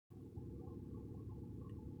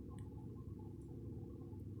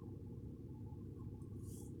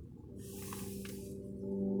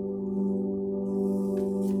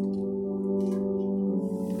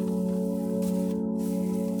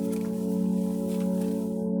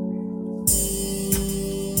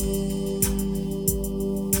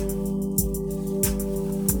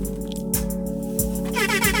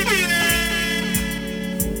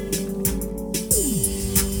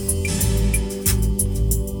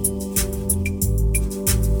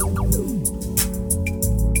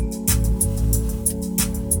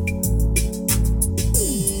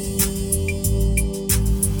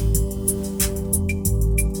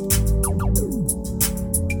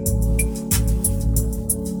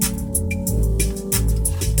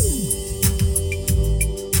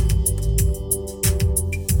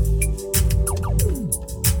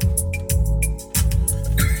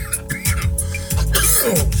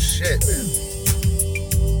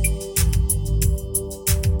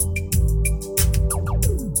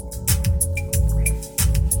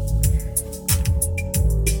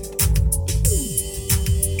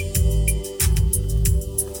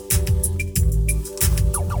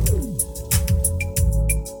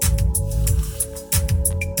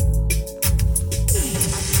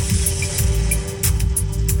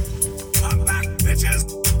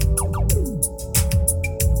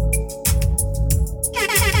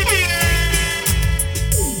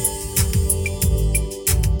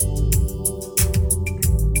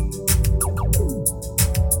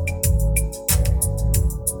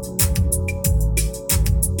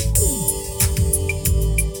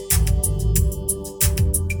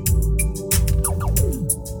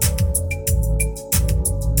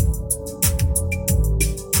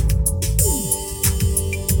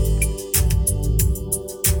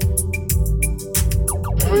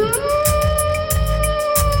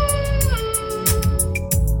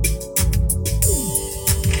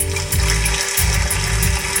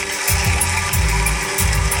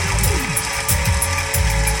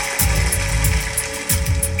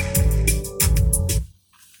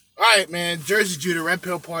right, man. Jersey Judah Red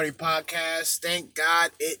Pill Party podcast. Thank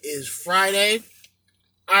God it is Friday.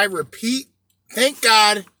 I repeat, thank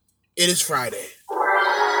God it is Friday.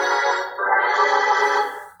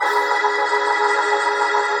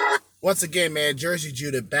 Once again, man, Jersey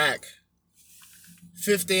Judah back.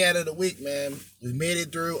 Fifth day out of the week, man. We've made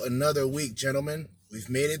it through another week, gentlemen. We've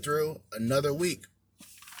made it through another week.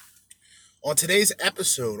 On today's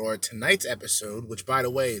episode, or tonight's episode, which, by the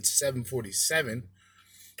way, it's 7:47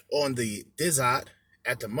 on the Dizot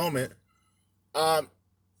at the moment.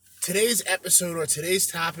 Today's episode, or today's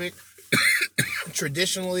topic,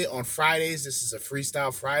 traditionally on Fridays, this is a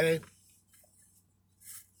Freestyle Friday.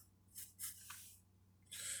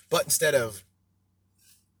 But instead of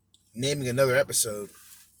naming another episode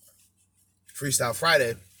Freestyle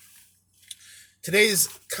Friday, today's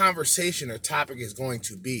conversation or topic is going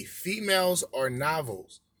to be females are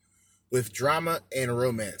novels with drama and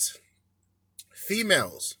romance.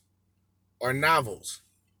 Females are novels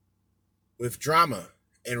with drama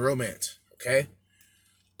and romance, okay?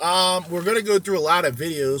 We're going to go through a lot of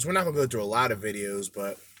videos. We're not going to go through a lot of videos,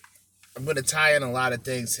 but I'm going to tie in a lot of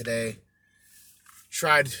things today.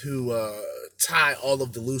 Try to tie all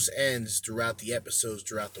of the loose ends throughout the episodes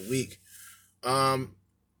throughout the week. I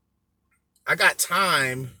got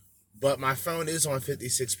time, but my phone is on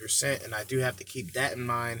 56%, and I do have to keep that in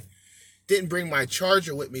mind. Didn't bring my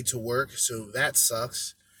charger with me to work, so that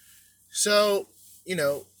sucks. So,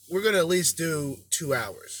 we're going to at least do 2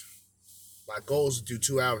 hours. My goal is to do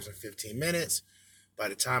 2 hours and 15 minutes. By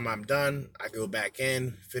the time I'm done, I go back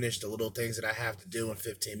in, finish the little things that I have to do in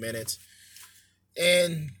 15 minutes.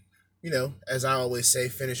 And, as I always say,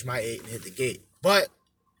 finish my 8 and hit the gate. But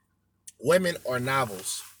women are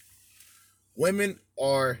novels. Women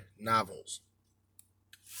are novels.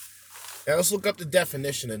 Now let's look up the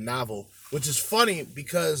definition of novel, which is funny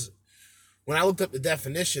because when I looked up the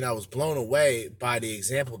definition, I was blown away by the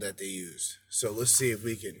example that they used. So let's see if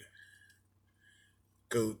we can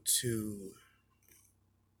go to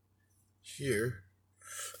here.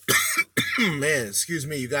 Man, excuse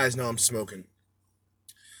me, you guys know I'm smoking.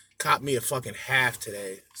 Caught me a fucking half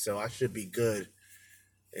today, so I should be good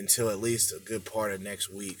until at least a good part of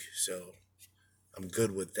next week. So I'm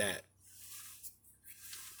good with that.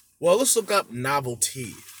 Well, let's look up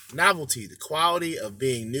novelty. Novelty, the quality of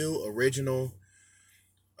being new, original,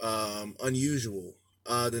 unusual.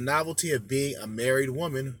 The novelty of being a married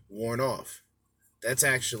woman worn off. That's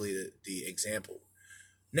actually the example.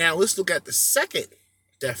 Now, let's look at the second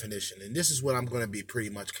definition, and this is what I'm going to be pretty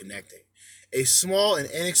much connecting. A small and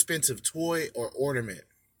inexpensive toy or ornament.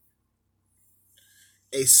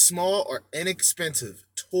 A small or inexpensive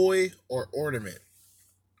toy or ornament.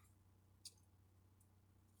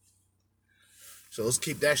 So let's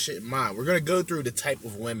keep that shit in mind. We're going to go through the type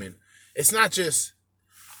of women. It's not just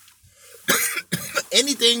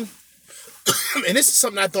anything. And this is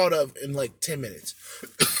something I thought of in like 10 minutes.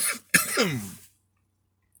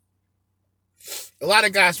 A lot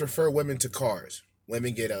of guys prefer women to cars.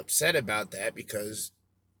 Women get upset about that because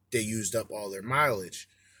they used up all their mileage.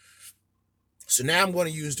 So now I'm going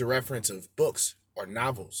to use the reference of books or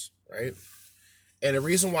novels, right? And the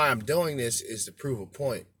reason why I'm doing this is to prove a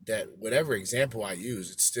point that whatever example I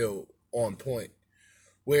use, it's still on point.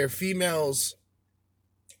 Where females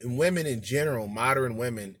and women in general, modern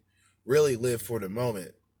women, really live for the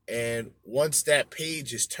moment. And once that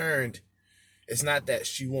page is turned, it's not that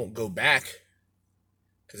she won't go back,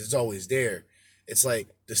 because it's always there. It's like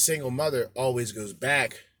the single mother always goes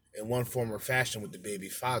back in one form or fashion with the baby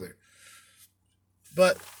father.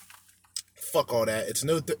 But fuck all that. It's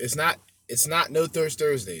not No Thirst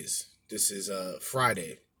Thursdays. This is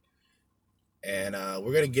Friday. And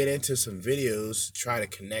we're going to get into some videos to try to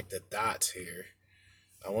connect the dots here.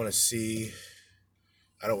 I want to see.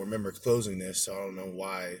 I don't remember closing this, so I don't know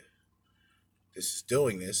why this is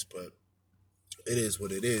doing this, but it is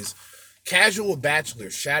what it is. Casual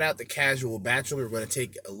Bachelor. Shout out to Casual Bachelor. We're going to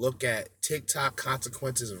take a look at TikTok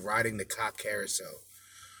consequences of riding the cock carousel.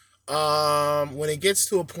 When it gets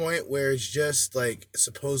to a point where it's just like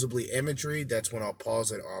supposedly imagery, that's when I'll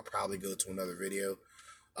pause it, or I'll probably go to another video.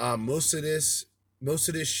 Most of this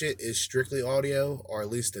shit is strictly audio, or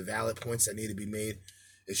at least the valid points that need to be made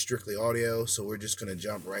is strictly audio. So we're just gonna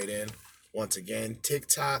jump right in. Once again,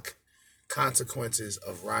 TikTok consequences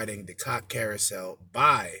of riding the cock carousel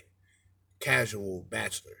by Casual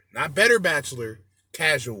Bachelor. Not Better Bachelor,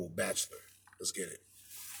 Casual Bachelor. Let's get it.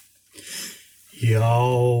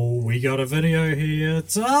 Yo, we got a video here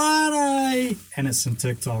today, and it's some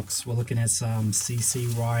TikToks. We're looking at some CC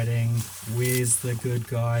writing. Where's the good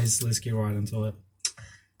guys? Let's get right into it.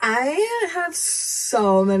 I have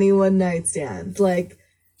so many one night stands. Like,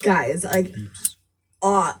 guys, like, Heaps.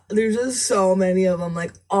 there's just so many of them,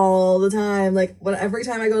 like, all the time. Like, every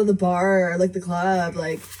time I go to the bar or like the club,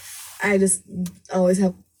 like, I just always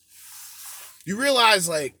have. You realize,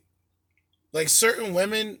 like certain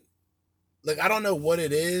women, like I don't know what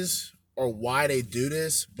it is or why they do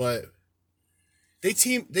this, but they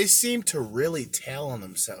seem to really tell on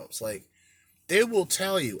themselves. Like they will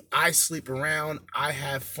tell you, I sleep around, I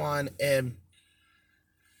have fun, and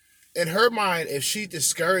in her mind, if she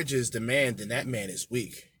discourages the man, then that man is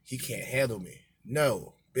weak. He can't handle me.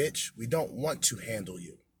 No, bitch, we don't want to handle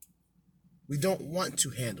you. We don't want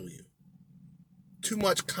to handle you. Too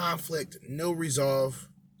much conflict, no resolve.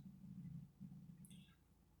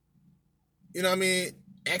 You know what I mean?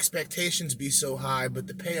 Expectations be so high, but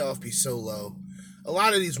the payoff be so low. A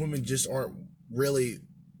lot of these women just aren't really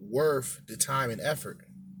worth the time and effort.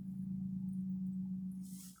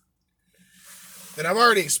 And I've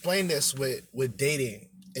already explained this with dating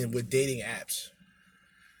and with dating apps.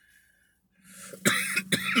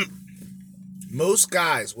 Most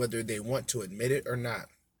guys, whether they want to admit it or not,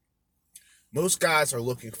 most guys are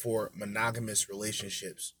looking for monogamous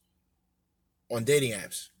relationships on dating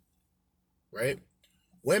apps, right?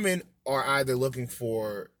 Women are either looking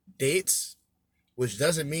for dates, which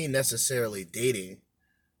doesn't mean necessarily dating,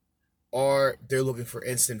 or they're looking for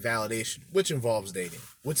instant validation, which involves dating,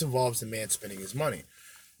 which involves the man spending his money.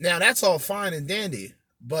 Now, that's all fine and dandy,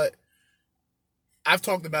 but I've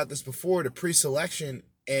talked about this before. The pre-selection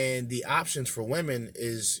and the options for women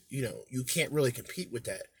is, you can't really compete with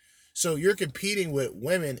that. So you're competing with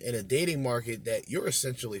women in a dating market that you're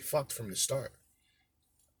essentially fucked from the start.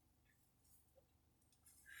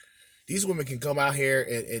 These women can come out here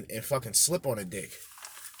and fucking slip on a dick,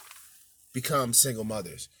 become single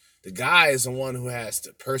mothers. The guy is the one who has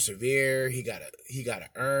to persevere. He gotta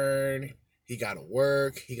earn. He gotta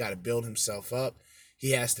work. He gotta build himself up.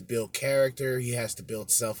 He has to build character. He has to build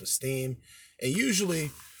self-esteem. And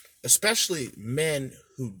usually, especially men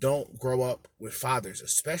who don't grow up with fathers,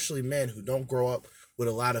 especially men who don't grow up with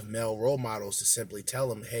a lot of male role models to simply tell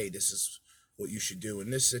them, hey, this is what you should do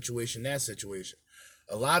in this situation, that situation.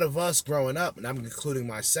 A lot of us growing up, and I'm including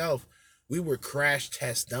myself, we were crash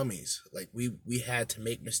test dummies. Like we had to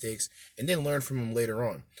make mistakes and then learn from them later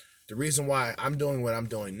on. The reason why I'm doing what I'm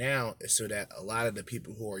doing now is so that a lot of the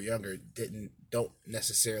people who are younger don't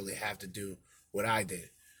necessarily have to do what I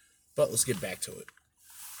did. But let's get back to it.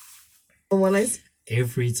 When I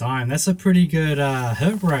Every time. That's a pretty good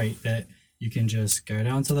hit rate that you can just go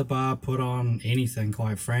down to the bar, put on anything,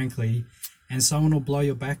 quite frankly, and someone will blow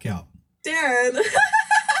your back out. Darren.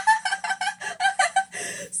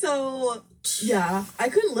 So, yeah, I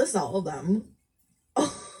couldn't list all of them.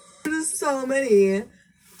 There's so many.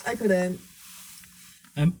 I couldn't.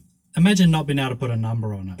 Imagine not being able to put a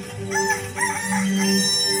number on it.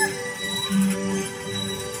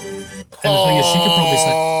 And the thing is, she could probably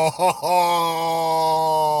say,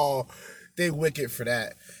 Oh, they wicked for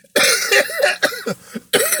that.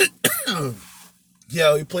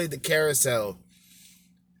 Yo, he played the carousel.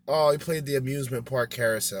 Oh, he played the amusement park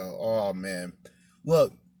carousel. Oh, man.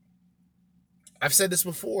 Look, I've said this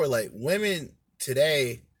before. Like, women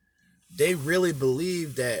today, they really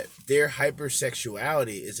believe that their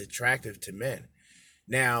hypersexuality is attractive to men.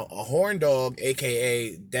 Now, a horn dog,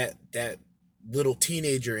 aka that little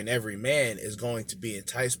teenager in every man, is going to be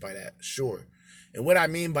enticed by that, sure. And what I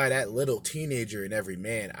mean by that little teenager in every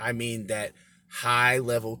man, I mean that high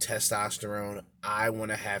level testosterone, I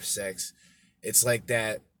want to have sex. It's like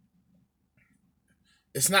that.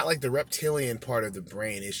 It's not like the reptilian part of the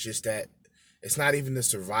brain. It's just that it's not even the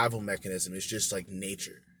survival mechanism. It's just like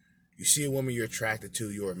nature. You see a woman you're attracted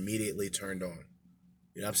to, you're immediately turned on.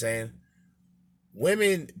 You know what I'm saying?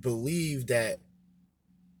 Women believe that.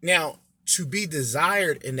 Now, to be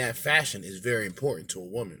desired in that fashion is very important to a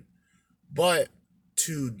woman. But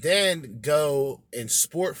to then go and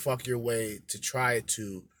sport fuck your way to try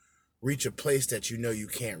to reach a place that you know you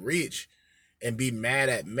can't reach and be mad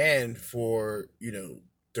at men for,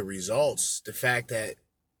 the results, the fact that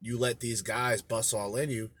you let these guys bust all in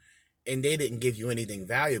you and they didn't give you anything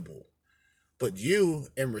valuable. But you,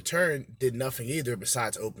 in return, did nothing either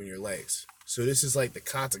besides open your legs. So this is like the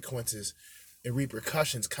consequences and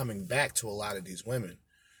repercussions coming back to a lot of these women.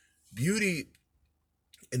 Beauty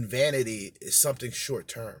and vanity is something short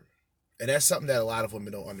term. And that's something that a lot of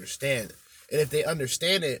women don't understand. And if they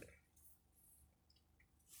understand it,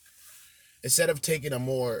 instead of taking a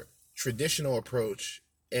more traditional approach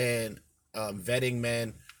and vetting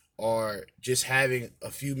men, or just having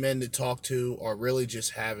a few men to talk to, or really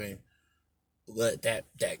just having that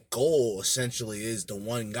goal essentially is the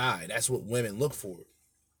one guy. That's what women look for.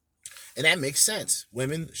 And that makes sense.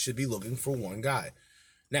 Women should be looking for one guy.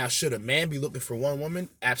 Now, should a man be looking for one woman?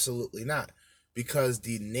 Absolutely not. Because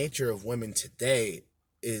the nature of women today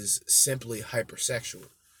is simply hypersexual.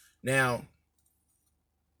 Now,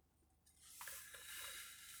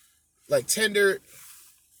 like Tinder,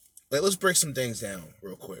 like let's break some things down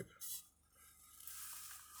real quick.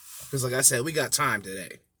 Because like I said, we got time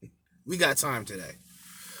today. We got time today.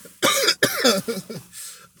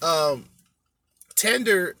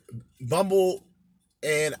 Tinder, Bumble,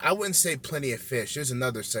 and I wouldn't say Plenty of Fish. There's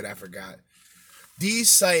another site I forgot. These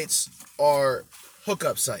sites are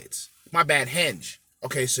hookup sites. My bad, Hinge.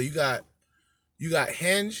 Okay, so you got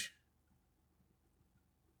Hinge,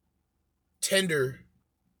 Tinder,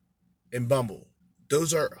 and Bumble.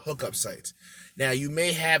 Those are hookup sites. Now you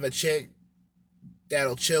may have a chick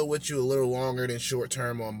that'll chill with you a little longer than short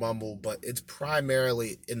term on Bumble, but it's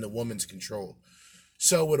primarily in the woman's control.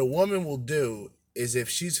 So what a woman will do is if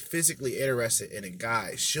she's physically interested in a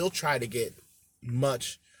guy, she'll try to get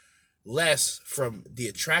much less from the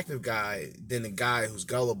attractive guy than the guy who's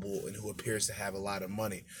gullible and who appears to have a lot of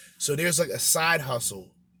money. So there's like a side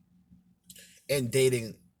hustle in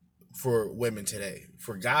dating for women today.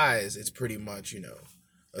 For guys, it's pretty much,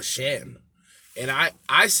 a sham. And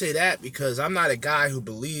I say that because I'm not a guy who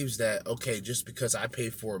believes that, okay, just because I pay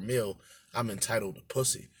for a meal, I'm entitled to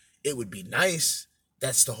pussy. It would be nice.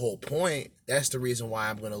 That's the whole point. That's the reason why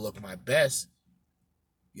I'm going to look my best.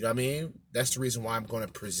 You know what I mean? That's the reason why I'm going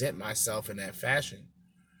to present myself in that fashion.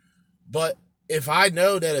 But if I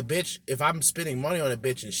know that a bitch, if I'm spending money on a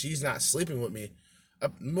bitch and she's not sleeping with me,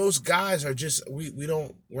 most guys are just,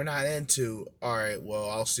 we're not into, all right, well,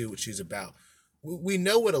 I'll see what she's about. We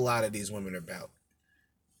know what a lot of these women are about.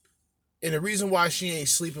 And the reason why she ain't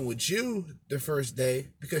sleeping with you the first day,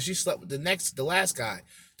 because she slept with the last guy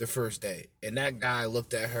the first day. And that guy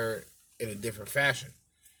looked at her in a different fashion.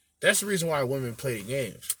 That's the reason why women play the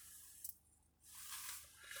games.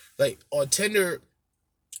 Like on Tinder,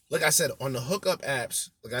 like I said, on the hookup apps,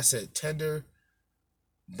 like I said, Tinder,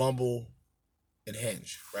 Bumble, and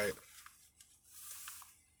Hinge, right?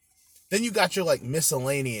 Then you got your like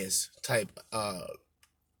miscellaneous type,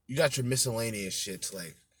 you got your miscellaneous shits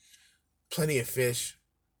like Plenty of Fish,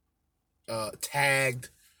 Tagged,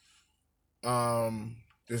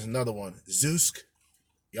 there's another one, Zoosk.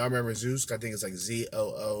 Y'all remember Zoosk? I think it's like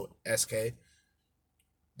Zoosk.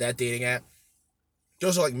 That dating app.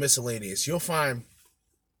 Those are like miscellaneous. You'll find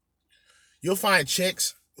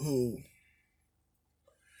chicks who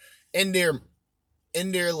in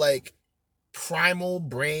their like primal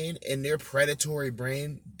brain, in their predatory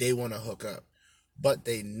brain, they want to hook up. But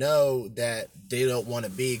they know that they don't want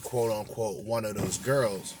to be quote unquote one of those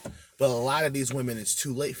girls. But a lot of these women, it's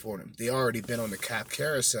too late for them. They already been on the cap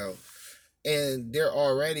carousel. And they're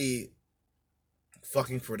already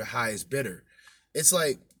fucking for the highest bidder. It's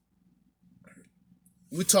like,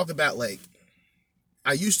 we talk about like,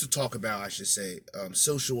 I used to talk about, I should say,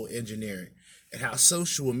 social engineering. And how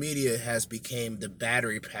social media has become the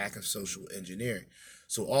battery pack of social engineering.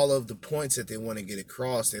 So all of the points that they want to get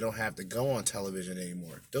across, they don't have to go on television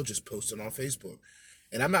anymore. They'll just post it on Facebook.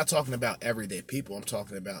 And I'm not talking about everyday people. I'm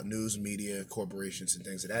talking about news media, corporations, and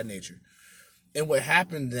things of that nature. And what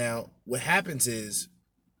happens is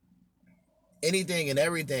anything and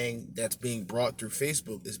everything that's being brought through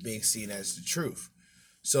Facebook is being seen as the truth.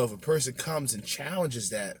 So if a person comes and challenges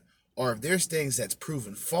that, or if there's things that's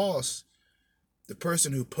proven false, the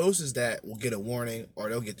person who posts that will get a warning or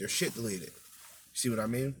they'll get their shit deleted. See what I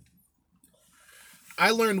mean?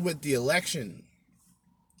 I learned with the election,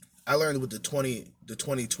 with the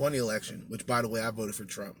 2020 election, which by the way, I voted for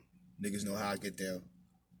Trump. Niggas know how I get down.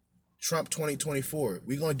 Trump 2024.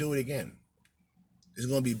 We're going to do it again. It's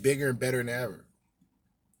going to be bigger and better than ever.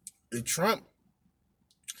 If Trump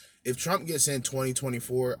gets in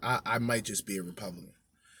 2024, I might just be a Republican.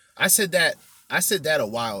 I said that a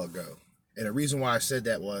while ago. And the reason why I said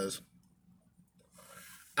that was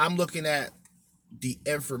I'm looking at the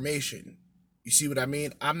information. You see what I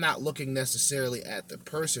mean? I'm not looking necessarily at the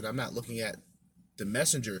person. I'm not looking at the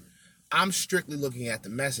messenger. I'm strictly looking at the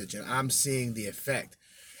message, and I'm seeing the effect.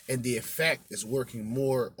 And the effect is working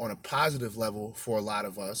more on a positive level for a lot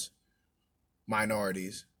of us,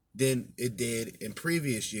 minorities, than it did in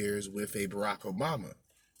previous years with a Barack Obama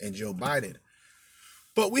and Joe Biden.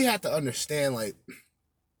 But we have to understand, like,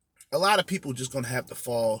 a lot of people just going to have to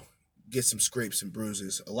fall, get some scrapes and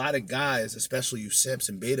bruises. A lot of guys, especially you simps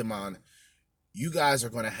and Betamon, you guys are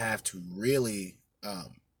going to have to really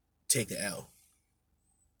take the L.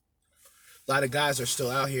 A lot of guys are still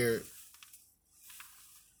out here,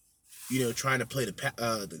 trying to play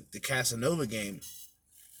the Casanova game.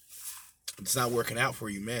 It's not working out for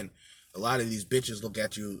you, man. a lot of these bitches look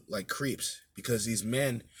at you like creeps because these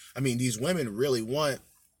women really want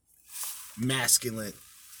masculine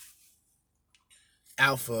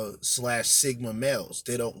alpha / sigma males.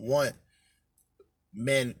 They don't want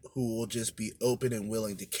men who will just be open and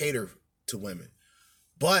willing to cater to women.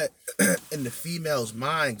 But in the female's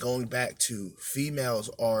mind, going back to females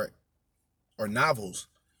or novels,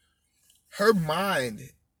 her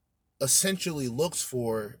mind essentially looks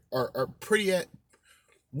for or pretty at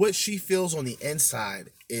what she feels on the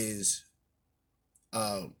inside is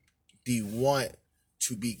the want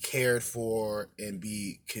to be cared for and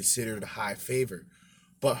be considered high favored.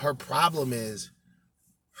 But her problem is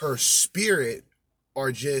her spirit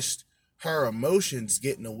or just her emotions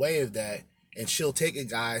get in the way of that, and she'll take a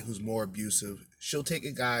guy who's more abusive. She'll take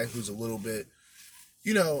a guy who's a little bit,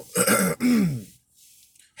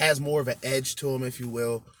 has more of an edge to him, if you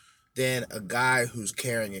will, than a guy who's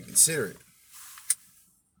caring and considerate.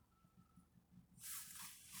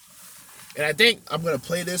 And I think I'm going to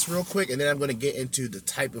play this real quick, and then I'm going to get into the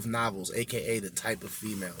type of novels, aka the type of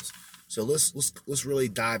females. So let's really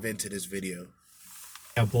dive into this video.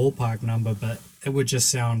 A ballpark number, but it would just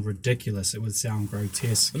sound ridiculous. It would sound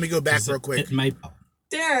grotesque. Let me go back real quick. It may...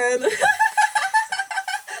 Darren.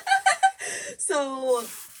 So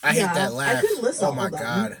I hate that laugh. I couldn't list all my of them.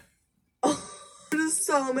 God. Oh, there's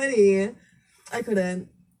so many. I couldn't.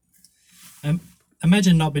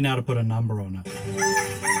 Imagine not being able to put a number on it.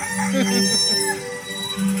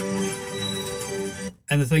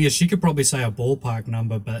 And the thing is, she could probably say a ballpark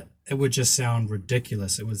number, but it would just sound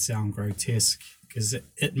ridiculous. It would sound grotesque because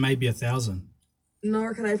it may be 1,000.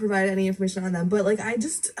 Nor can I provide any information on them. But like,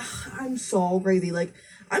 I'm so crazy. Like,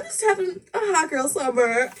 I'm just having a hot girl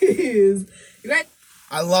summer. Please. You guys.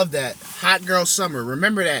 I love that. Hot girl summer.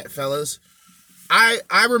 Remember that, fellas.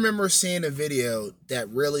 I remember seeing a video that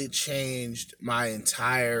really changed my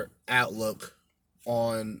entire outlook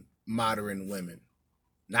on modern women.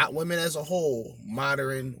 Not women as a whole,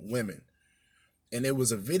 modern women. And it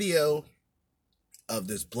was a video of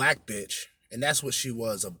this black bitch, and that's what she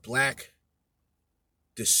was, a black,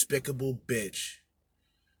 despicable bitch,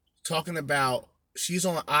 talking about, she's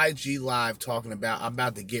on IG Live talking about, I'm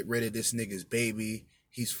about to get rid of this nigga's baby.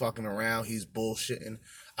 He's fucking around. He's bullshitting.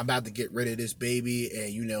 I'm about to get rid of this baby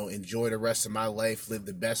and, enjoy the rest of my life, live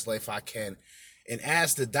the best life I can. And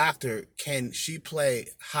asked the doctor, can she play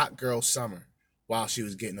Hot Girl Summer while she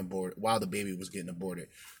was getting aborted, while the baby was getting aborted?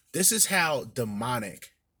 This is how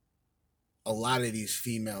demonic a lot of these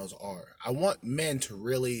females are. I want men to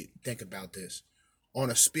really think about this on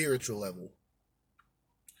a spiritual level.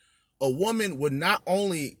 A woman would not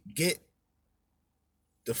only get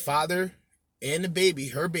the father and the baby,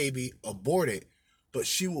 her baby, aborted, but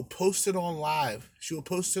she will post it on live. She will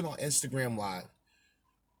post it on Instagram Live,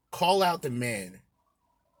 call out the man,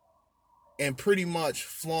 and pretty much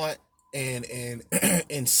flaunt and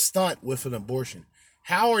and stunt with an abortion.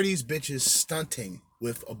 How are these bitches stunting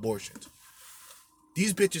with abortions?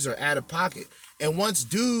 These bitches are out of pocket. And once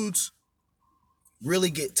dudes really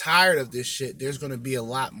get tired of this shit, there's going to be a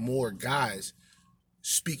lot more guys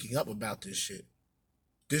speaking up about this shit.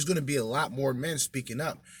 There's going to be a lot more men speaking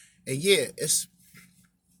up. And yeah,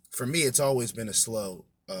 for me, it's always been a slow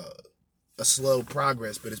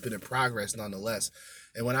progress, but it's been a progress nonetheless.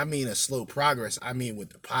 And when I mean a slow progress, I mean with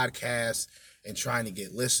the podcast and trying to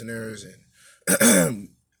get listeners. And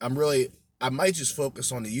I might just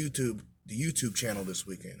focus on the YouTube channel this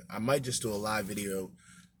weekend. I might just do a live video,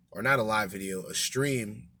 or not a live video, a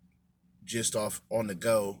stream just off on the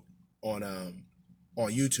go on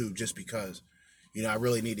YouTube, just because, I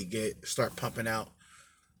really need to start pumping out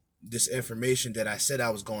this information that I said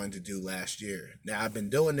I was going to do last year. Now, I've been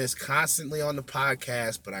doing this constantly on the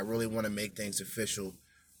podcast, but I really want to make things official.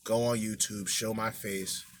 Go on YouTube, show my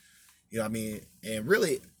face, and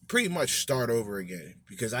really pretty much start over again,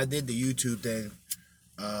 because I did the YouTube thing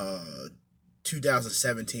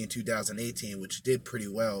 2017, 2018, which did pretty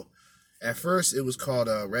well. At first, it was called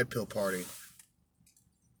Red Pill Party.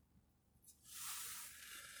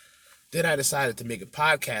 Then I decided to make a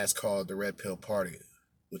podcast called The Red Pill Party,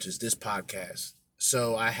 which is this podcast.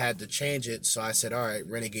 So I had to change it. So I said, all right,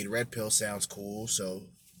 Renegade Red Pill sounds cool. So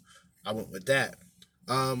I went with that.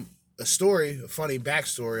 A funny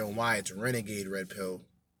backstory on why it's Renegade Red Pill.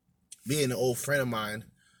 Me and an old friend of mine,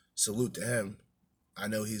 salute to him. I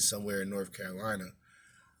know he's somewhere in North Carolina.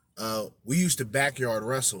 We used to backyard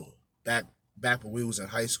wrestle back when we was in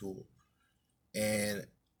high school. And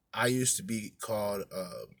I used to be called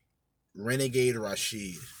Renegade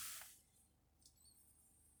Rashid.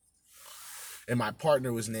 And my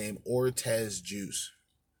partner was named Ortez Juice.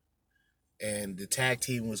 and the tag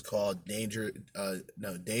team was called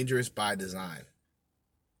Dangerous by Design.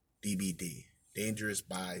 DBD, Dangerous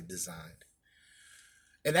by Design.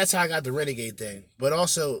 And that's how I got the Renegade thing. But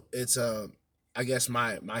also, it's I guess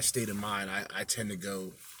my state of mind. I tend to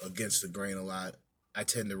go against the grain a lot. I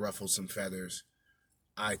tend to ruffle some feathers.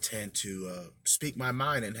 I tend to speak my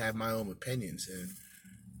mind and have my own opinions. And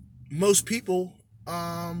most people,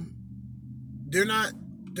 they're not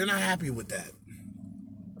happy with that.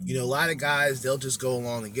 You know, a lot of guys, they'll just go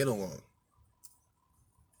along and get along.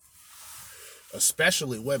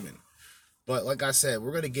 Especially women. But like I said,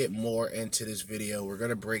 we're going to get more into this video. We're going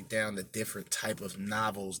to break down the different type of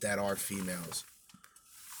novels that are females.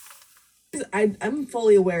 I'm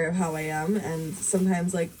fully aware of how I am, and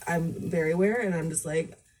sometimes, like, I'm very aware, and I'm just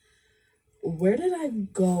like, where did I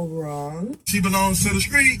go wrong? She belongs to the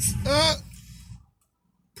streets.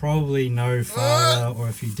 Probably no father, or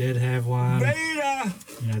if you did have one, Beta.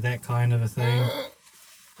 you know, that kind of a thing.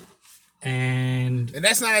 And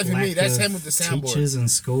that's not even me. lack That's of him with the soundboard. teachers in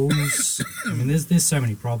schools. I mean, there's so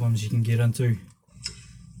many problems you can get into.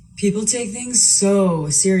 People take things so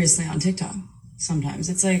seriously on TikTok sometimes.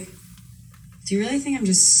 It's like, do you really think I'm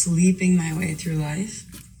just sleeping my way through life?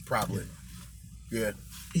 Probably. Yeah.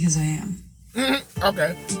 Because I am.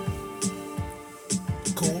 Okay.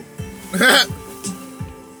 Cool.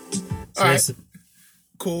 So All right. yes,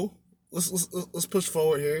 Cool. Let's push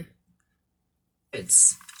forward here.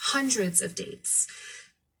 It's hundreds of dates.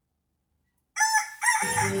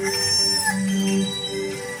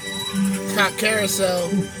 Carousel.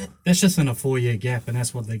 that's just in a 4-year gap, and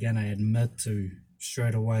that's what they're going to admit to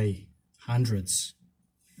straight away. Hundreds.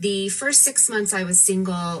 The first 6 months I was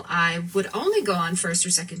single, I would only go on first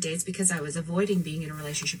or second dates because I was avoiding being in a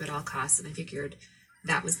relationship at all costs, and I figured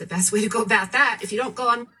that was the best way to go about that. If you don't go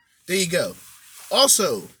on... There you go.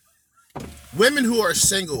 Also, women who are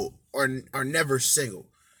single are never single.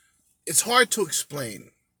 It's hard to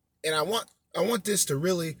explain, and I want this to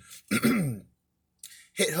really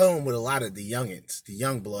hit home with a lot of the youngins, the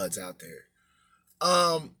young bloods out there.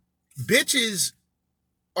 Bitches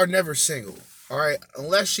are never single. All right,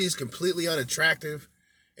 unless she's completely unattractive,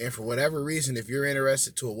 and for whatever reason, if you're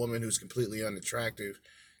interested to a woman who's completely unattractive,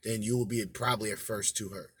 then you will be probably a first to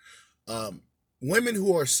her. Women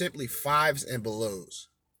who are simply fives and belows,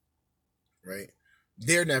 right?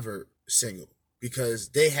 They're never single because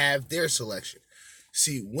they have their selection.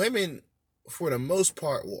 See, women, for the most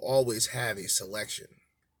part, will always have a selection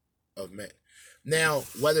of men. Now,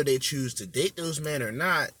 whether they choose to date those men or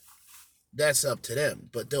not, that's up to them,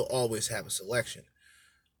 but they'll always have a selection.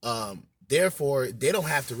 Therefore, they don't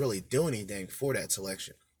have to really do anything for that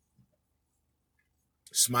selection.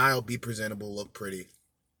 Smile, be presentable, look pretty.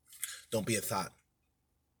 Don't be a thought.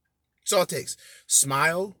 That's all it takes.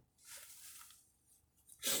 Smile,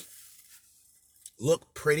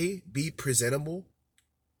 look pretty, be presentable,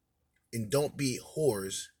 and don't be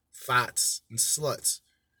whores, thoughts, and sluts.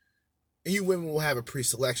 And you women will have a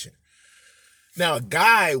pre-selection. Now, a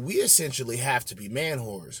guy, we essentially have to be man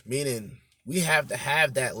whores, meaning we have to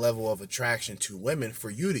have that level of attraction to women for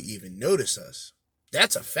you to even notice us.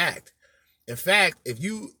 That's a fact. In fact, if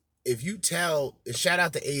you tell, shout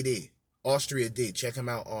out to AD, Austria D, check him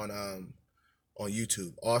out on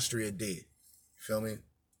YouTube, Austria D. Feel me?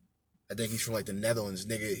 I think he's from like the Netherlands,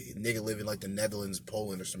 nigga live in like the Netherlands,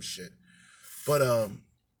 Poland or some shit. But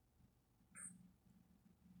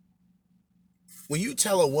when you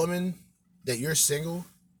tell a woman that you're single,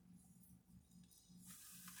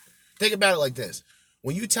 think about it like this.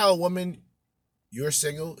 When you tell a woman you're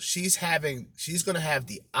single, she's going to have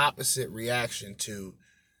the opposite reaction to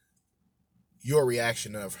your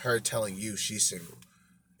reaction of her telling you she's single.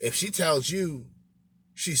 If she tells you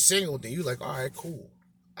she's single, then you're like, all right, cool.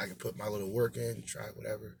 I can put my little work in, try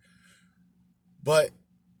whatever. But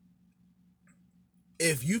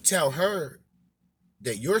if you tell her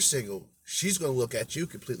that you're single, she's going to look at you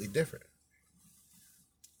completely different.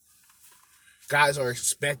 Guys are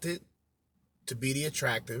expected to be the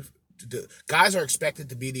attractive. Guys are expected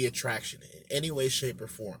to be the attraction in any way, shape, or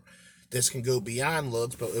form. This can go beyond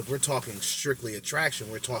looks, but if we're talking strictly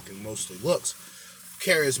attraction, we're talking mostly looks.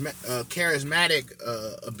 Charismatic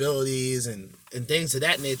abilities and things of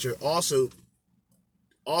that nature also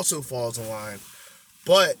falls in line.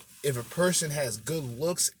 But if a person has good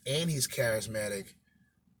looks and he's charismatic,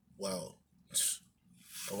 well,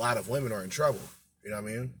 a lot of women are in trouble. You know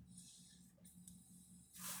what I mean?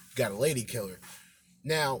 Got a lady killer.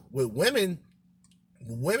 Now, with women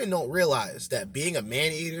don't realize that being a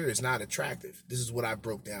man-eater is not attractive. This is what I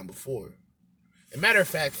broke down before. As a matter of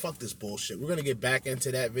fact, fuck this bullshit. We're going to get back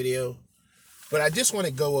into that video. But I just want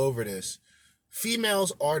to go over this.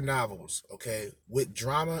 females are novels, okay, with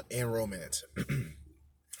drama and romance.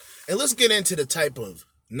 And let's get into the type of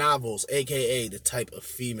novels, aka the type of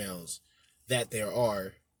females that there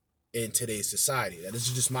are in today's society. Now, this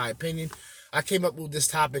is just my opinion. I came up with this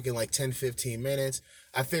topic in like 10, 15 minutes.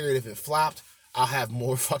 I figured if it flopped, I'll have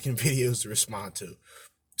more fucking videos to respond to.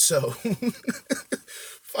 So,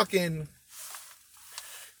 fucking,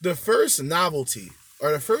 the first novelty,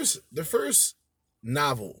 or the first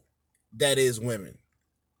novel that is women.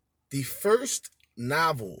 The first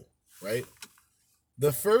novel, right?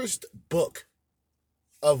 The first book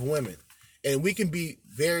of women, and we can be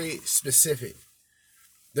very specific.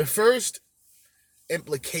 The first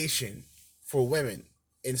implication for women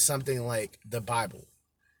in something like the Bible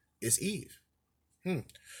is Eve.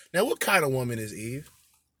 Now, what kind of woman is Eve?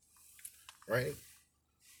 Right?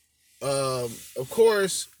 Of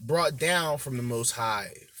course, brought down from the Most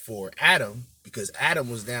High for Adam, because Adam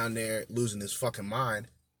was down there losing his fucking mind.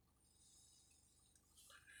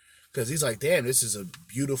 Because he's like, damn, this is a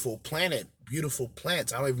beautiful planet, beautiful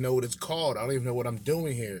plants. I don't even know what it's called. I don't even know what I'm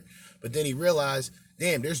doing here. But then he realized,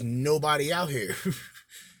 damn, there's nobody out here.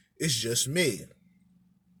 It's just me.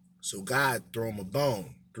 So God threw him a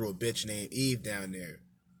bone, threw a bitch named Eve down there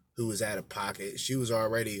who was out of pocket. She was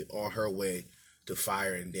already on her way to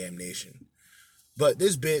fire and damnation. But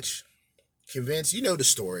this bitch convinced, you know the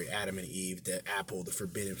story, Adam and Eve, the apple, the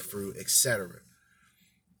forbidden fruit, etc.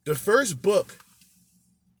 The first book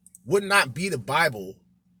would not be the Bible,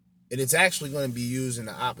 and it's actually going to be used in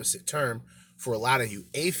the opposite term for a lot of you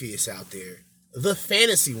atheists out there, the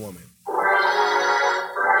fantasy woman.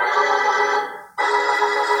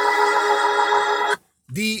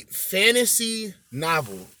 The fantasy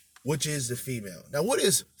novel, which is the female. Now, what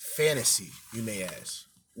is fantasy, you may ask?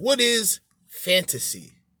 What is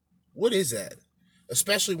fantasy? What is that?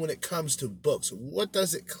 Especially when it comes to books. What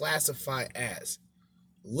does it classify as?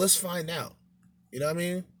 Let's find out. You know what I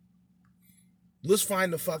mean? Let's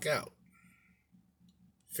find the fuck out.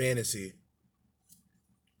 Fantasy.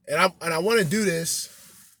 And I want to do this.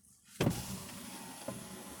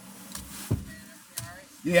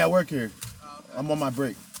 Yeah, I work here. I'm on my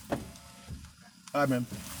break. All right, man.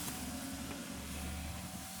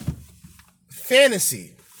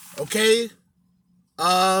 Fantasy, okay?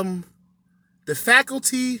 The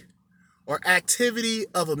faculty or activity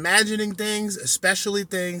of imagining things, especially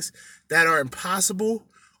things that are impossible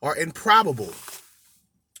or improbable.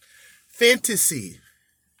 Fantasy,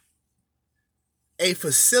 a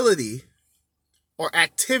facility or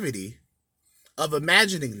activity of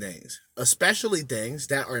imagining things, especially things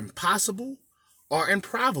that are impossible or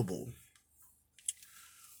improbable.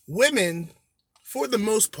 Women, for the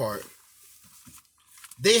most part,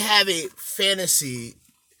 they have a fantasy.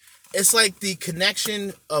 It's like the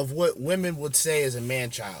connection of what women would say is a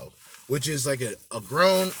man-child, which is like a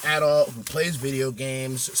grown adult who plays video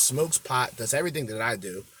games, smokes pot, does everything that I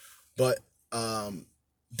do, but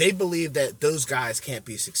they believe that those guys can't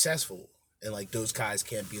be successful, and like those guys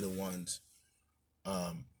can't be the ones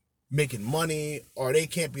making money, or they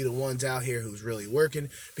can't be the ones out here who's really working,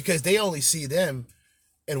 because they only see them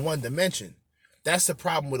in one dimension. That's the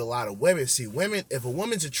problem with a lot of women. See, women, if a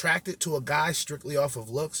woman's attracted to a guy strictly off of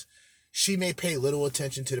looks, she may pay little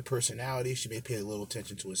attention to the personality. She may pay little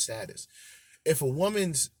attention to his status. If a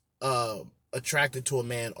woman's attracted to a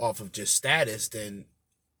man off of just status, then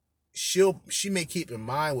she may keep in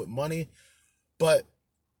mind with money, but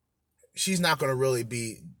she's not going to really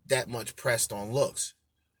be that much pressed on looks.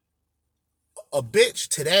 A bitch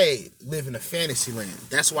today live in a fantasy land.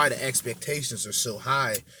 That's why the expectations are so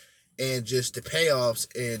high, and just the payoffs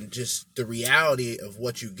and just the reality of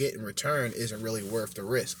what you get in return isn't really worth the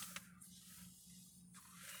risk.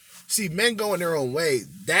 See, men going their own way,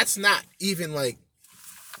 that's not even like,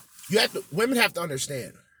 women have to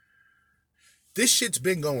understand, this shit's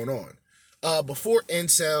been going on. Before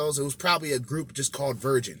incels, it was probably a group just called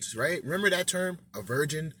virgins, right? Remember that term? A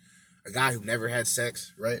virgin? A guy who never had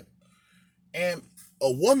sex, right? And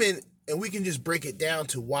a woman, and we can just break it down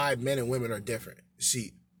to why men and women are different.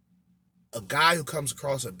 See, a guy who comes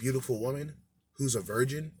across a beautiful woman who's a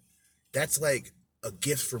virgin, that's like a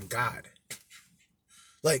gift from God.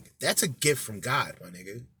 Like, that's a gift from God, my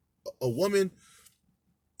nigga. A woman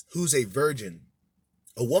who's a virgin,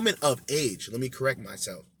 a woman of age, let me correct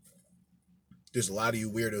myself. There's a lot of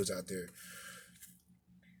you weirdos out there.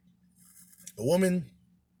 A woman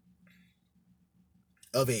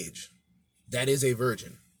of age that is a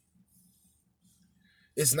virgin.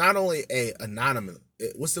 It's not only a anomaly.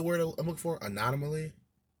 What's the word I'm looking for? Anomaly?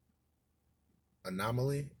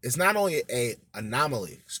 Anomaly? It's not only a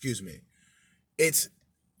anomaly, excuse me. It's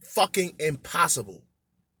fucking impossible,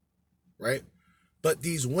 right? But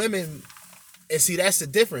these women, and see, that's the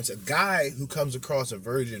difference. A guy who comes across a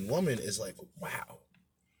virgin woman is like, wow.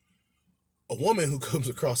 A woman who comes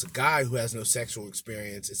across a guy who has no sexual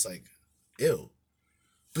experience, it's like, ew.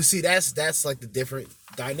 But see, that's like the different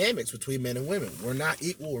dynamics between men and women. We're not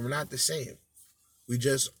equal. We're not the same. We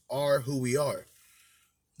just are who we are.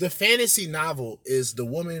 The fantasy novel is the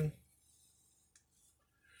woman,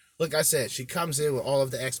 like I said, she comes in with all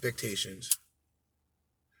of the expectations.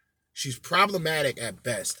 She's problematic at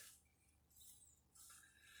best.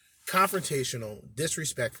 Confrontational,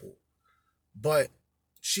 disrespectful. But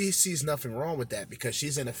she sees nothing wrong with that because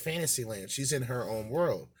she's in a fantasy land. She's in her own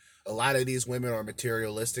world. A lot of these women are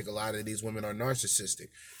materialistic. A lot of these women are narcissistic.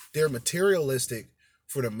 They're materialistic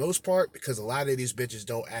for the most part because a lot of these bitches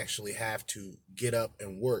don't actually have to get up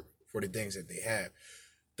and work for the things that they have.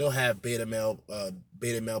 They'll have beta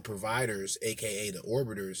male providers, aka the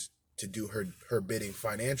orbiters, to do her bidding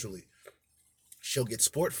financially. She'll get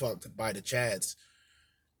sport fucked by the chads.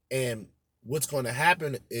 And what's going to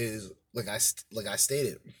happen is, like I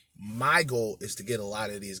stated, my goal is to get a lot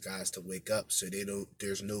of these guys to wake up so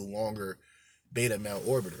there's no longer beta male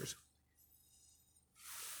orbiters.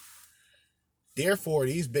 Therefore,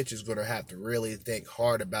 these bitches going to have to really think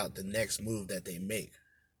hard about the next move that they make.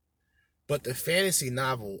 But the fantasy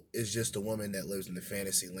novel is just a woman that lives in the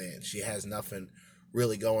fantasy land. She has nothing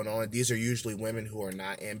really going on. These are usually women who are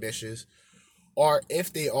not ambitious. Or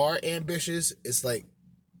if they are ambitious, it's like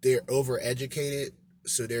they're overeducated,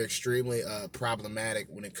 so they're extremely problematic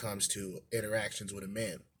when it comes to interactions with a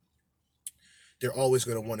man. They're always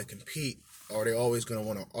going to want to compete, or they're always going to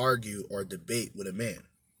want to argue or debate with a man.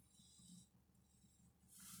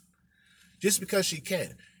 Just because she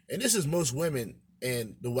can. And this is most women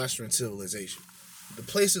in the Western civilization. The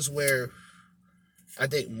places where I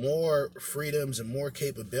think more freedoms and more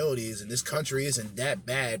capabilities, and this country isn't that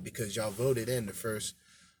bad because y'all voted in the first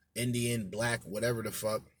Indian, black, whatever the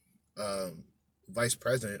fuck, vice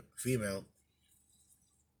president, female,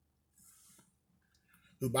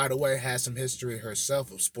 who, by the way, has some history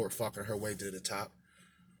herself of sport fucking her way to the top.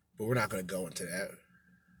 But we're not going to go into that.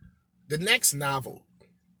 The next novel,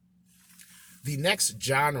 the next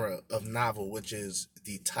genre of novel, which is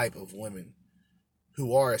the type of women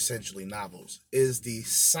who are essentially novels, is the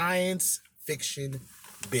science fiction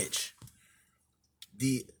bitch.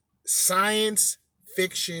 The science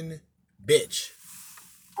fiction bitch.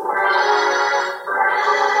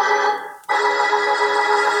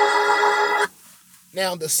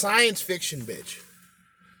 Now, the science fiction bitch.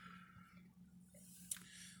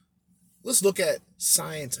 Let's look at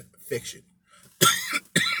science fiction.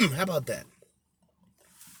 How about that?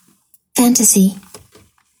 Fantasy.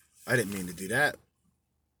 I didn't mean to do that.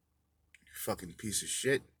 You fucking piece of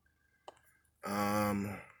shit.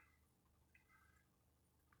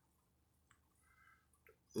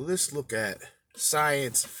 Let's look at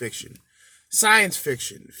science fiction. Science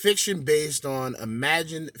fiction. Fiction based on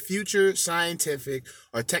imagined future scientific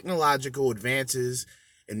or technological advances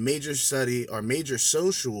in major study or major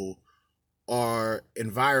social or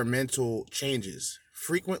environmental changes,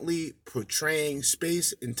 frequently portraying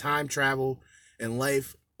space and time travel and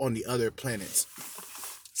life on the other planets.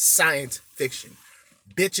 Science fiction.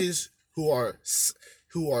 Bitches who are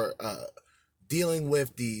dealing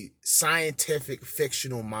with the scientific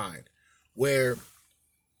fictional mind, where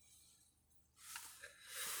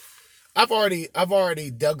I've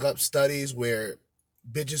already dug up studies where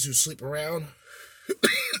bitches who sleep around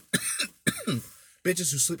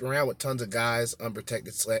bitches who sleep around with tons of guys,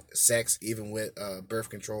 unprotected sex, even with birth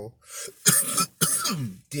control,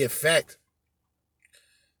 the effect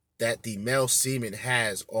that the male semen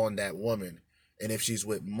has on that woman. And if she's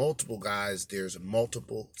with multiple guys, there's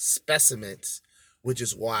multiple specimens, which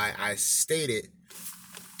is why I stated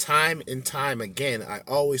time and time again, I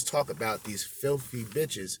always talk about these filthy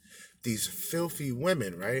bitches, these filthy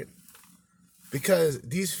women, right? Because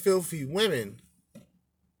these filthy women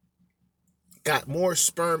got more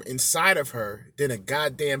sperm inside of her than a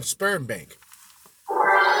goddamn sperm bank.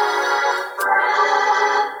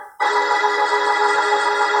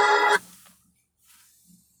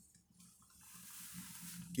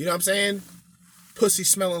 You know what I'm saying? Pussy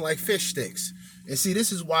smelling like fish sticks. And see,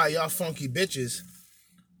 this is why y'all funky bitches,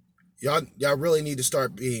 y'all really need to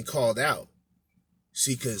start being called out.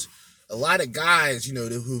 See, because a lot of guys, you know,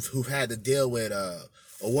 who've had to deal with a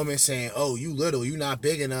woman saying, "Oh, you little, you not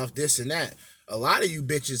big enough," this and that. A lot of you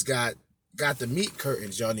bitches got the meat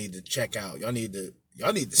curtains y'all need to check out. Y'all need to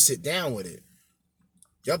sit down with it.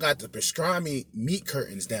 Y'all got the pastrami meat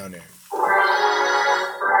curtains down there.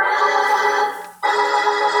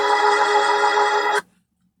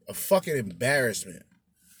 A fucking embarrassment.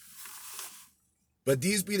 But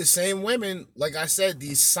these be the same women, like I said,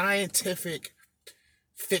 these scientific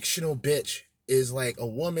fictional bitch is like a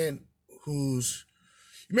woman who's,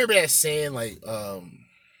 you remember that saying, like, what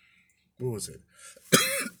was it?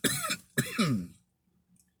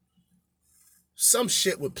 Some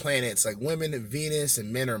shit with planets, like women are Venus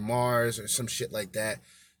and men are Mars, or some shit like that,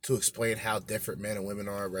 to explain how different men and women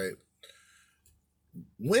are, right?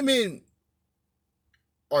 Women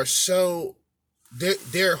are so,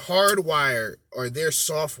 their hardwire or their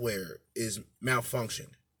software is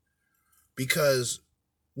malfunctioned, because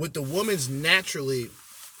what the woman's naturally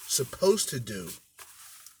supposed to do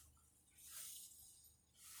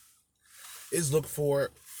is look for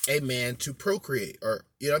a man to procreate, or,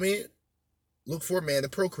 you know what I mean? Look for a man to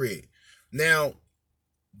procreate. Now,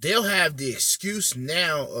 they'll have the excuse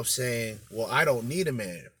now of saying, well, I don't need a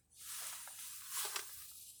man.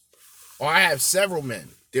 Or I have several men,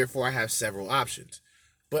 therefore I have several options.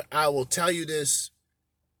 But I will tell you this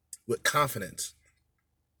with confidence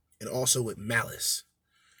and also with malice.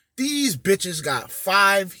 These bitches got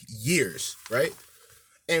 5 years, right?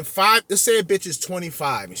 And let's say a bitch is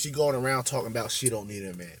 25 and she going around talking about she don't need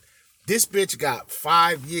a man. This bitch got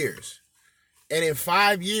 5 years. And in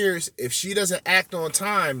 5 years, if she doesn't act on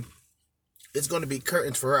time, it's going to be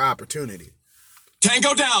curtains for her opportunity.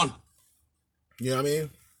 Tango down. You know what I mean?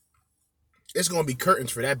 It's going to be curtains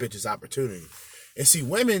for that bitch's opportunity. And see,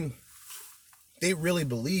 women, they really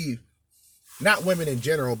believe, not women in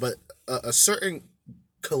general, but a certain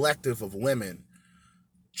collective of women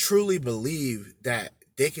truly believe that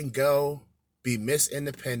they can go be Miss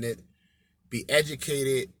Independent, be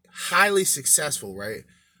educated, highly successful, right?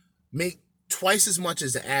 Make twice as much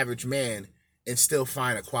as the average man and still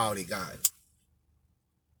find a quality guy.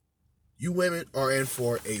 You women are in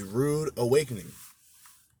for a rude awakening.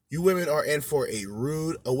 You women are in for a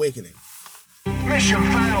rude awakening. Mission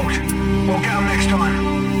failed. We'll get 'em next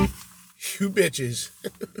time. You bitches.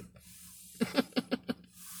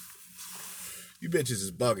 You bitches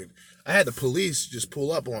is bugging. I had the police just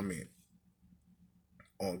pull up on me.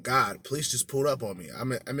 On God, police just pulled up on me.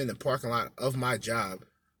 I'm in the parking lot of my job.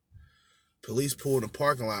 Police pull in the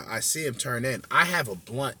parking lot. I see him turn in. I have a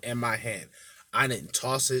blunt in my hand. I didn't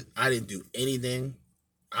toss it. I didn't do anything.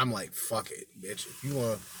 I'm like, fuck it, bitch. If you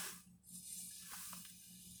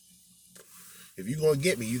gonna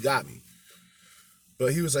get me, you got me.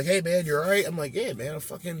 But he was like, hey man, you're all right? I'm like, yeah man,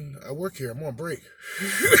 I work here. I'm on break.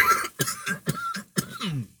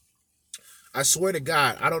 I swear to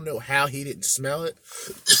God, I don't know how he didn't smell it.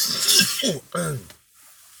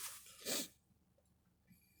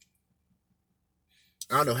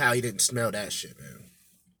 I don't know how he didn't smell that shit, man.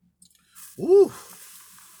 Woo.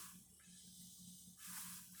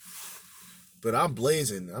 But I'm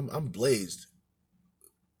blazing. I'm blazed.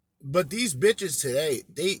 But these bitches today,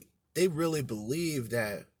 they really believe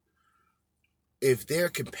that if they're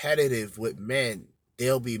competitive with men,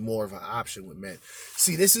 they'll be more of an option with men.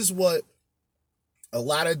 See, this is what a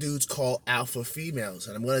lot of dudes call alpha females.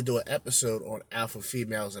 And I'm going to do an episode on alpha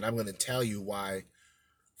females, and I'm going to tell you why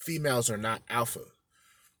females are not alpha.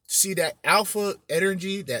 See, that alpha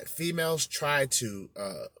energy that females try to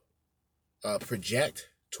project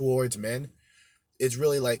towards men is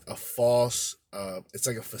really like a false, it's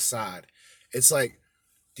like a facade. It's like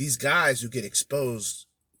these guys who get exposed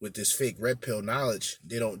with this fake red pill knowledge,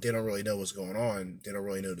 they don't really know what's going on. They don't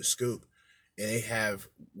really know the scoop. And they have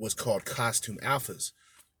what's called costume alphas.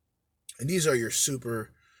 And these are your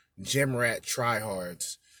super gym rat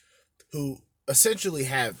tryhards who essentially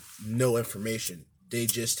have no information. They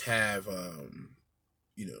just have,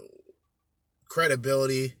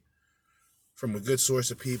 credibility from a good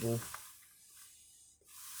source of people.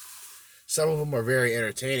 Some of them are very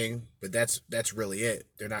entertaining, but that's really it.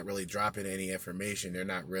 They're not really dropping any information. They're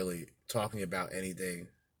not really talking about anything.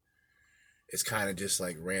 It's kind of just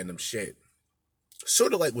like random shit.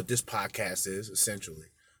 Sort of like what this podcast is, essentially.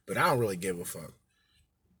 But I don't really give a fuck.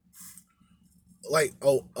 Like,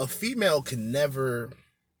 a female can never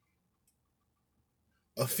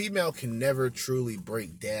truly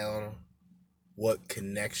break down what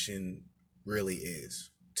connection really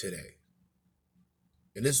is today.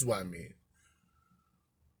 And this is what I mean.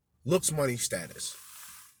 Looks, money, status.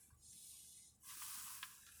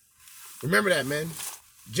 Remember that, men.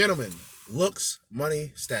 Gentlemen, looks,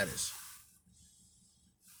 money, status.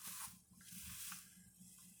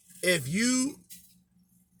 If you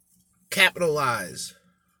capitalize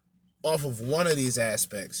off of one of these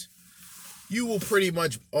aspects, you will pretty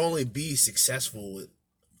much only be successful with,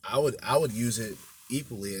 I would use it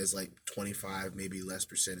equally as like 25, maybe less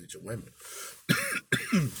percentage of women.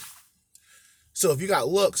 So if you got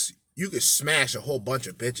looks, you could smash a whole bunch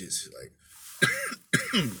of bitches. Like,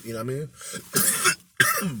 You know what I mean?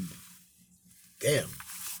 Damn.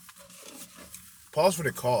 Pause for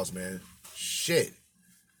the cause, man. Shit.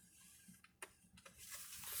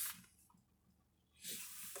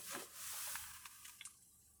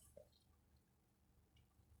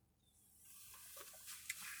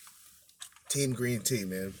 Team green tea,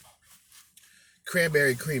 man.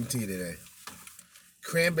 Cranberry cream tea today.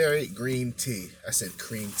 Cranberry green tea. I said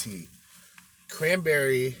cream tea.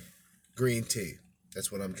 Cranberry green tea.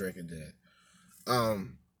 That's what I'm drinking today.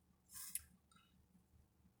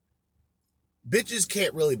 Bitches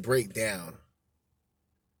can't really break down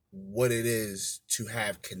what it is to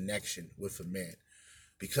have connection with a man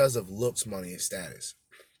because of looks, money, and status.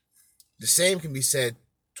 The same can be said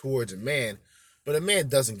towards a man, but a man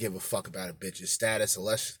doesn't give a fuck about a bitch's status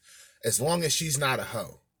as long as she's not a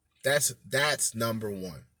hoe. That's number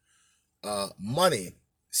one. Money,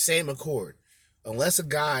 same accord. Unless a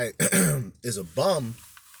guy is a bum,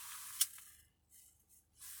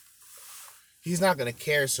 he's not going to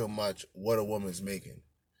care so much what a woman's making.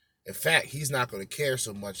 In fact, he's not going to care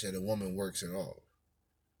so much that a woman works at all.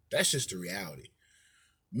 That's just the reality.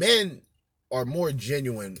 Men are more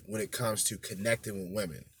genuine when it comes to connecting with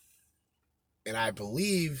women. And I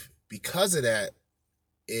believe because of that,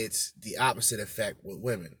 it's the opposite effect with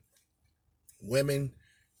women. Women,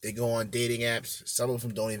 they go on dating apps. Some of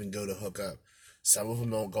them don't even go to hook up. Some of them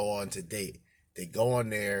don't go on to date. They go on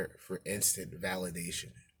there for instant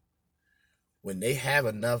validation. When they have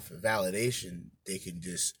enough validation, they can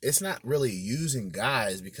just, it's not really using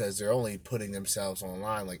guys because they're only putting themselves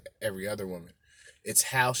online like every other woman. It's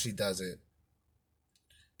how she does it,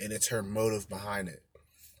 and it's her motive behind it.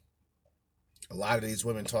 A lot of these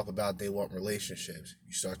women talk about they want relationships.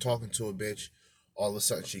 You start talking to a bitch, all of a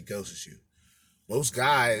sudden she ghosts you. Most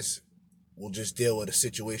guys will just deal with a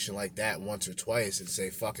situation like that once or twice and say,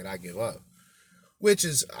 fuck it, I give up. Which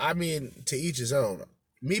is, I mean, to each his own.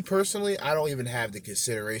 Me personally, I don't even have the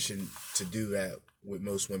consideration to do that with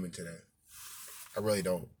most women today. I really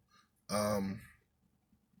don't.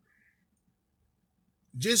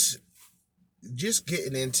 Just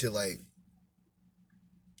getting into like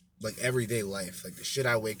everyday life, like the shit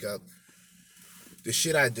I wake up, the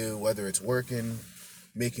shit I do, whether it's working,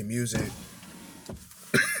 making music.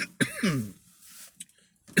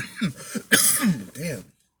 Damn.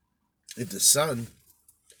 If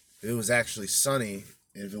it was actually sunny,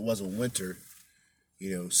 and if it wasn't winter,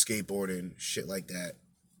 you know, skateboarding, shit like that.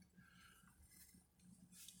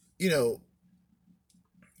 You know,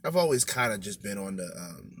 I've always kind of just been on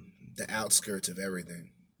the outskirts of everything.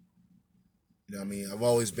 You know what I mean? I've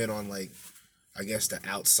always been on, like, I guess the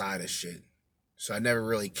outside of shit. So I never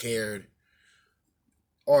really cared.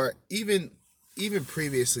 Or even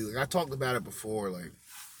previously, like I talked about it before,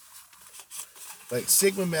 like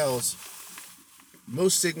Sigma males,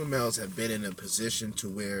 most Sigma males have been in a position to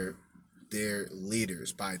where they're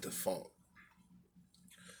leaders by default.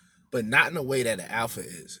 But not in a way that an alpha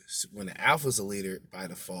is. When an alpha's a leader by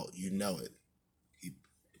default, you know it.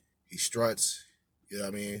 He struts, you know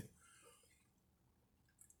what I mean?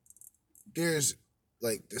 There's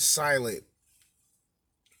like the silent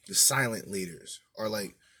leaders, or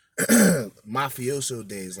like mafioso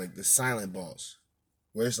days, like the silent boss,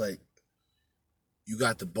 where it's like you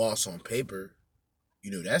got the boss on paper, you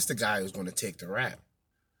know, that's the guy who's going to take the rap.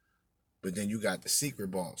 But then you got the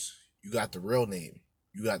secret boss, you got the real name,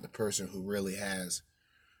 you got the person who really has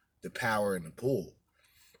the power and the pull.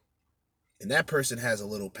 And that person has a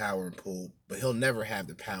little power and pull, but he'll never have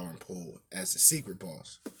the power and pull as the secret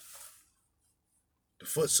boss. The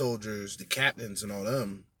foot soldiers, the captains and all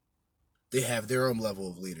them, they have their own level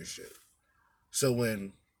of leadership. So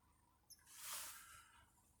when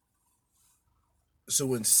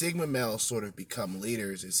Sigma males sort of become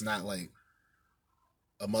leaders, it's not like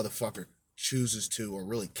a motherfucker chooses to or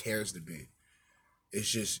really cares to be. It's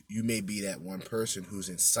just you may be that one person who's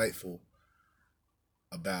insightful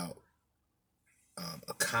about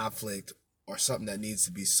a conflict or something that needs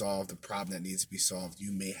to be solved, a problem that needs to be solved.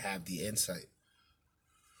 You may have the insight.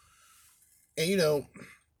 And you know,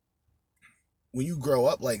 when you grow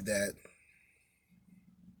up like that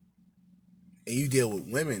and you deal with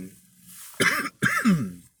women,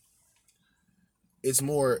 it's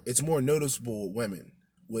more noticeable with women.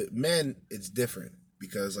 With men, it's different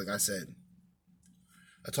because, like I said,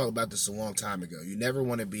 I talked about this a long time ago. You never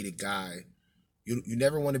want to be the guy. You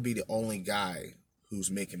never want to be the only guy who's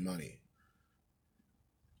making money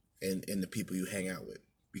in the people you hang out with,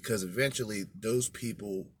 because eventually those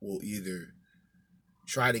people will either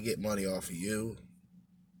try to get money off of you,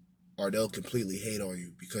 or they'll completely hate on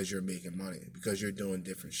you because you're making money, because you're doing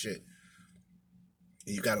different shit.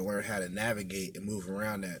 And you got to learn how to navigate and move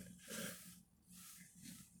around that.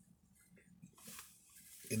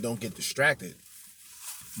 And don't get distracted.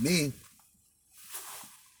 Me,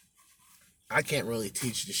 I can't really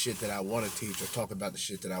teach the shit that I want to teach or talk about the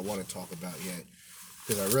shit that I want to talk about yet,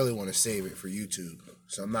 because I really want to save it for YouTube.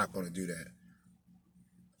 So I'm not going to do that.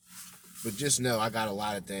 But just know I got a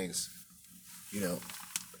lot of things. You know,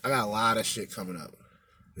 I got a lot of shit coming up.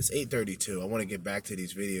 It's 8:32. I want to get back to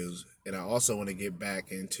these videos, and I also want to get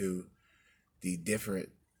back into the different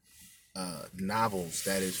novels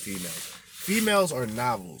that is females. Females are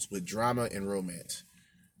novels with drama and romance.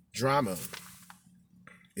 Drama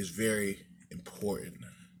is very important.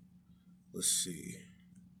 Let's see.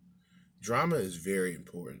 Drama is very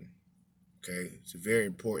important. Okay? It's a very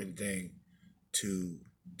important thing to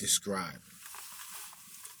describe.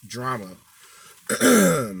 Drama.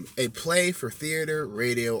 A play for theater,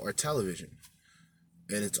 radio, or television.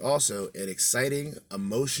 And it's also an exciting,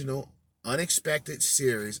 emotional, unexpected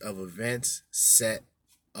series of events, set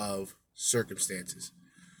of circumstances.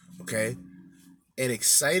 Okay? An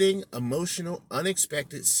exciting, emotional,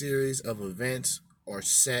 unexpected series of events or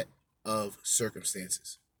set of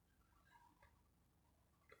circumstances.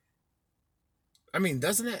 I mean,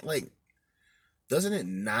 doesn't it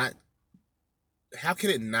not, how can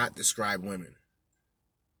it not describe women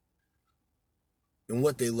and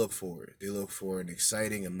what they look for? They look for an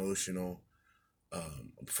exciting, emotional,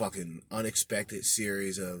 fucking unexpected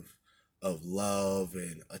series of love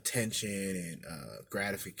and attention and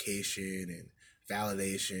gratification and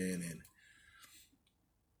validation. And,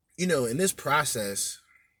 you know, in this process,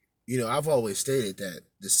 you know, I've always stated that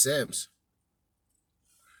the simps,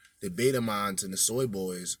 the Betamons and the soy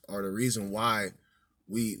boys are the reason why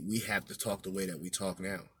we have to talk the way that we talk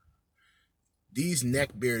now. These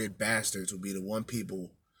neck-bearded bastards will be the one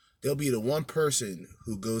people, they'll be the one person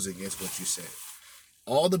who goes against what you say.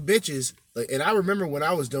 All the bitches, like, and I remember when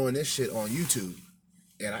I was doing this shit on YouTube,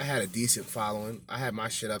 and I had a decent following. I had my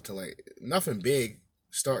shit up to like nothing big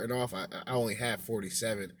starting off. I only had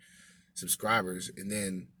 47 subscribers, and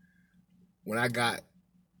then when I got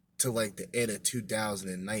to like the end of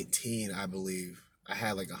 2019, I believe I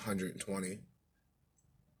had like 120.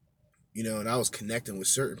 You know, and I was connecting with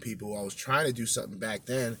certain people. I was trying to do something back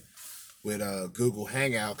then with Google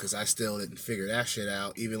Hangout, because I still didn't figure that shit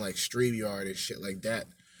out. Even like StreamYard and shit like that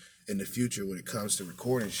in the future when it comes to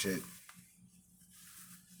recording shit.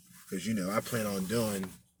 Because, you know, I plan on doing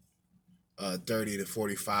 30 to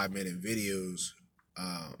 45 minute videos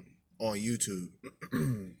on YouTube.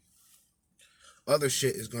 Other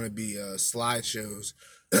shit is going to be slideshows.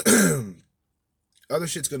 Other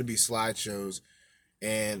shit's going to be slideshows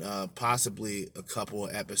and possibly a couple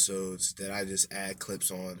of episodes that I just add clips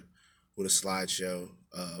on with a slideshow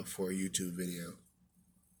for a YouTube video.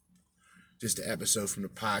 Just an episode from the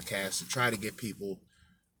podcast to try to get people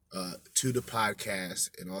to the podcast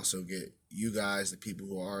and also get you guys, the people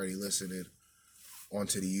who are already listening,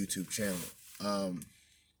 onto the YouTube channel.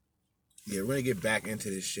 Yeah, we're going to get back into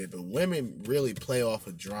this shit, but women really play off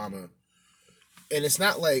of drama. And it's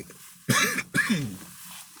not like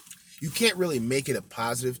you can't really make it a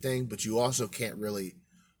positive thing, but you also can't really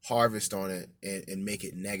harvest on it and make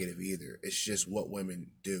it negative either. It's just what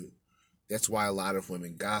women do. That's why a lot of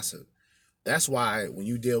women gossip. That's why when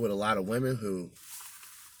you deal with a lot of women who,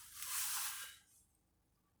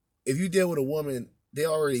 if you deal with a woman, they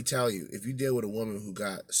already tell you, if you deal with a woman who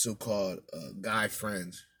got so-called guy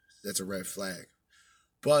friends, that's a red flag.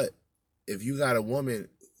 But if you got a woman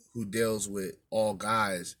who deals with all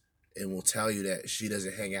guys and will tell you that she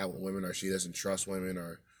doesn't hang out with women or she doesn't trust women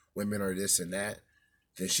or women are this and that,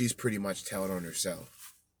 then she's pretty much telling on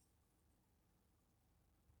herself.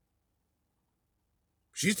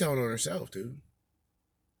 She's telling on herself, dude.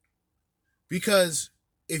 Because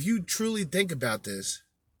if you truly think about this,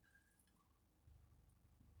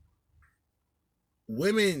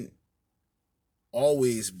 women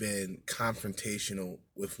always been confrontational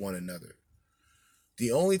with one another.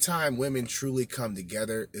 The only time women truly come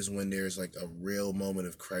together is when there's like a real moment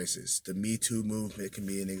of crisis. The Me Too movement can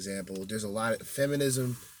be an example. There's a lot of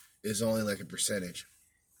feminism is only like a percentage.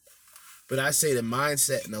 But I say the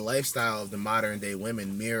mindset and the lifestyle of the modern day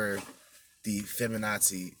women mirror the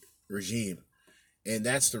feminazi regime. And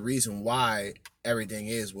that's the reason why everything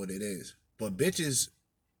is what it is. But bitches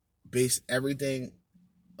base everything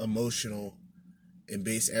emotional and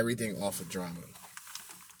base everything off of drama.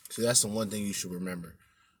 So that's the one thing you should remember.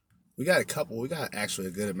 We got actually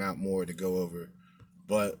a good amount more to go over.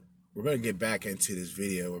 But we're going to get back into this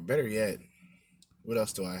video. Or better yet, what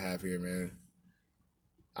else do I have here, man?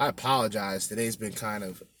 I apologize. Today's been kind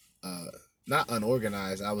of not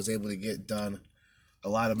unorganized. I was able to get done a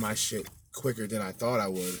lot of my shit quicker than I thought I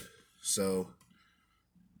would. So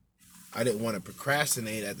I didn't want to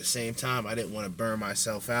procrastinate. At the same time, I didn't want to burn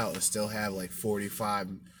myself out and still have like 45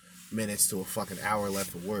 minutes to a fucking hour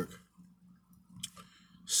left of work.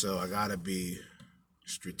 So I gotta be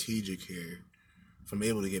strategic here if I'm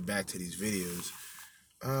able to get back to these videos.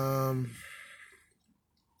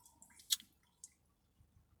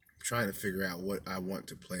 Trying to figure out what I want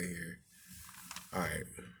to play here. All right.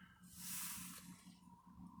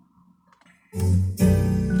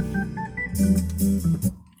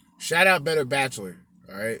 Shout out Better Bachelor.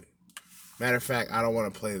 All right. Matter of fact, I don't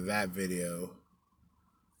want to play that video.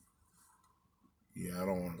 Yeah, I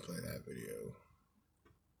don't want to play that video.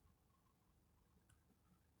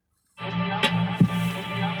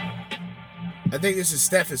 I think this is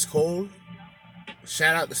Steph is Cold.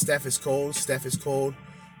 Shout out to Steph is Cold. Steph is Cold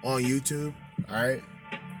on YouTube. All right.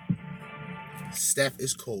 Steph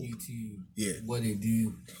is Cold. YouTube. Yeah. What it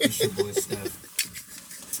do? It's your boy Steph.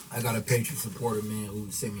 I got a Patreon supporter, man, who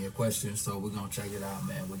sent me a question, so we're gonna check it out,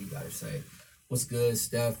 man. What do you gotta say? What's good,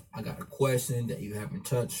 Steph? I got a question that you haven't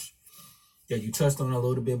touched, that you touched on a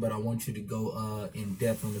little bit, but I want you to go in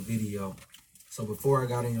depth on the video. So before I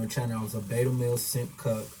got on your channel, I was a beta male simp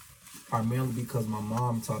cuck, primarily because my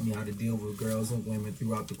mom taught me how to deal with girls and women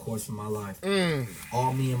throughout the course of my life.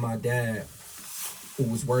 All me and my dad, who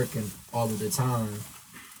was working all of the time,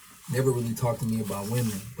 never really talked to me about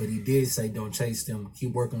women, but he did say don't chase them,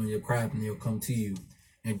 keep working on your craft and they'll come to you.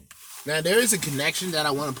 And now there is a connection that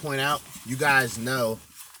I want to point out. You guys know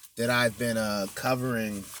that I've been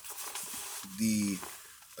covering the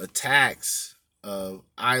attacks of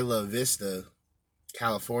Isla Vista,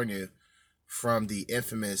 California, from the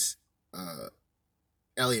infamous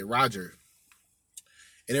Elliot Rodger.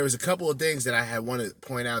 And there was a couple of things that I had wanted to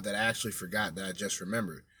point out that I actually forgot that I just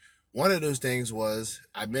remembered. One of those things was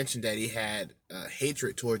I mentioned that he had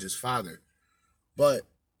hatred towards his father, but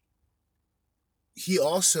he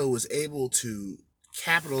also was able to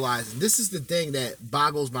capitalize. And this is the thing that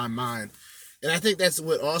boggles my mind. And I think that's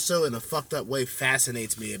what also in a fucked up way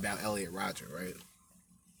fascinates me about Elliot Rodger, right?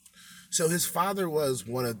 So his father was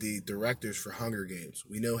one of the directors for Hunger Games.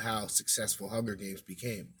 We know how successful Hunger Games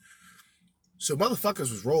became. So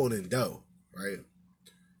motherfuckers was rolling in dough, right?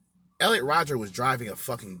 Elliot Rodger was driving a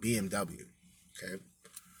fucking BMW, okay?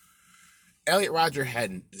 Elliot Rodger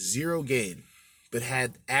had zero game, but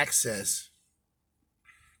had access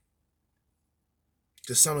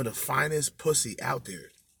to some of the finest pussy out there,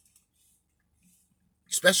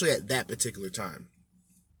 especially at that particular time.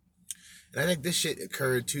 And I think this shit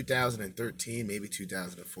occurred 2013, maybe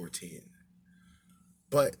 2014.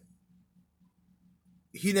 But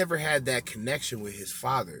he never had that connection with his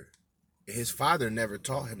father. His father never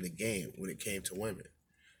taught him the game when it came to women.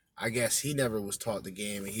 I guess he never was taught the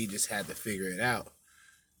game and he just had to figure it out.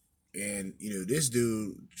 And, you know, this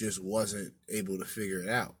dude just wasn't able to figure it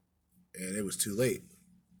out. And it was too late.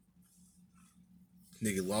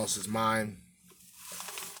 Nigga lost his mind.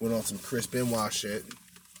 Went on some Chris Benoit shit.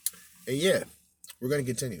 And yeah, we're going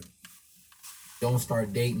to continue. don't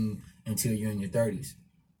start dating until you're in your 30s.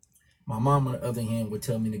 My mom, on the other hand, would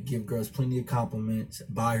tell me to give girls plenty of compliments,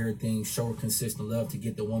 buy her things, show her consistent love to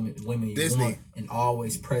get the women you Disney. want, and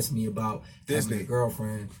always press me about Disney. having a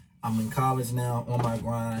girlfriend. I'm in college now, on my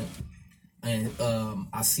grind, and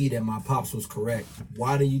I see that my pops was correct.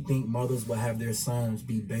 Why do you think mothers will have their sons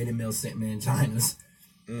be beta male scent manginas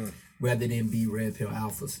rather than be red pill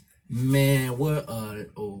alphas? Man, what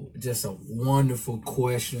just a wonderful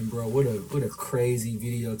question, bro. What a crazy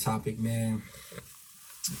video topic, man.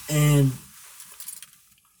 And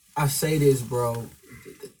I say this, bro,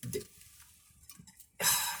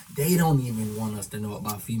 they don't even want us to know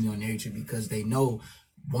about female nature because they know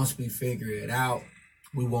once we figure it out,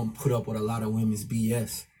 we won't put up with a lot of women's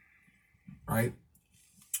BS, right?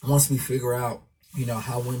 Once we figure out, you know,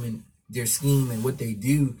 how women, their scheme and what they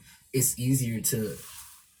do, it's easier to,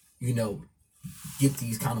 you know, get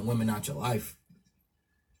these kind of women out your life,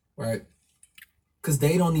 right? Because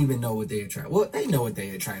they don't even know what they attract. Well, they know what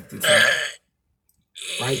they attracted to,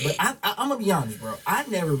 right? But I'm going to be honest, bro. I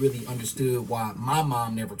never really understood why my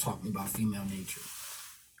mom never taught me about female nature.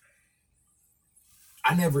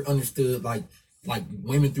 I never understood, like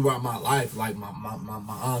women throughout my life, like my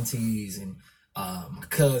aunties and my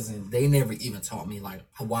cousins. They never even taught me, like,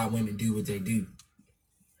 why women do what they do.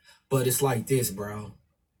 But it's like this, bro.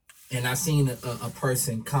 And I seen a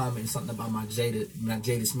person comment something about my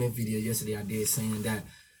Jada Smith video yesterday I did, saying that,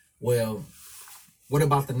 well, what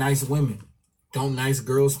about the nice women? Don't nice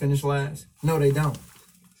girls finish last? No, they don't.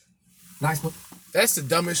 Nice women. That's the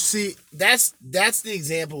dumbest. See, that's the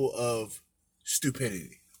example of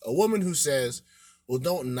stupidity. A woman who says, Well,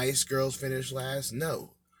 don't nice girls finish last?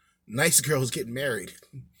 No. Nice girls get married.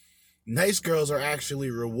 Nice girls are actually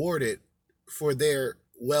rewarded for their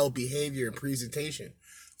well behavior and presentation.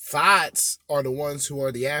 Thoughts are the ones who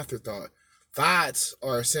are the afterthought. Thoughts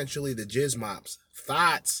are essentially the jizz mops.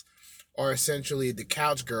 Thoughts are essentially the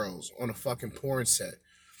couch girls on a fucking porn set.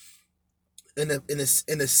 And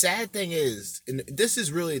the sad thing is, and this is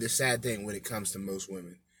really the sad thing when it comes to most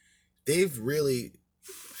women, they've really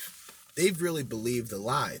believed the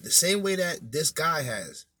lie. The same way that this guy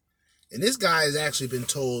has. And this guy has actually been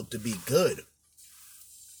told to be good.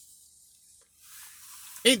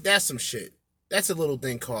 Ain't that some shit? That's a little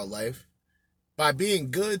thing called life. By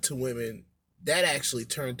being good to women, that actually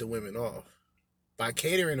turned the women off. By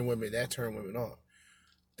catering to women, that turned women off.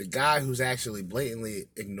 The guy who's actually blatantly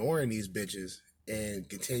ignoring these bitches and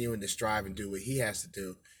continuing to strive and do what he has to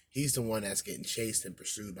do, he's the one that's getting chased and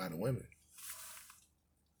pursued by the women.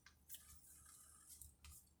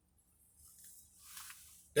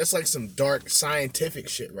 That's like some dark scientific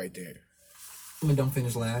shit right there. Women don't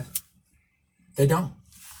finish last. They don't.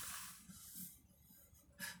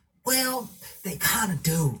 Well, they kind of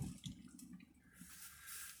do.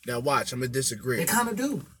 Now watch, I'm going to disagree. They kind of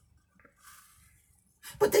do.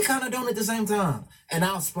 But they kind of don't at the same time. And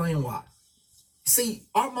I'll explain why. See,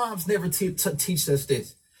 our moms never teach us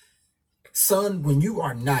this. Son, when you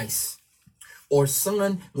are nice, or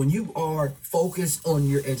son, when you are focused on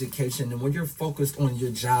your education and when you're focused on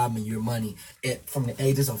your job and your money from the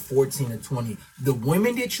ages of 14 to 20, the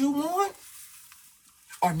women that you want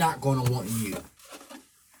are not going to want you.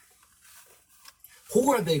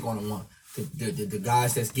 Who are they going to want? The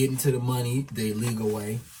guys that's getting to the money the illegal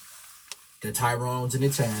way, the Tyrones and the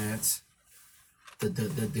Chads,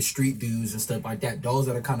 the street dudes and stuff like that. Those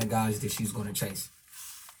are the kind of guys that she's going to chase,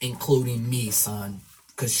 including me, son,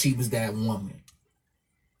 because she was that woman.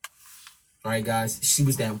 All right, guys, she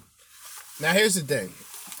was that. Now, here's the thing.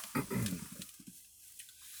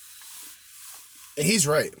 And he's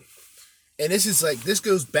right. And this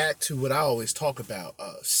goes back to what I always talk about,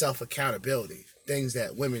 self-accountability, things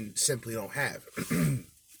that women simply don't have.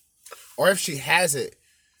 Or if she has it,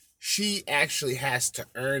 she actually has to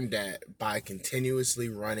earn that by continuously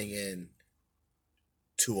running in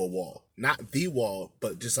to a wall. Not the wall,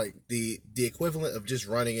 but just like the equivalent of just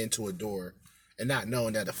running into a door and not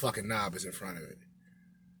knowing that the fucking knob is in front of it.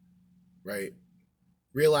 Right?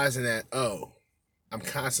 Realizing that, oh, I'm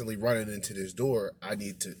constantly running into this door, I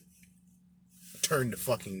need to turn the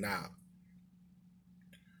fucking knob.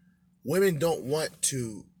 Women don't want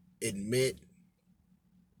to admit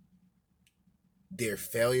their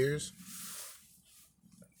failures,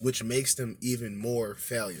 which makes them even more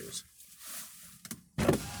failures.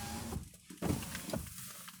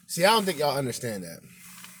 See, I don't think y'all understand that.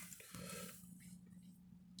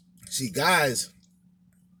 See, guys,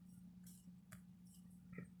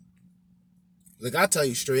 like, I'll tell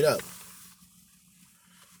you straight up,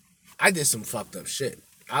 I did some fucked up shit.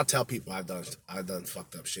 I'll tell people I've done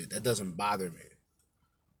fucked up shit. That doesn't bother me.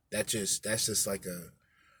 That's just like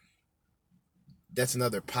that's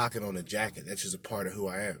another pocket on the jacket. That's just a part of who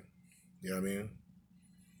I am. You know what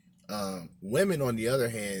I mean? Women, on the other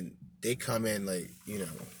hand, they come in like,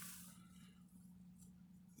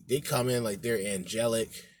 they come in like they're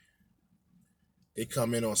angelic. They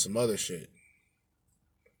come in on some other shit.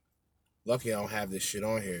 Lucky I don't have this shit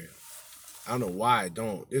on here. I don't know why I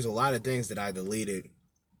don't. There's a lot of things that I deleted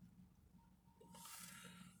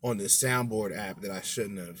on the soundboard app that I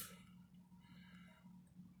shouldn't have.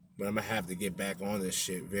 But I'm going to have to get back on this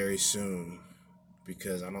shit very soon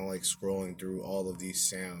because I don't like scrolling through all of these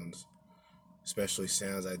sounds, especially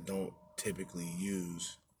sounds I don't typically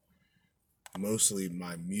use. Mostly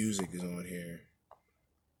my music is on here.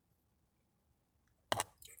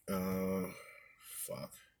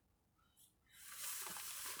 Fuck.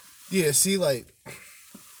 Yeah, see, like,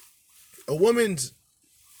 a woman's,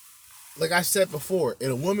 like I said before,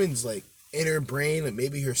 in a woman's, like, inner brain, and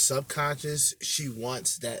maybe her subconscious, she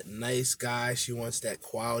wants that nice guy, she wants that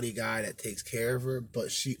quality guy that takes care of her,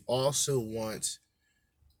 but she also wants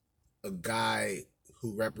a guy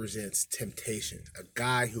who represents temptation, a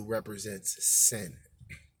guy who represents sin.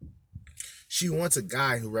 She wants a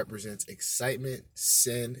guy who represents excitement,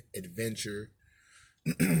 sin, adventure,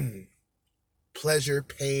 pleasure,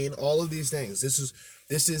 pain, all of these things.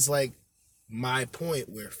 This is like my point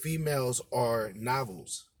where females are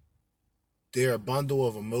novels. They're a bundle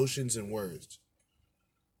of emotions and words.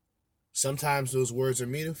 Sometimes those words are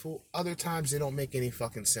meaningful, other times they don't make any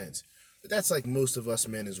fucking sense. But that's like most of us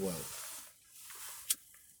men as well.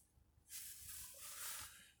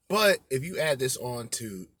 But if you add this on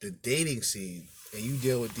to the dating scene, and you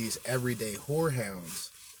deal with these everyday whorehounds,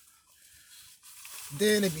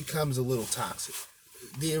 then it becomes a little toxic.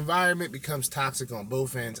 The environment becomes toxic on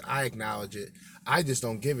both ends. I acknowledge it. I just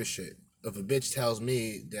don't give a shit. If a bitch tells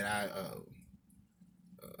me that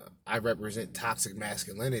I represent toxic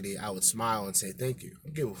masculinity, I would smile and say thank you. I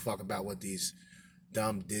don't give a fuck about what these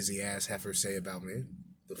dumb, dizzy ass heifers say about me.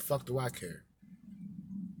 The fuck do I care?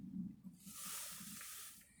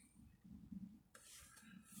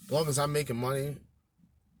 As long as I'm making money,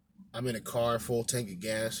 I'm in a car, full tank of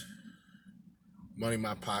gas, money in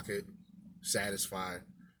my pocket, satisfied,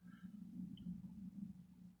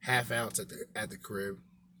 half ounce at the crib,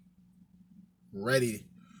 ready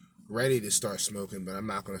to start smoking, but I'm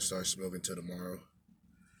not gonna start smoking till tomorrow.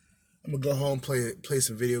 I'm gonna go home, play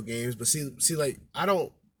some video games, but see, like, I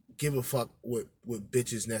don't give a fuck what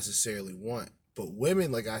bitches necessarily want, but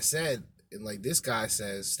women, like I said, and like this guy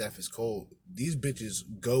says, Steph is cold. These bitches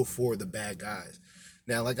go for the bad guys.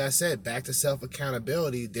 Now, like I said, back to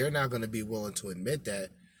self-accountability, they're not gonna be willing to admit that.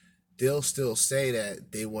 They'll still say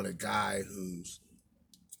that they want a guy who's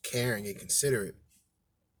caring and considerate,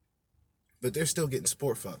 but they're still getting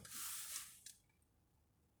sport fucked.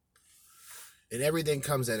 And everything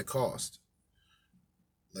comes at a cost.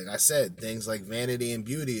 Like I said, things like vanity and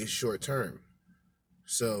beauty is short term.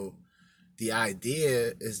 So the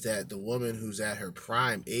idea is that the woman who's at her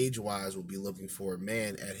prime age-wise will be looking for a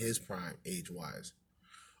man at his prime age-wise.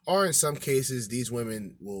 Or in some cases, these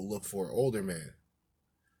women will look for an older man,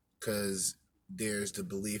 because there's the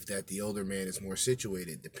belief that the older man is more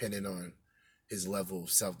situated depending on his level of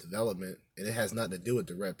self-development. And it has nothing to do with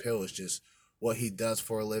the red pill. It's just what he does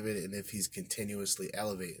for a living and if he's continuously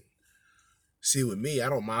elevating. See, with me, I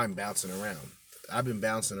don't mind bouncing around. I've been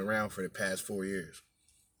bouncing around for the past 4 years.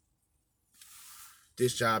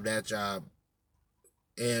 This job, that job.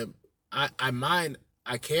 And I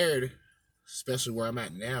cared, especially where I'm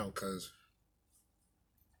at now, because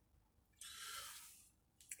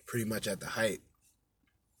pretty much at the height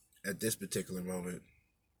at this particular moment,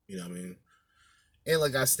 you know what I mean? And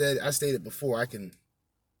like I stated before, I can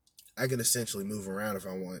essentially move around if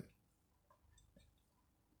I want.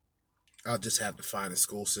 I'll just have to find a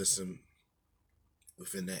school system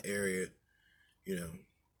within that area, you know.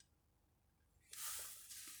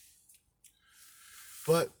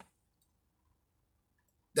 But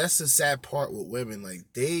that's the sad part with women. Like,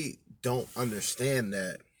 they don't understand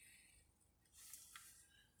that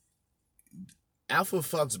alpha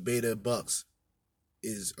fucks beta bucks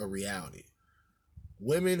is a reality.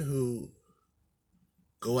 Women who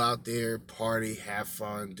go out there, party, have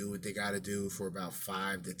fun, do what they got to do for about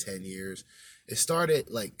 5 to 10 years. It started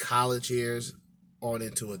like college years on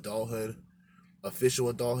into adulthood, official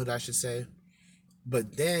adulthood, I should say.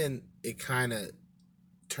 But then it kind of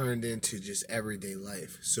turned into just everyday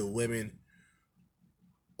life. So women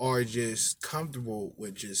are just comfortable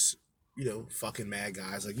with just, you know, fucking mad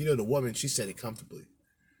guys. Like, you know, the woman, she said it comfortably.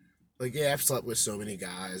 Like, yeah, I've slept with so many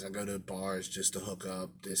guys. I go to bars just to hook up,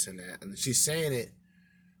 this and that. And she's saying it.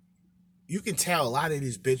 You can tell a lot of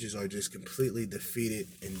these bitches are just completely defeated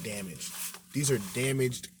and damaged. These are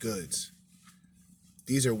damaged goods.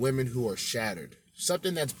 These are women who are shattered.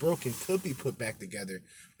 Something that's broken could be put back together,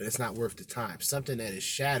 but it's not worth the time. Something that is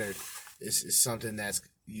shattered is something that's,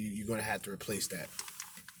 you're going to have to replace that.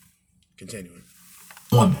 Continuing.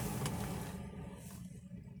 Woman.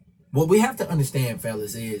 What we have to understand,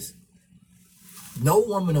 fellas, is no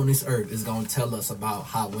woman on this earth is going to tell us about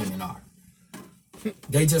how women are.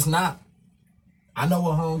 They just not. I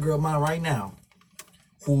know a homegirl of mine right now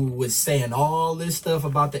who was saying all this stuff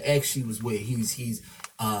about the ex she was with. He's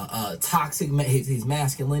toxic. His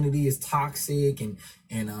masculinity is toxic, and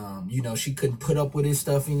you know, she couldn't put up with his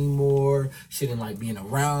stuff anymore. She didn't like being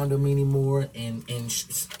around him anymore. And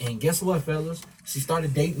guess what, fellas? She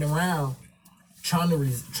started dating around, trying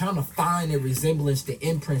to find a resemblance to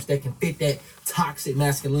imprints that can fit that toxic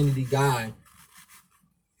masculinity guy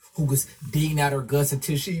who was digging out her guts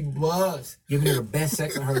until she was giving her the best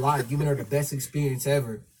sex of her life, giving her the best experience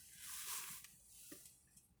ever.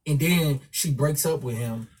 And then she breaks up with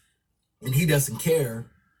him and he doesn't care.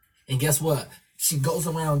 And guess what? She goes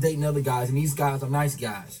around dating other guys, and these guys are nice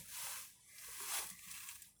guys.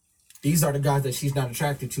 These are the guys that she's not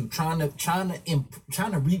attracted to, trying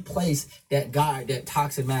to replace that guy, that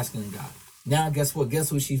toxic masculine guy. Now, guess what? Guess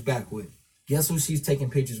who she's back with? Guess who she's taking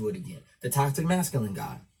pictures with again? The toxic masculine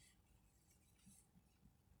guy.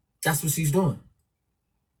 That's what she's doing.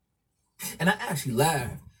 And I actually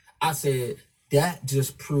laughed. I said, that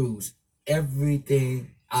just proves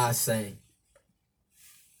everything I say.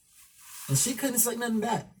 And she couldn't say nothing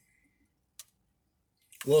back.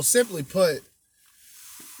 Well, simply put,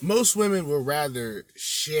 most women would rather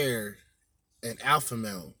share an alpha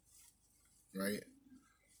male, right,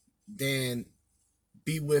 than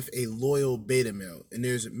be with a loyal beta male. And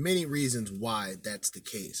there's many reasons why that's the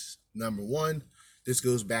case. Number one, this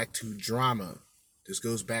goes back to drama. This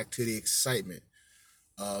goes back to the excitement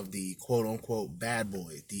of the quote unquote bad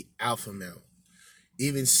boy, the alpha male.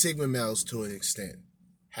 Even sigma males to an extent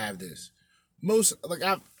have this. Most, like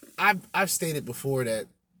I've stated before that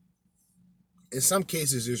in some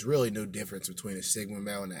cases there's really no difference between a sigma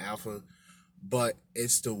male and an alpha, but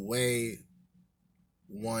it's the way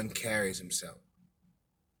one carries himself.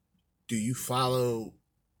 Do you follow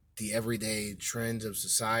the everyday trends of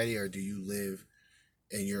society, or do you live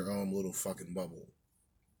in your own little fucking bubble?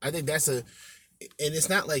 I think that's and it's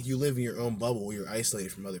not like you live in your own bubble where you're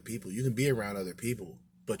isolated from other people. You can be around other people,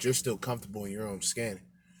 but you're still comfortable in your own skin.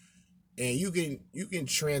 And you can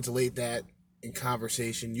translate that in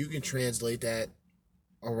conversation. You can translate that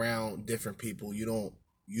around different people. You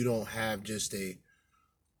don't have just a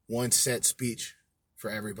one set speech for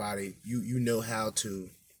everybody. You know how to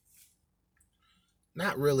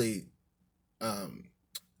not really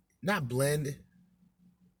not blend.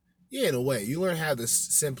 Yeah, in a way. You learn how to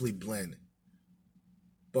simply blend.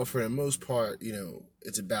 But for the most part, you know,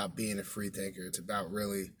 it's about being a free thinker. It's about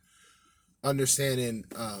really understanding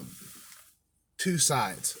two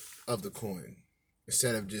sides of the coin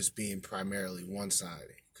instead of just being primarily one side,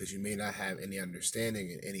 because you may not have any understanding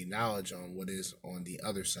and any knowledge on what is on the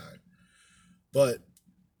other side. But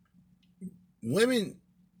women,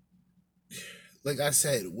 like I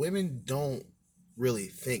said, women don't really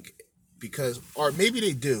think because, or maybe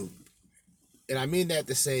they do, and I mean that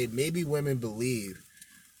to say maybe women believe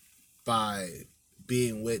by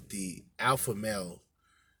being with the alpha male,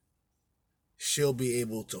 she'll be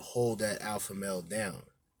able to hold that alpha male down.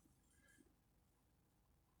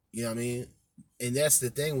 You know what I mean? And that's the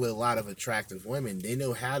thing with a lot of attractive women. They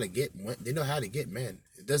know how to get men.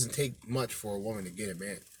 It doesn't take much for a woman to get a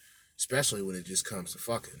man, especially when it just comes to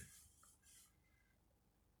fucking.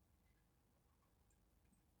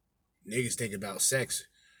 Niggas think about sex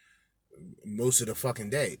most of the fucking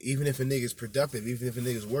day. Even if a nigga's productive, even if a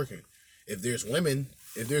nigga's working. If there's women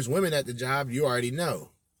at the job, you already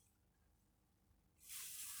know.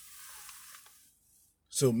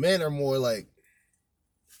 So men are more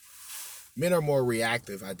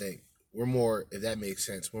reactive, I think. We're more, if that makes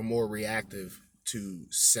sense, we're more reactive to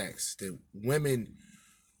sex. The women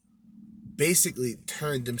basically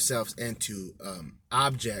turned themselves into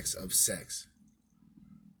objects of sex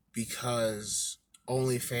because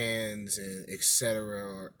OnlyFans and etc.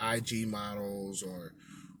 or IG models or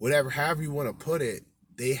whatever, however you want to put it,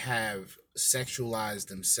 they have sexualized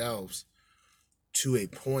themselves to a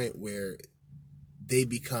point where they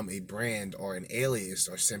become a brand or an alias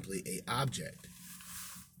or simply a object.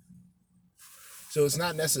 So it's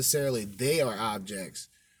not necessarily they are objects,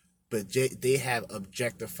 but they have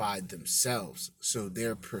objectified themselves. So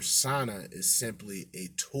their persona is simply a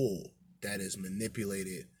tool that is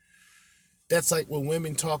manipulated. That's like when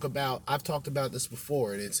women talk about, I've talked about this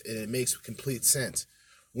before, and it makes complete sense.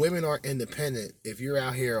 Women are independent if you're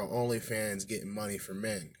out here on OnlyFans getting money for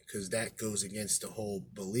men, because that goes against the whole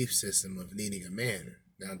belief system of needing a man.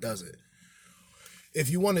 Now, does it? If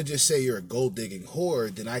you want to just say you're a gold digging whore,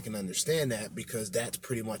 then I can understand that, because that's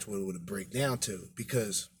pretty much what it would break down to.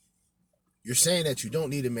 Because you're saying that you don't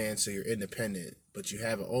need a man, so you're independent, but you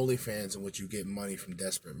have an OnlyFans in which you get money from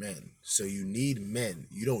desperate men. So you need men.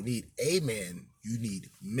 You don't need a man. You need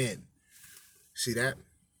men. See that?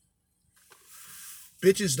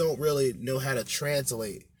 Bitches don't really know how to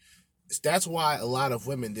translate. That's why a lot of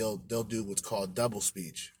women they'll do what's called double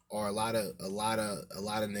speech, or a lot of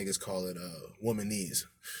niggas call it womanese.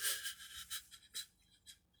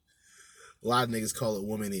 A lot of niggas call it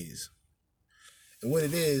womanese. And what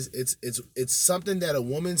it is, it's something that a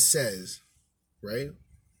woman says, right?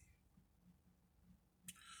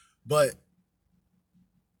 But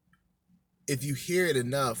if you hear it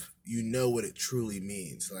enough, you know what it truly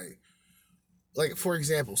means. Like, for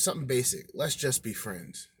example, something basic. Let's just be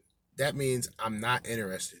friends. That means I'm not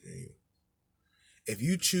interested in you. If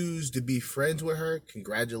you choose to be friends with her,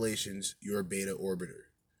 congratulations, you're a beta orbiter.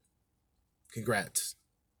 Congrats.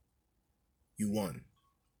 You won.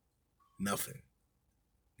 Nothing.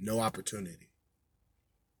 No opportunity.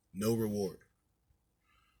 No reward.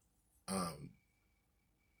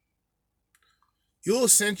 You'll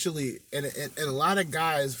essentially, and a lot of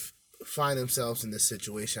guys find themselves in this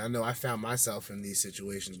situation. I know I found myself in these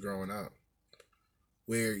situations growing up,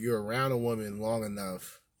 where you're around a woman long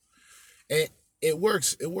enough, and it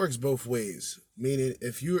works both ways. Meaning,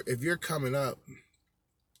 if you're coming up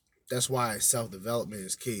That's why self-development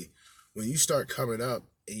is key. When you start coming up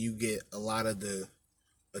and you get a lot of the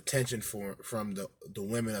attention from the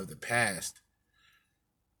women of the past,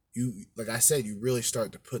 you, like I said, you really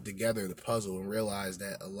start to put together the puzzle and realize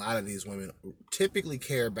that a lot of these women typically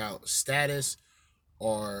care about status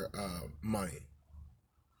or money.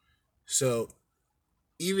 So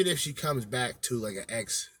even if she comes back to like an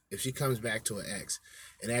ex, if she comes back to an ex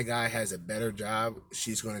and that guy has a better job,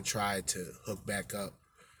 she's going to try to hook back up.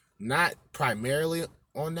 Not primarily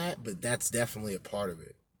on that, but that's definitely a part of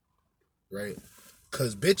it, right?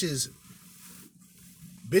 Because bitches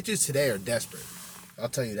today are desperate. I'll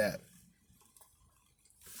tell you that.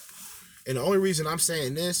 And the only reason I'm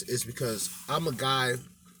saying this is because I'm a guy.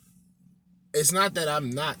 It's not that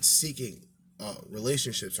I'm not seeking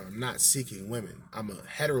relationships or I'm not seeking women. I'm a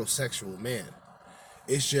heterosexual man.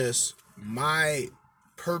 It's just my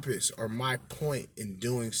purpose or my point in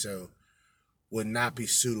doing so would not be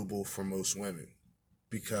suitable for most women.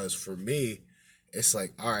 Because for me, it's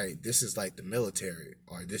like, all right, this is like the military,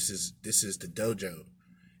 or this is the dojo.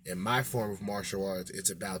 In my form of martial arts, it's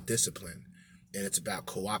about discipline and it's about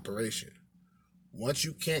cooperation. Once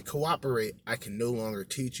you can't cooperate, I can no longer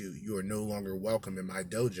teach you. You are no longer welcome in my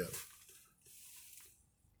dojo.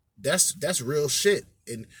 That's real shit.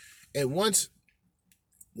 And once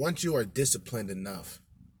you are disciplined enough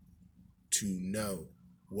to know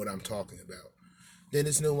what I'm talking about, then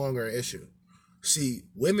it's no longer an issue. See,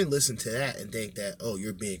 women listen to that and think that, oh,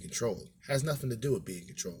 you're being controlled. It has nothing to do with being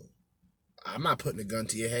controlled. I'm not putting a gun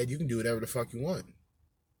to your head. You can do whatever the fuck you want.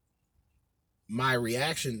 My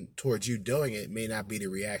reaction towards you doing it may not be the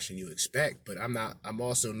reaction you expect, but I'm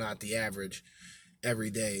also not the average,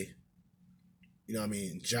 everyday, you know what I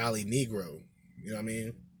mean, jolly Negro. You know what I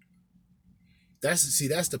mean? That's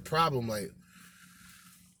the problem. Like,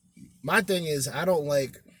 my thing is, I don't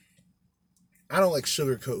like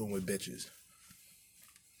sugarcoating with bitches.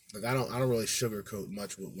 Like, I don't really sugarcoat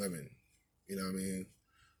much with women. You know what I mean?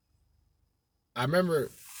 I remember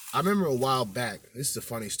a while back, this is a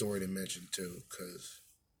funny story to mention too, because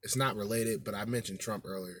it's not related, but I mentioned Trump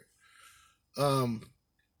earlier.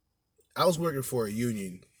 I was working for a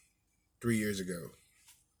union 3 years ago.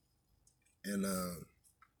 And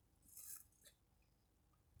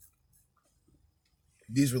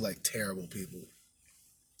these were like terrible people.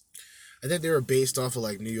 I think they were based off of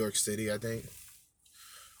like New York City, I think.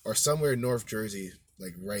 Or somewhere in North Jersey,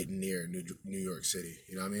 like right near New York City.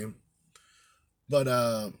 You know what I mean? But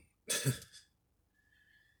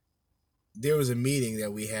there was a meeting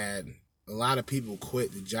that we had. A lot of people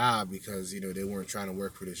quit the job because, you know, they weren't trying to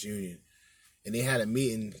work for this union. And they had a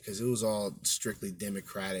meeting because it was all strictly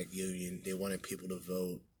Democratic union. They wanted people to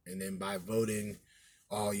vote. And then by voting,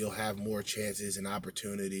 you'll have more chances and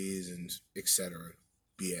opportunities and etc.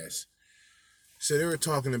 BS. So they were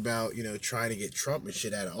talking about, you know, trying to get Trump and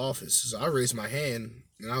shit out of office. So I raised my hand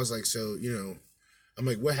and I was like, so, you know, I'm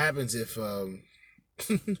like, what happens if, I'm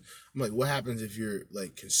like, what happens if you're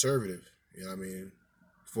like conservative? You know what I mean?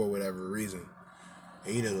 For whatever reason.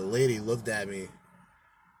 And, you know, the lady looked at me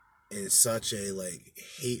in such a like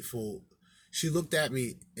hateful, she looked at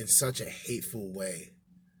me in such a hateful way.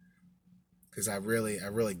 Cause I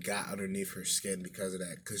really got underneath her skin because of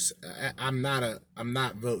that. Cause I'm not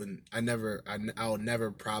voting. I'll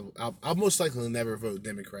most likely never vote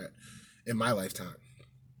Democrat in my lifetime.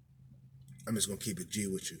 I'm just gonna keep it G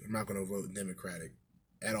with you. I'm not gonna vote Democratic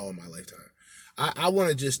at all in my lifetime. I want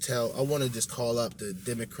to just call up the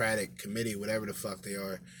Democratic committee, whatever the fuck they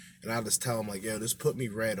are, and I'll just tell them like, yo, just put me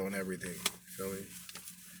red on everything. Feel me?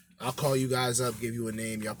 I'll call you guys up, give you a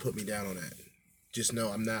name, y'all put me down on that. Just know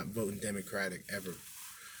I'm not voting Democratic ever.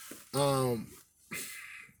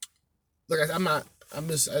 Look, I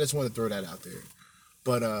just want to throw that out there.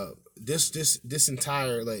 But this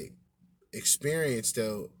entire like experience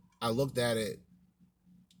though, I looked at it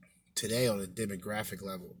today on a demographic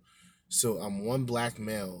level. So I'm one black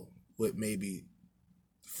male with maybe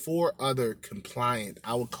 4 other compliant,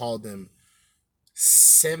 I would call them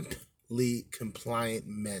simply compliant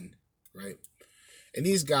men, right? And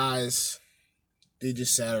these guys, they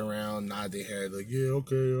just sat around, nodded their head, like, yeah,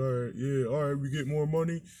 okay, all right, we get more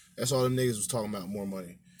money. That's all them niggas was talking about, more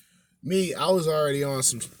money. Me, I was already on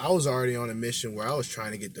a mission where I was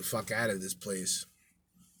trying to get the fuck out of this place.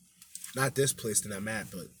 Not this place that I'm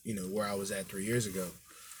at, but, you know, where I was at 3 years ago.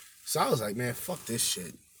 So I was like, man, fuck this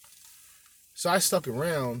shit. So I stuck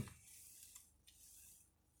around,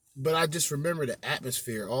 but I just remember the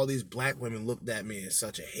atmosphere. All these black women looked at me in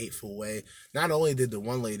such a hateful way. Not only did the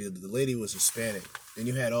one lady, the lady was Hispanic. Then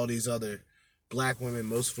you had all these other black women.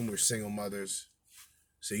 Most of them were single mothers.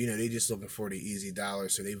 So, you know, they just looking for the easy dollar.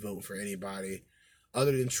 So they vote for anybody.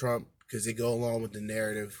 other than Trump, because they go along with the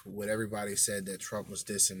narrative, what everybody said that Trump was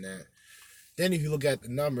this and that. Then if you look at the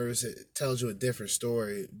numbers, it tells you a different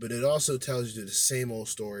story, but it also tells you the same old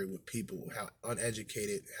story with people, how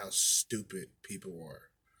uneducated, how stupid people are.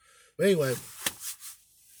 But anyway,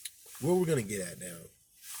 where we're going to get at now?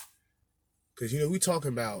 Because, we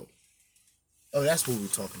talking about, oh, that's what we're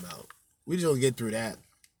talking about. We just going to get through that.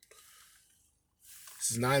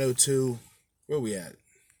 This is 9:02. Where we at?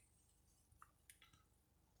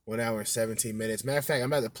 1 hour and 17 minutes. Matter of fact,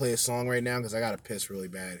 I'm about to play a song right now because I got to piss really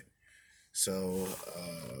bad. So,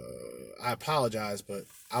 I apologize, but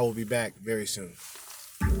I will be back very soon.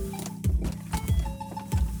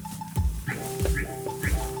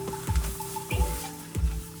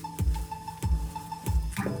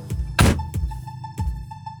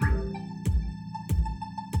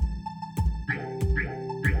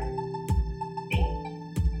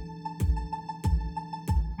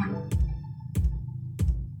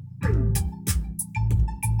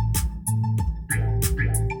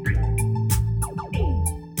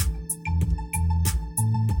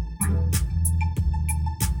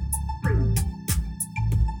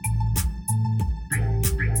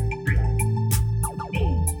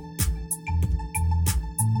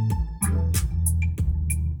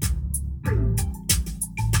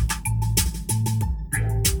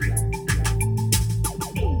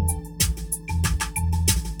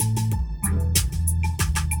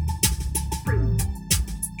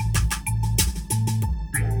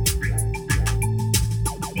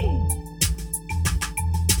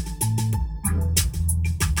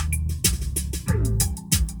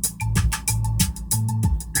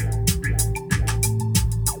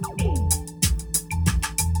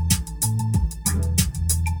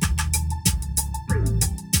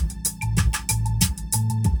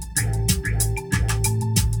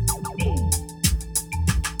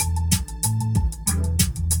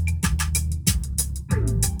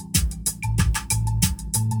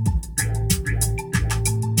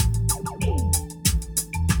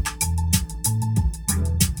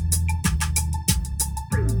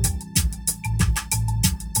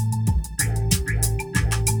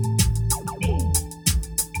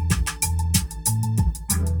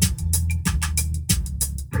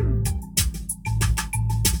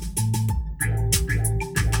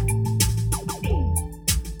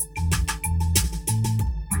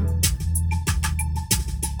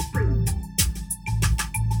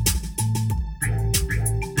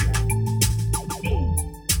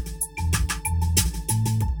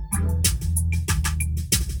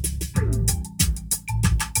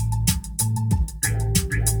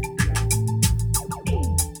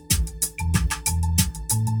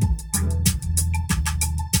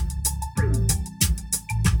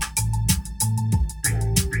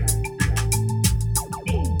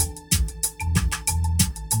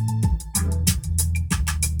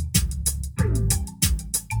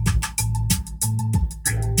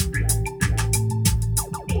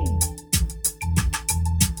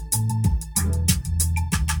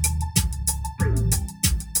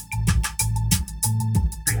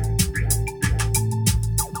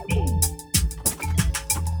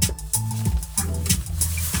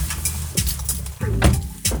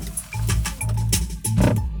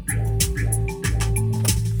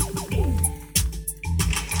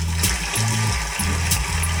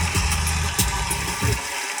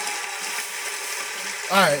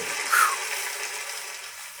 All right.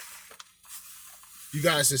 You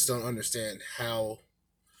guys just don't understand how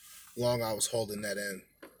long I was holding that in.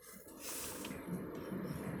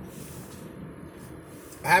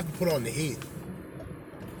 I have to put on the heat.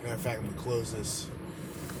 Matter of fact, I'm going to close this.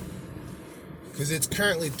 Because it's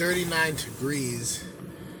currently 39 degrees.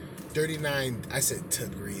 39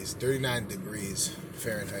 degrees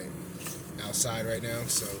Fahrenheit outside right now.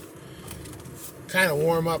 So, kind of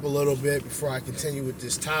warm up a little bit before I continue with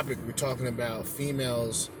this topic. We're talking about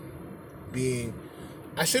females being...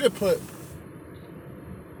 I should have put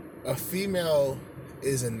a female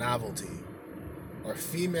is a novelty, or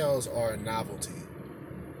females are a novelty.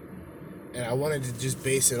 And I wanted to just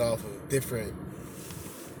base it off of different,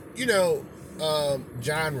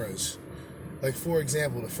 genres. Like, for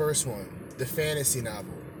example, the first one, the fantasy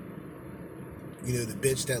novel. The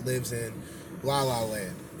bitch that lives in La La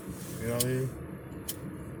Land. You know what I mean?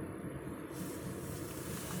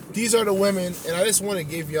 These are the women, and I just want to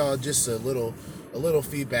give y'all just a little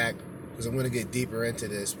feedback, because I'm going to get deeper into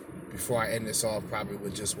this before I end this off, probably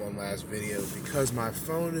with just one last video, because my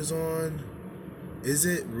phone is on. Is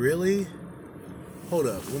it really? Hold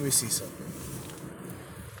up, let me see something.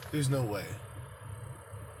 There's no way.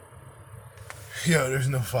 Yo, there's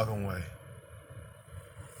no fucking way.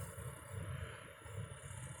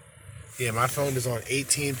 Yeah, my phone is on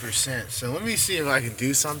 18%. So let me see if I can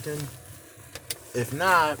do something. If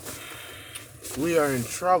not, we are in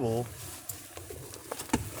trouble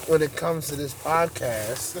when it comes to this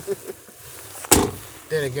podcast.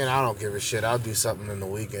 Then again, I don't give a shit. I'll do something in the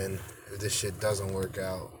weekend if this shit doesn't work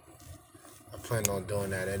out. I plan on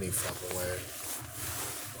doing that any fucking way.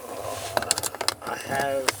 I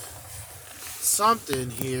have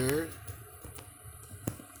something here.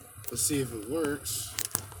 Let's see if it works.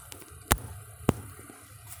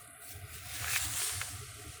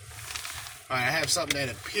 Alright, I have something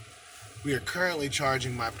that appears. We are currently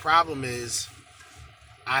charging. My problem is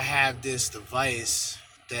I have this device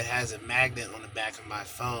that has a magnet on the back of my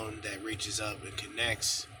phone that reaches up and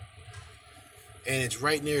connects. And it's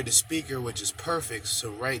right near the speaker, which is perfect.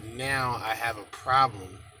 So right now I have a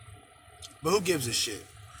problem. But who gives a shit?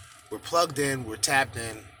 We're plugged in, we're tapped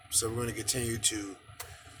in, so we're going to continue to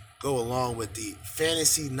go along with the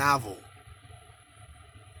fantasy novel.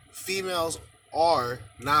 Females are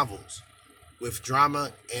novels with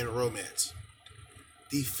drama and romance.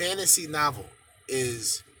 The fantasy novel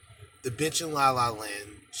is the bitch in La La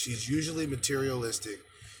Land. She's usually materialistic.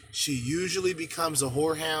 She usually becomes a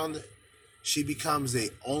whorehound. She becomes a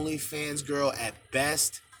OnlyFans girl at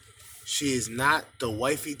best. She is not the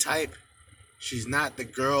wifey type. She's not the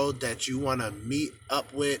girl that you want to meet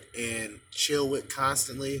up with and chill with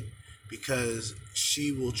constantly, because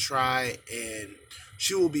she will try and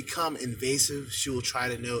she will become invasive. She will try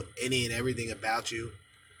to know any and everything about you.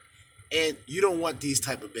 And you don't want these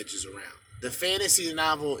type of bitches around. The fantasy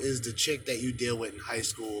novel is the chick that you deal with in high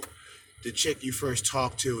school, the chick you first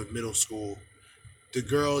talked to in middle school, the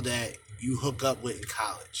girl that you hook up with in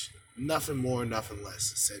college. Nothing more, nothing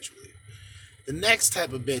less, essentially. The next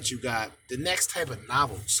type of bitch you got, the next type of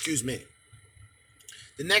novel,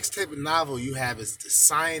 the next type of novel you have is the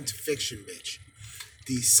science fiction bitch.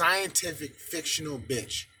 The scientific fictional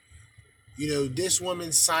bitch. You know, this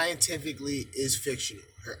woman scientifically is fictional.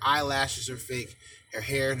 Her eyelashes are fake. Her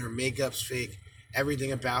hair and her makeup's fake.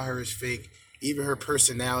 Everything about her is fake. Even her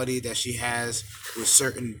personality that she has with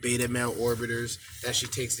certain beta male orbiters that she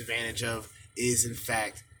takes advantage of is in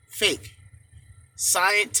fact fake.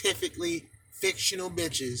 Scientifically fictional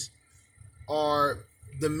bitches are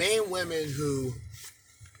the main women who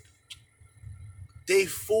they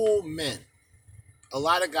fool men. A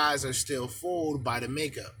lot of guys are still fooled by the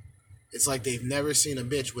makeup. It's like they've never seen a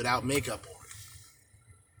bitch without makeup on.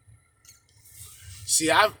 See,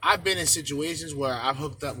 I've been in situations where I've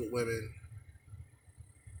hooked up with women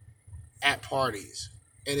at parties.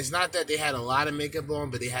 And it's not that they had a lot of makeup on,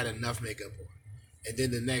 but they had enough makeup on. And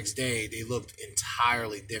then the next day, they looked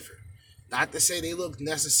entirely different. Not to say they looked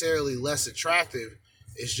necessarily less attractive.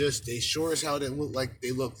 It's just they sure as hell didn't look like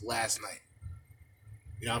they looked last night.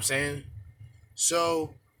 You know what I'm saying?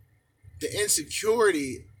 So, the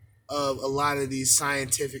insecurity of a lot of these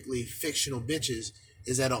scientifically fictional bitches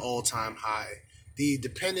is at an all-time high. The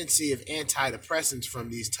dependency of antidepressants from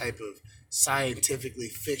these type of scientifically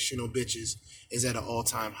fictional bitches is at an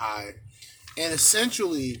all-time high. And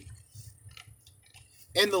essentially,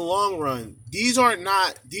 in the long run, these are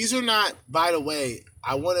not, by the way,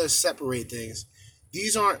 I want to separate things.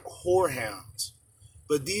 These aren't whorehounds,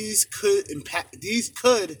 but these could in fact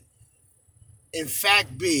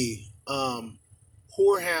be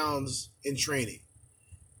whorehounds in training.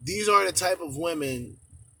 These are the type of women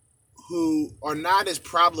who are not as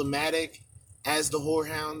problematic as the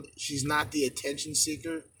whorehound. She's not the attention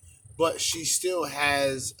seeker, but she still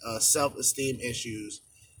has self-esteem issues,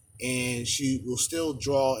 and she will still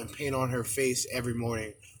draw and paint on her face every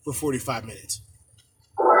morning for 45 minutes.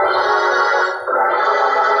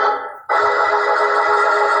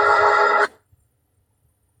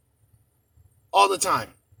 All the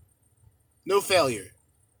time. No failure.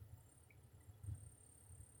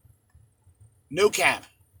 No cap.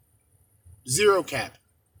 Zero cap.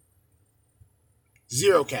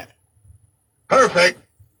 Zero cap. Perfect.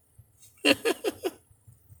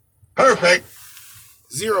 Perfect.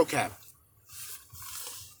 Zero cap.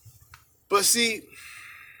 But see,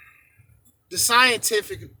 the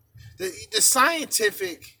scientifically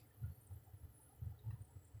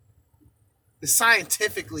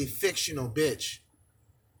fictional bitch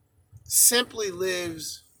simply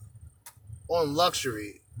lives on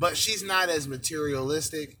luxury, but she's not as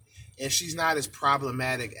materialistic and she's not as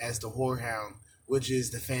problematic as the whorehound, which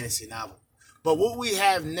is the fantasy novel. But what we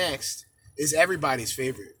have next is everybody's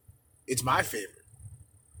favorite. It's my favorite.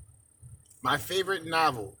 My favorite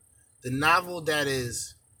novel. The novel that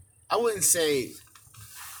is, I wouldn't say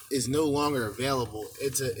is no longer available.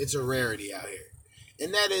 It's a rarity out here.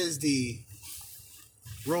 And that is the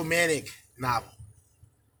romantic novel.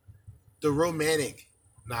 the romantic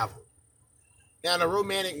novel. Now, the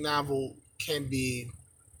romantic novel can be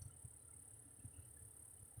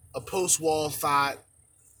a post-war thought.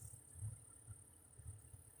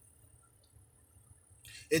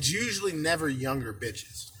 It's usually never younger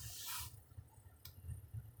bitches.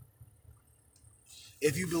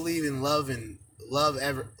 If you believe in love and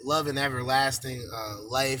everlasting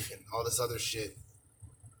life and all this other shit,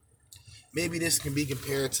 maybe this can be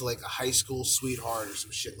compared to like a high school sweetheart or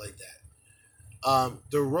some shit like that.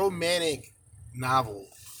 The romantic novel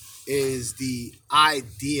is the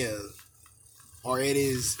idea, or it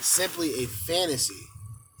is simply a fantasy.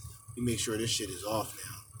 Let me make sure this shit is off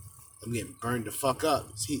now. I'm getting burned the fuck up.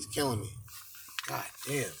 This heat's killing me. God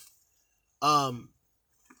damn.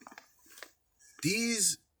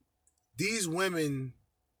 These women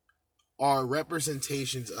are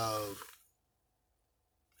representations of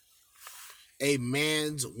a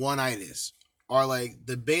man's one-itis, or like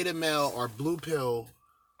the beta male or blue pill.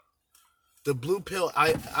 The blue pill,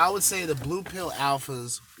 I would say the blue pill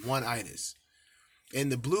alpha's one-itis.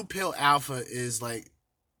 And the blue pill alpha is like,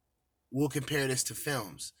 we'll compare this to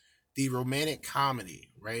films. The romantic comedy,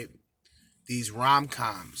 right? These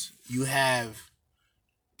rom-coms. You have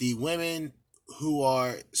the women who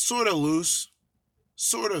are sort of loose,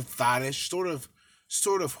 sort of thottish, sort of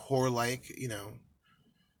whore-like, you know,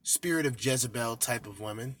 spirit of Jezebel type of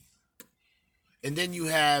women. And then you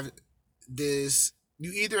have this,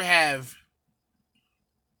 you either have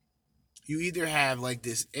like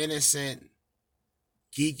this innocent,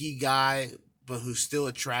 geeky guy, but who's still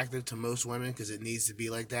attractive to most women because it needs to be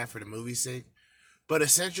like that for the movie's sake. But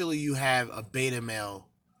essentially you have a beta male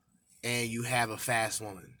and you have a fast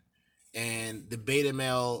woman. And the beta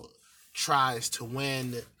male tries to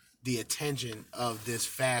win the attention of this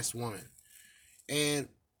fast woman. And,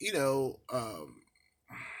 you know, what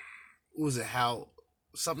was it? How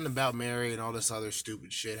something about Mary and all this other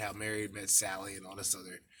stupid shit, how Mary met Sally and all this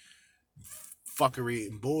other fuckery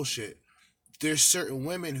and bullshit. There's certain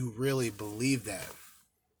women who really believe that.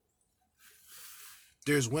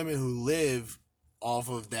 There's women who live off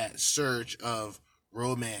of that search of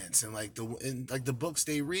romance and like the books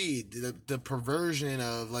they read, the perversion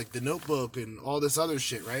of like The Notebook and all this other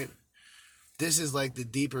shit, right? This is like the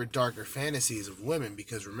deeper, darker fantasies of women,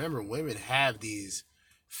 because remember, women have these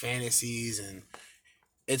fantasies, and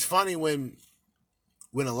it's funny when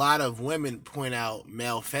a lot of women point out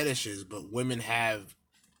male fetishes, but women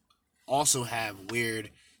also have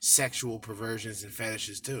weird sexual perversions and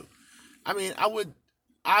fetishes too. I mean, I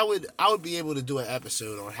would be able to do an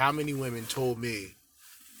episode on how many women told me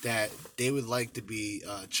that they would like to be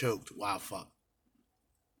choked while fucked.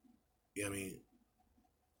 You know what I mean?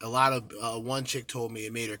 A lot of one chick told me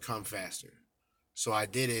it made her come faster, so I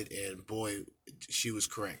did it, and boy, she was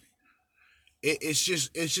correct. It's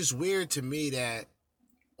just weird to me that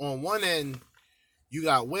on one end you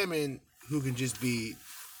got women who can just be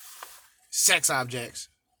sex objects,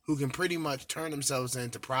 who can pretty much turn themselves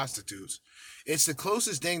into prostitutes. It's the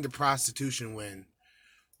closest thing to prostitution when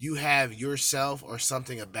you have yourself or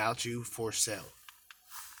something about you for sale.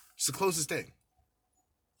 It's the closest thing.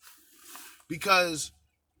 Because,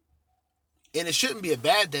 and it shouldn't be a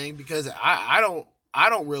bad thing, because I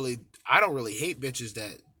don't really hate bitches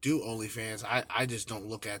that do OnlyFans. I just don't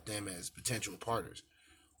look at them as potential partners.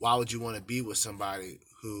 Why would you want to be with somebody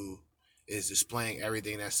who is displaying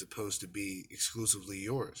everything that's supposed to be exclusively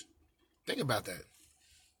yours? Think about that.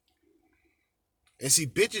 And see,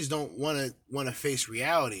 bitches don't want to face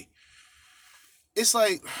reality. It's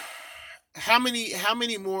like, how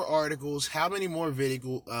many more articles, how many more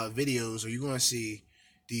videos are you going to see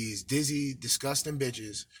these dizzy, disgusting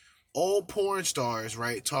bitches, old porn stars,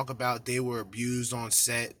 right, talk about they were abused on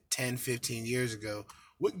set 10, 15 years ago?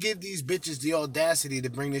 What give these bitches the audacity to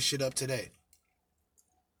bring this shit up today?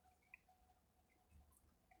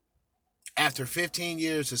 After 15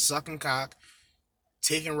 years of sucking cock,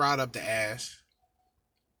 taking rod up the ass,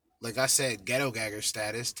 like I said, ghetto gagger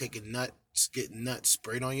status, taking nuts, getting nuts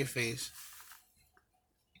sprayed on your face,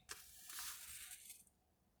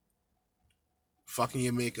 fucking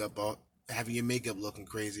your makeup up, having your makeup looking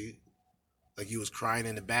crazy, like you was crying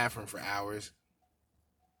in the bathroom for hours,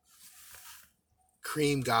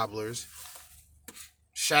 cream gobblers.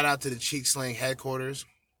 Shout out to the Cheek Sling headquarters.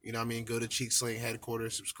 You know what I mean? Go to Cheek Sling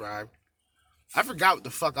headquarters, subscribe. I forgot what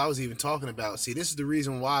the fuck I was even talking about. See, this is the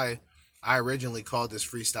reason why I originally called this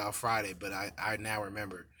Freestyle Friday, but I now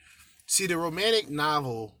remember. See, the romantic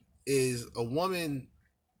novel is a woman,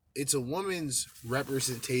 it's a woman's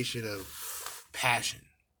representation of passion.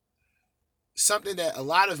 Something that a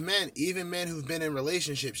lot of men, even men who've been in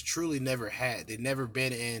relationships, truly never had. They've never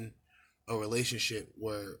been in a relationship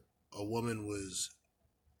where a woman was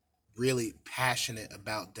really passionate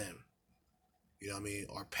about them. You know what I mean?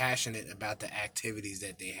 Or passionate about the activities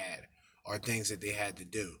that they had or things that they had to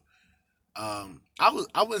do. I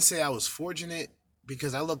wouldn't say I was fortunate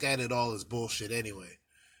because I look at it all as bullshit anyway.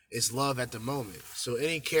 It's love at the moment. So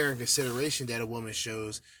any care and consideration that a woman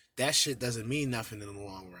shows, that shit doesn't mean nothing in the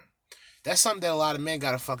long run. That's something that a lot of men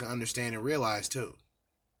gotta fucking understand and realize too.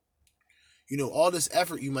 You know, all this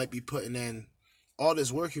effort you might be putting in, all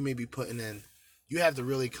this work you may be putting in, you have to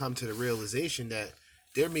really come to the realization that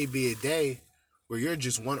there may be a day where you're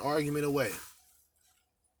just one argument away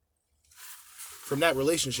from that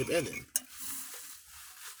relationship ending.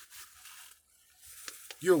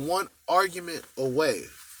 You're one argument away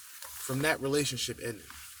from that relationship ending.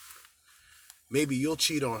 Maybe you'll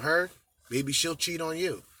cheat on her, maybe she'll cheat on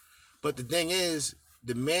you. But the thing is,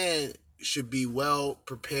 the man should be well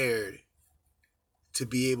prepared to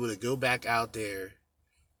be able to go back out there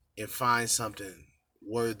and find something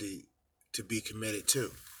worthy to be committed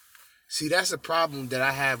to. See, that's a problem that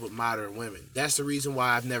I have with modern women. That's the reason why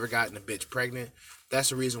I've never gotten a bitch pregnant. That's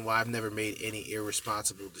the reason why I've never made any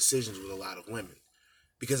irresponsible decisions with a lot of women.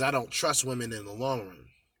 Because I don't trust women in the long run.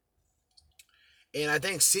 And I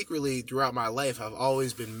think secretly throughout my life, I've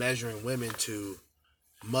always been measuring women to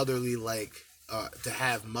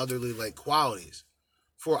have motherly-like qualities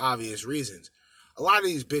for obvious reasons. A lot of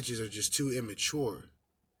these bitches are just too immature.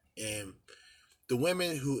 And the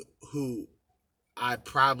women who I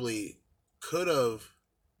probably could have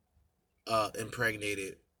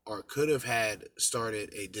impregnated or could have had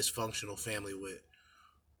started a dysfunctional family with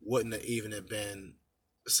wouldn't have even have been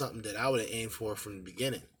something that I would have aimed for from the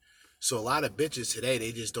beginning. So a lot of bitches today,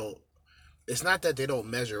 they just don't, it's not that they don't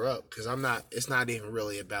measure up, because it's not even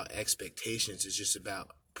really about expectations. It's just about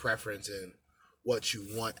preference and what you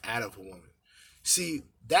want out of a woman. See,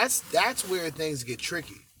 that's where things get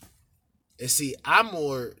tricky. And see, I'm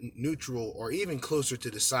more neutral or even closer to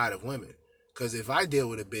the side of women. Because if I deal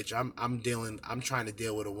with a bitch, I'm trying to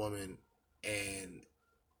deal with a woman and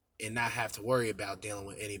not have to worry about dealing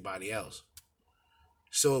with anybody else.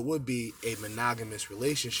 So it would be a monogamous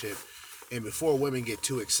relationship. And before women get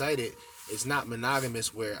too excited, it's not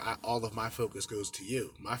monogamous where all of my focus goes to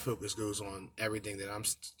you. My focus goes on everything that I'm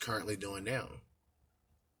currently doing now.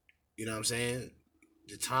 You know what I'm saying?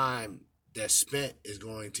 The time that's spent is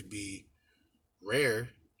going to be rare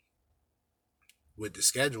with the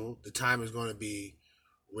schedule. The time is going to be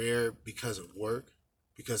rare because of work,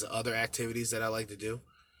 because of other activities that I like to do.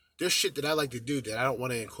 There's shit that I like to do that I don't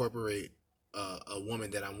want to incorporate a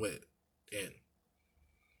woman that I'm with in.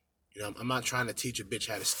 You know, I'm not trying to teach a bitch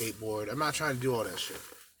how to skateboard. I'm not trying to do all that shit.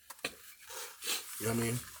 You know what I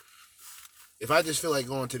mean? If I just feel like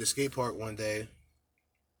going to the skate park one day,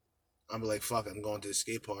 I'm like, fuck it, I'm going to the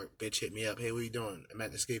skate park. Bitch hit me up. Hey, what you doing? I'm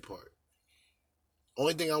at the skate park.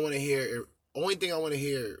 Only thing I want to hear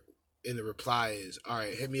in the reply is, all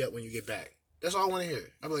right, hit me up when you get back. That's all I want to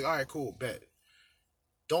hear. I'm like, all right, cool, bet.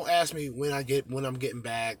 Don't ask me when I'm getting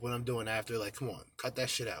back, what I'm doing after. Like, come on, cut that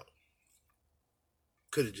shit out.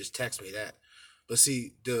 Could have just texted me that. But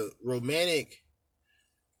see, the romantic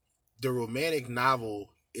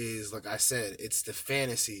novel is, like I said, it's the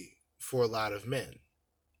fantasy for a lot of men.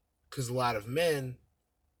 Because a lot of men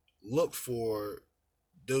look for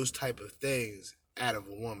those type of things out of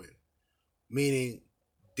a woman. Meaning,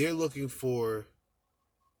 they're looking for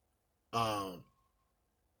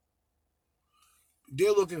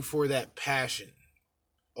that passion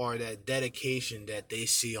or that dedication that they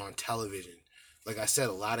see on television. Like I said,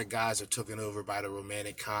 a lot of guys are taken over by the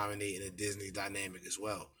romantic comedy and the Disney dynamic as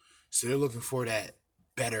well. So they're looking for that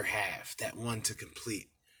better half, that one to complete.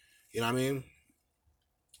 You know what I mean?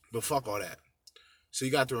 But fuck all that. So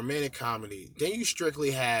you got the romantic comedy. Then you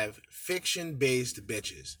strictly have fiction-based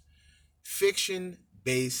bitches.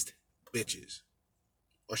 Fiction-based bitches.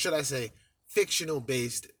 Or should I say,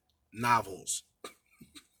 fictional-based novels.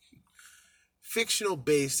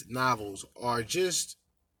 Fictional-based novels are just,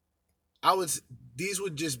 these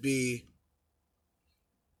would just be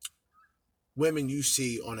women you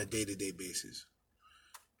see on a day-to-day basis.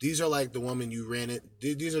 These are like the women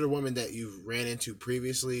these are the women that you've ran into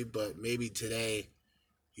previously, but maybe today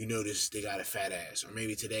you notice they got a fat ass, or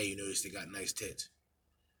maybe today you notice they got nice tits.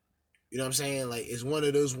 You know what I'm saying? Like, it's one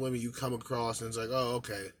of those women you come across and it's like, oh,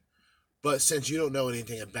 okay. But since you don't know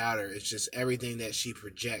anything about her, it's just everything that she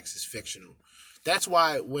projects is fictional. That's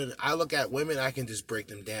why when I look at women, I can just break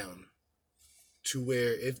them down to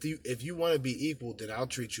where if you want to be equal, then I'll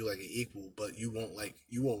treat you like an equal, but you won't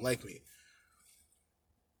like me.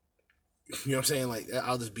 You know what I'm saying? Like,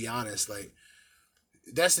 I'll just be honest. Like,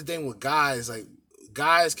 that's the thing with guys. Like,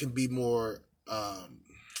 guys can be more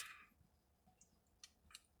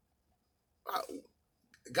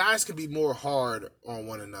guys can be more hard on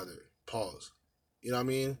one another. Pause. You know what I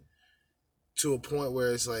mean? To a point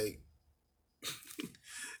where it's like,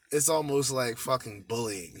 it's almost like fucking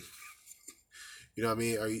bullying. You know what I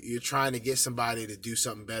mean? Or you're trying to get somebody to do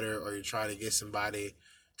something better, or you're trying to get somebody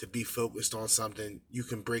to be focused on something. You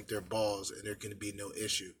can break their balls and there can be no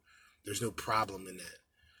issue. There's no problem in that.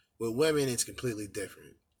 With women, it's completely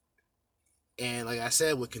different. And like I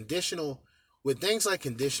said, with things like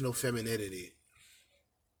conditional femininity,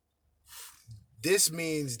 this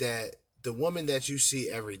means that the woman that you see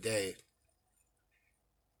every day,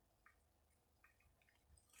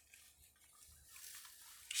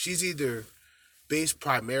 she's either based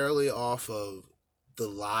primarily off of the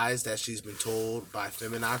lies that she's been told by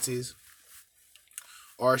feminazis,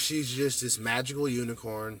 or she's just this magical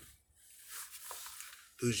unicorn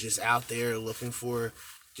who's just out there looking for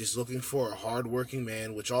a hardworking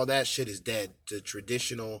man, which all that shit is dead.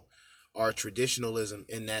 Our traditionalism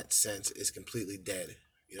in that sense is completely dead.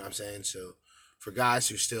 You know what I'm saying? So for guys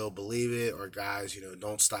who still believe it, or guys,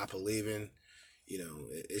 don't stop believing,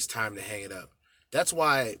 it's time to hang it up. That's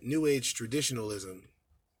why New Age traditionalism,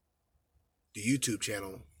 the YouTube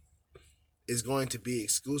channel, is going to be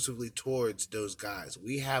exclusively towards those guys.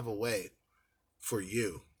 We have a way for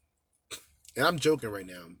you. And I'm joking right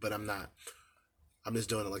now, but I'm not. I'm just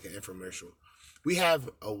doing it like an infomercial. We have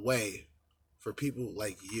a way for people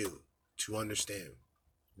like you to understand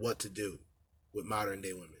what to do with modern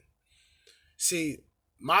day women. See,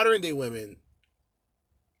 modern day women,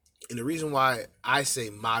 and the reason why I say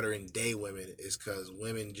modern day women is because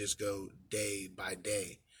women just go day by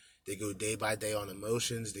day. They go day by day on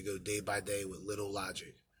emotions. They go day by day with little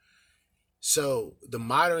logic. So the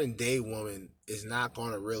modern day woman is not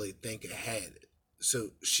going to really think ahead. So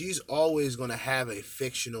she's always going to have a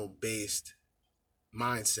fictional based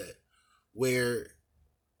mindset where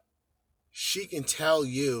she can tell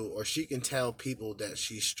you, or she can tell people that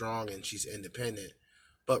she's strong and she's independent.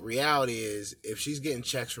 But reality is, if she's getting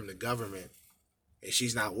checks from the government and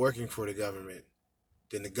she's not working for the government,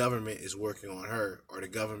 then the government is working on her, or the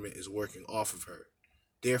government is working off of her.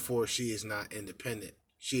 Therefore, she is not independent.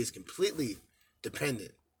 She is completely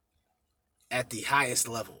dependent at the highest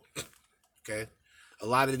level. Okay? A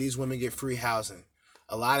lot of these women get free housing.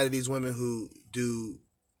 A lot of these women who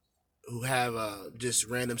have just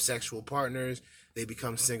random sexual partners, they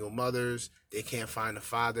become single mothers. They can't find a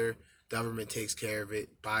father. Government takes care of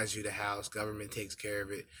it, buys you the house. Government takes care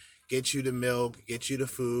of it, gets you the milk, gets you the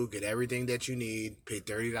food, get everything that you need, pay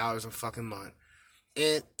 $30 a fucking month.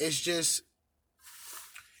 And it's just,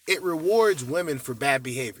 it rewards women for bad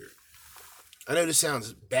behavior. I know this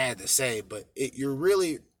sounds bad to say, but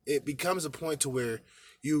it becomes a point to where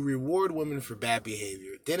you reward women for bad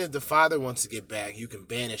behavior. Then if the father wants to get back, you can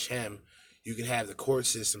banish him. You can have the court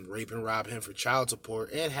system rape and rob him for child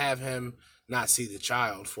support and have him not see the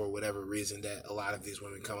child for whatever reason that a lot of these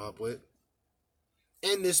women come up with.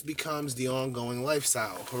 And this becomes the ongoing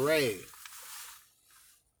lifestyle. Hooray.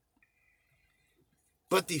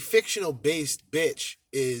 But the fictional based bitch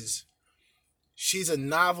she's a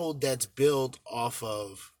novel that's built off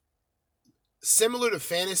of, similar to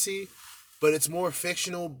fantasy, but it's more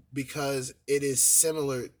fictional because it is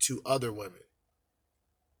similar to other women.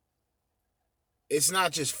 It's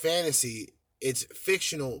not just fantasy, it's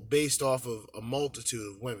fictional based off of a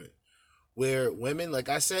multitude of women. Where women, like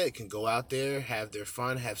I said, can go out there, have their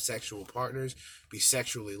fun, have sexual partners, be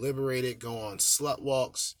sexually liberated, go on slut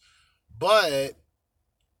walks. But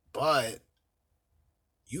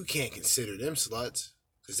you can't consider them sluts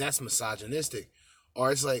because that's misogynistic.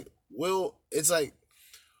 Or it's like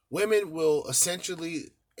women will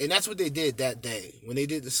essentially, and that's what they did that day. When they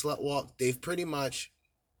did the slut walk, they've pretty much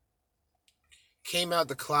came out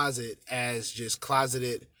the closet as just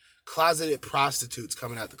closeted prostitutes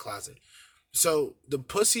coming out the closet. So the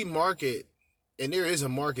pussy market, and there is a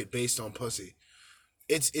market based on pussy,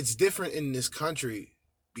 it's different in this country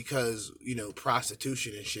because,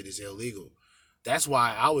 prostitution and shit is illegal. That's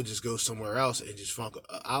why I would just go somewhere else and just fuck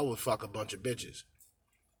a bunch of bitches.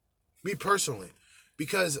 Me personally.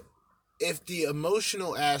 Because if the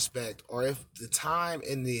emotional aspect, or if the time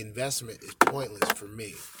and the investment is pointless for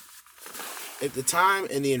me, if the time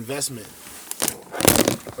and the investment,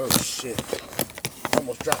 oh shit, I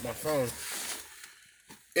almost dropped my phone.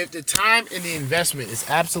 If the time and the investment is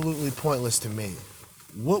absolutely pointless to me,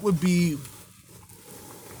 what would be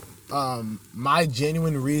my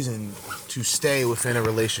genuine reason to stay within a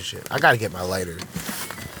relationship? I gotta get my lighter.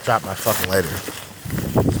 Drop my fucking lighter.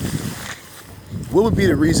 What would be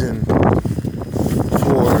the reason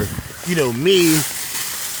for, me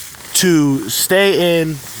to stay in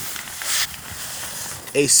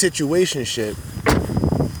a situationship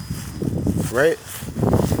right?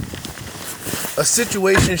 A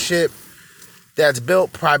situationship that's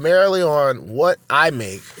built primarily on what I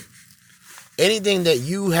make. Anything that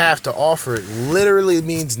you have to offer literally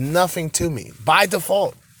means nothing to me by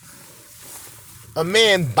default. A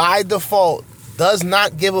man by default does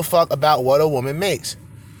not give a fuck about what a woman makes.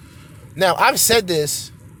 Now, I've said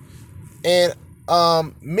this, and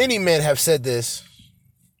many men have said this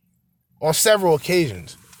on several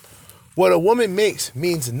occasions. What a woman makes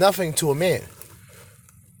means nothing to a man.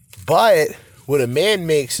 But what a man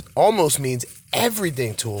makes almost means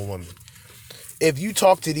everything to a woman. If you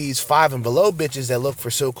talk to these 5 and below bitches that look for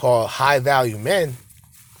so-called high-value men,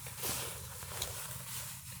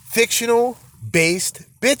 fictional-based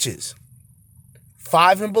bitches,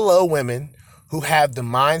 5 and below women who have the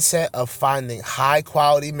mindset of finding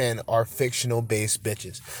high-quality men are fictional-based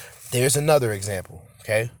bitches. There's another example,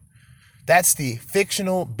 okay? That's the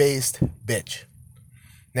fictional-based bitch.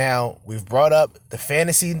 Now, we've brought up the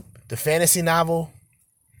fantasy novel,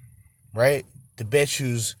 right? The bitch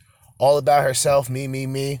who's all about herself,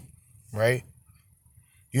 me, right?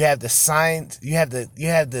 You have the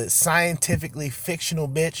scientifically fictional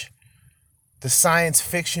bitch, the science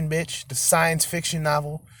fiction bitch, the science fiction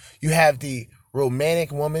novel. You have the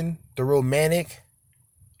romantic woman, the romantic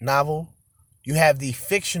novel. You have the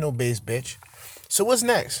fictional based bitch. So what's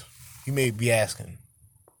next? You may be asking.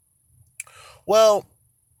 Well,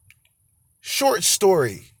 short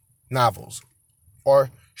story novels or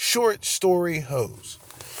short story hoes.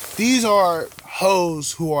 These are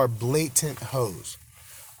hoes who are blatant hoes.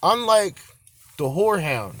 Unlike the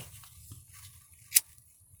whorehound.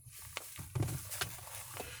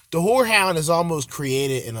 The whorehound is almost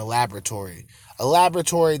created in a laboratory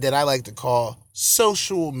that I like to call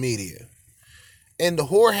social media. And the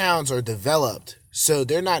whorehounds are developed, so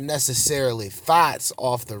they're not necessarily thoughts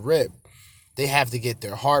off the rip. They have to get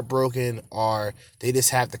their heart broken, or they just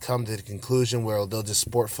have to come to the conclusion where they'll just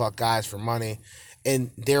sport fuck guys for money,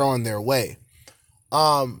 and they're on their way.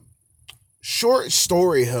 Short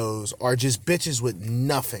story hoes are just bitches with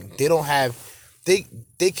nothing. They don't have, they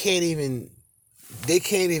can't even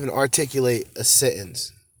articulate a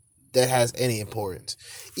sentence that has any importance.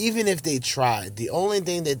 Even if they tried, the only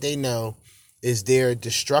thing that they know is their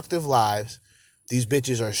destructive lives. These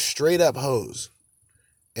bitches are straight up hoes.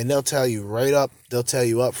 And they'll tell you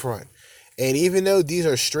up front. And even though these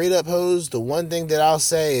are straight up hoes, the one thing that I'll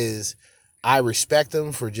say is I respect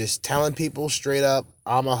them for just telling people straight up,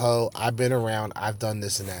 I'm a hoe, I've been around, I've done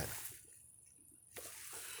this and that.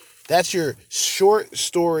 That's your short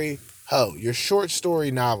story hoe, your short story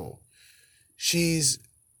novel. She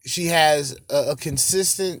has a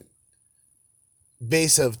consistent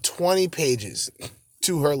base of 20 pages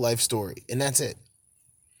to her life story, and that's it.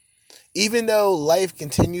 Even though life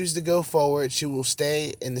continues to go forward, she will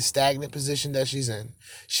stay in the stagnant position that she's in.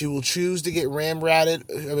 She will choose to get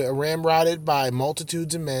ramrodded by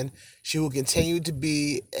multitudes of men. She will continue to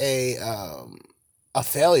be a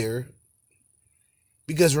failure.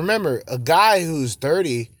 Because remember, a guy who's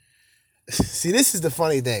 30, see, this is the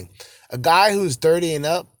funny thing. A guy who's 30 and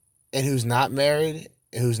up and who's not married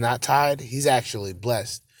and who's not tied, he's actually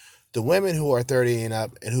blessed. The women who are 30 and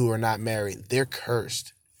up and who are not married, they're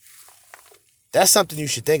cursed. That's something you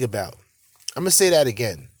should think about. I'm going to say that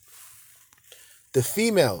again. The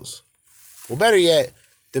females, well, better yet,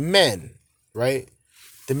 the men, right?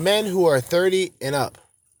 The men who are 30 and up,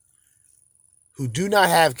 who do not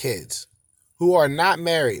have kids, who are not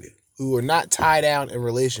married, who are not tied down in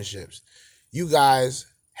relationships, you guys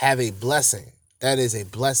have a blessing. That is a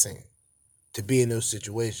blessing to be in those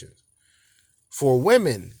situations. For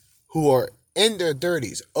women who are in their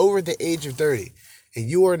 30s, over the age of 30, and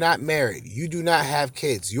you are not married, you do not have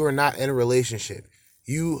kids, you are not in a relationship,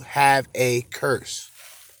 you have a curse.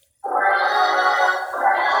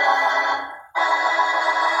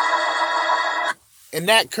 And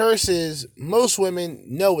that curse is, most women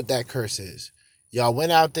know what that curse is. Y'all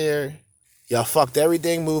went out there, y'all fucked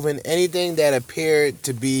everything moving, anything that appeared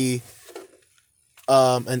to be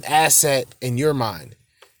an asset in your mind.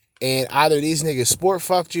 And either these niggas sport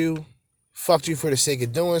fucked you for the sake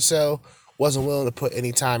of doing so, wasn't willing to put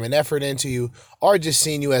any time and effort into you, or just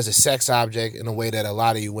seen you as a sex object in a way that a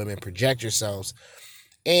lot of you women project yourselves.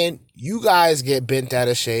 And you guys get bent out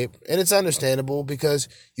of shape, and it's understandable because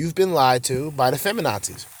you've been lied to by the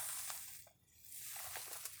feminazis.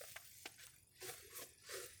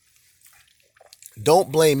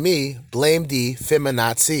 Don't blame me, blame the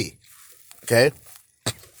feminazi. Okay?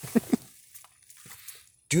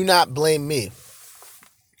 Do not blame me.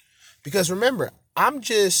 Because remember, I'm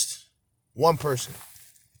just one person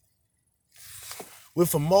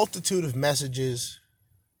with a multitude of messages,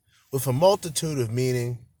 with a multitude of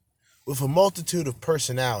meaning, with a multitude of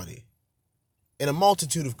personality, and a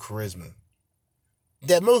multitude of charisma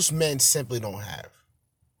that most men simply don't have.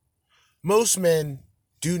 Most men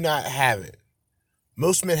do not have it.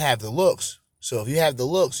 Most men have the looks. So if you have the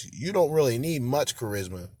looks, you don't really need much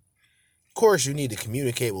charisma. Of course, you need to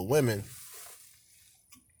communicate with women.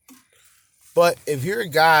 But if you're a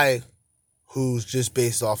guy who's just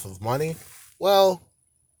based off of money, well,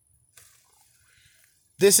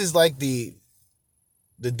 this is like the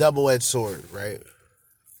double-edged sword, right?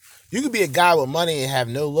 You could be a guy with money and have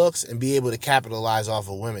no looks and be able to capitalize off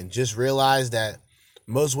of women. Just realize that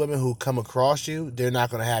most women who come across you, they're not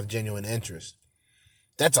going to have genuine interest.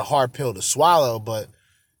 That's a hard pill to swallow, but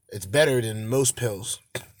it's better than most pills.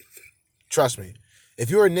 Trust me. If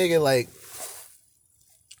you're a nigga like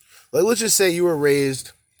let's just say you were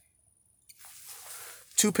raised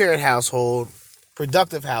two-parent household,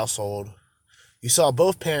 productive household. You saw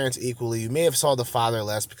both parents equally. You may have saw the father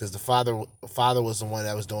less because the father was the one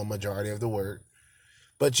that was doing majority of the work.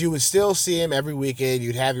 But you would still see him every weekend.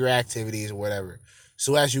 You'd have your activities or whatever.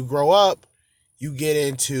 So as you grow up, you get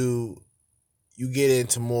into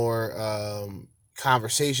more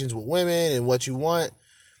conversations with women and what you want,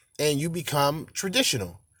 and you become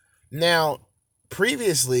traditional. Now,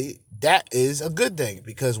 previously, that is a good thing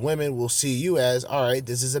because women will see you as, all right,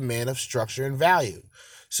 this is a man of structure and value.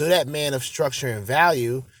 So that man of structure and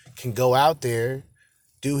value can go out there,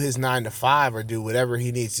 do his 9 to 5 or do whatever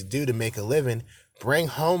he needs to do to make a living, bring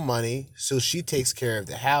home money so she takes care of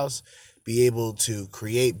the house, be able to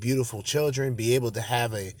create beautiful children, be able to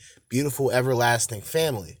have a beautiful, everlasting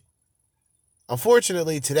family.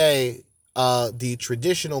 Unfortunately, today, the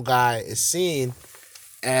traditional guy is seen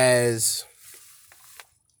as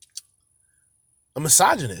a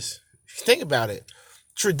misogynist. If you think about it,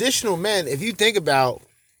 traditional men, if you think about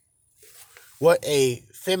what a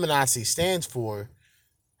feminazi stands for,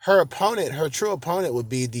 her true opponent would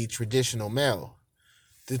be the traditional male.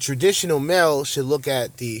 The traditional male should look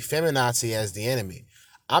at the feminazi as the enemy.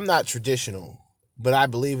 I'm not traditional, but I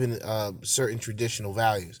believe in certain traditional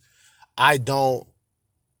values. I don't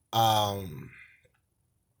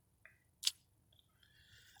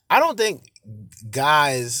think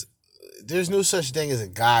guys, there's no such thing as a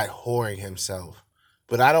guy whoring himself,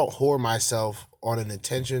 but I don't whore myself on an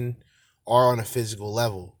intention or on a physical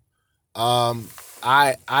level. I'm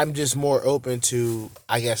just more open to,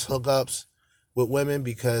 I guess, hookups with women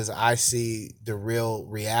because I see the real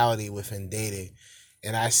reality within dating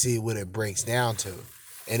and I see what it breaks down to.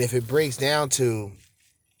 And if it breaks down to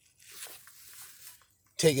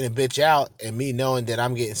taking a bitch out and me knowing that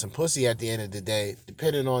I'm getting some pussy at the end of the day,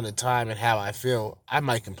 depending on the time and how I feel, I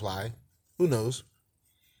might comply. Who knows?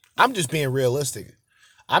 I'm just being realistic.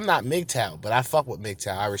 I'm not MGTOW, but I fuck with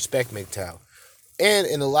MGTOW. I respect MGTOW. And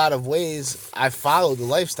in a lot of ways, I follow the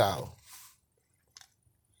lifestyle.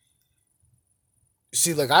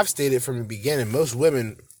 See, like I've stated from the beginning, most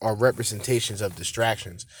women are representations of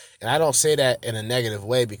distractions. And I don't say that in a negative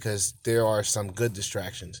way because there are some good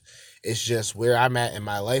distractions. It's just where I'm at in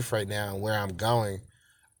my life right now and where I'm going.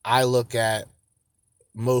 I look at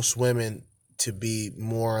most women to be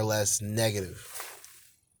more or less negative.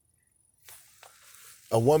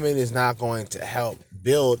 A woman is not going to help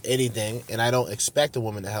build anything, and I don't expect a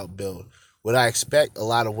woman to help build. What I expect a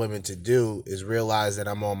lot of women to do is realize that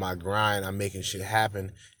I'm on my grind, I'm making shit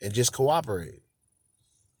happen, and just cooperate.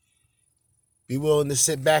 Be willing to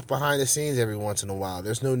sit back behind the scenes every once in a while.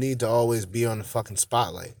 There's no need to always be on the fucking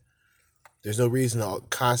spotlight. There's no reason to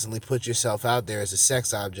constantly put yourself out there as a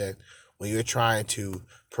sex object when you're trying to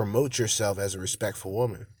promote yourself as a respectful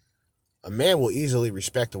woman. A man will easily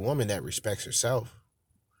respect a woman that respects herself.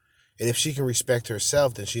 And if she can respect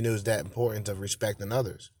herself, then she knows that importance of respecting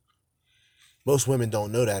others. Most women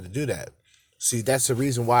don't know how to do that. See, that's the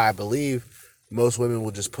reason why I believe most women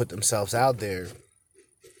will just put themselves out there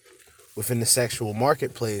within the sexual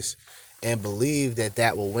marketplace and believe that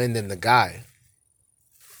that will win them the guy.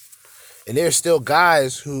 And there's still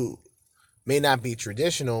guys who may not be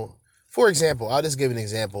traditional. For example, I'll just give an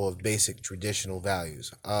example of basic traditional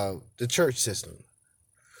values. The church system.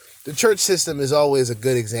 The church system is always a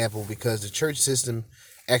good example because the church system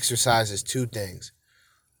exercises two things.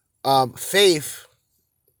 Faith,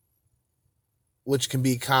 which can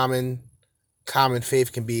be common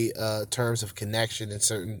faith can be terms of connection in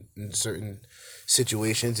certain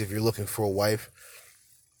situations. If you're looking for a wife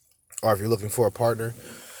or if you're looking for a partner,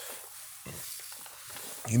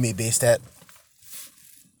 you may base that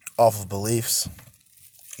off of beliefs.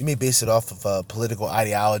 You may base it off of political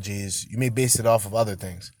ideologies. You may base it off of other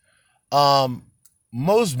things.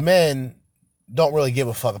 Most men don't really give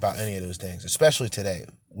a fuck about any of those things, especially today.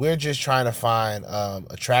 We're just trying to find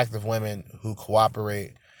attractive women who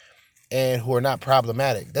cooperate and who are not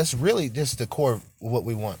problematic. That's really just the core of what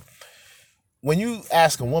we want. When you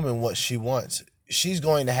ask a woman what she wants, she's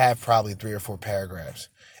going to have probably 3 or 4 paragraphs.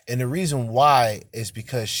 And the reason why is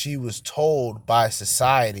because she was told by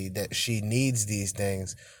society that she needs these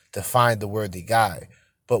things to find the worthy guy.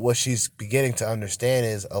 But what she's beginning to understand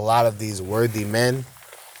is a lot of these worthy men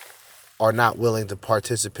are not willing to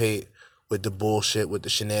participate with the bullshit, with the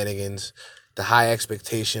shenanigans, the high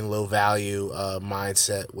expectation, low value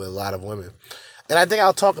mindset with a lot of women. And I think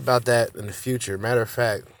I'll talk about that in the future. Matter of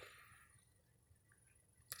fact,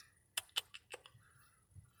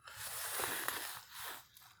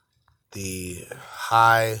 the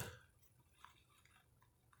high,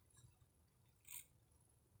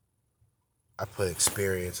 I put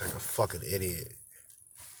experience like a fucking idiot.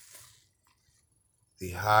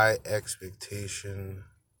 The high expectation,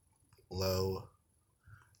 low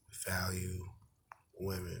value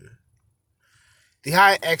women. The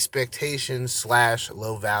high expectation /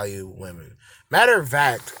 low value women. Matter of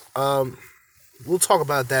fact, we'll talk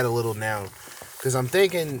about that a little now. Because I'm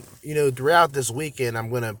thinking, throughout this weekend, I'm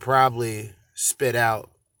going to probably spit out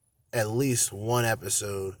at least one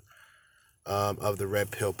episode of the Red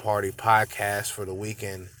Pill Party podcast for the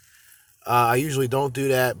weekend. I usually don't do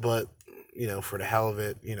that, but, for the hell of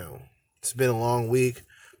it, it's been a long week,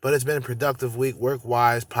 but it's been a productive week,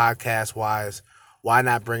 work-wise, podcast-wise. Why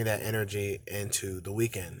not bring that energy into the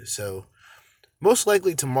weekend? So, most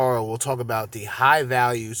likely tomorrow, we'll talk about the high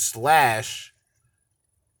value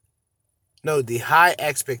the high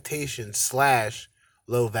expectation /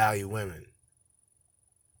 low value women.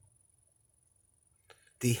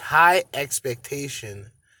 The high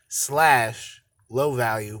expectation / low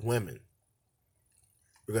value women.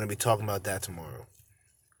 We're going to be talking about that tomorrow.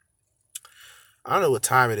 I don't know what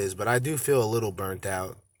time it is, but I do feel a little burnt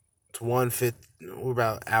out. It's 1:50. We're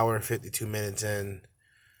about an hour and 52 minutes in.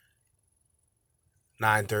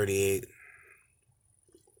 9:38.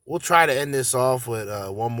 We'll try to end this off with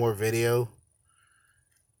one more video,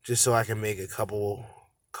 just so I can make a couple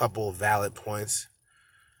valid points.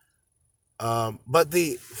 But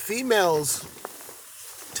the females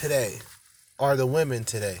today are the women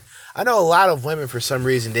today. I know a lot of women, for some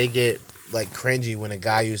reason, they get like cringy when a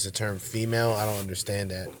guy uses the term female. I don't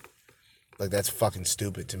understand that. Like, that's fucking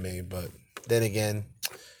stupid to me. But then again,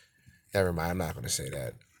 never mind. I'm not going to say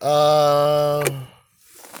that.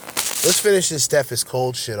 Let's finish this Steph is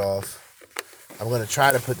cold shit off. I'm going to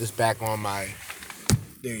try to put this back on my,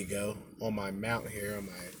 there you go, on my mount here,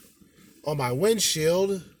 on my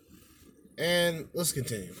windshield. And let's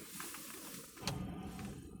continue.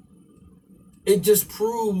 It just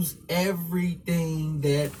proves everything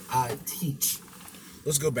that I teach.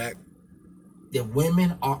 Let's go back. That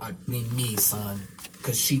women are, me, son,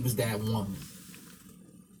 because she was that woman.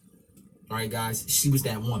 All right, guys, she was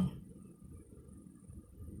that woman.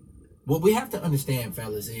 What we have to understand,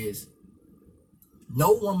 fellas, is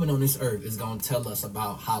no woman on this earth is going to tell us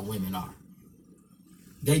about how women are.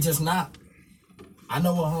 They just not. I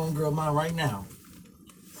know a homegirl of mine right now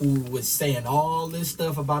who was saying all this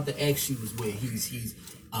stuff about the ex she was with. He's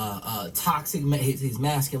toxic. His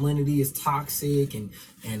masculinity is toxic, and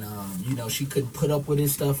she couldn't put up with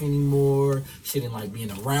his stuff anymore. She didn't like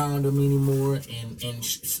being around him anymore.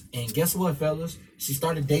 And guess what, fellas? She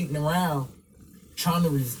started dating around, trying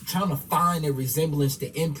to find a resemblance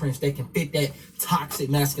to imprints that can fit that toxic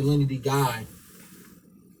masculinity guy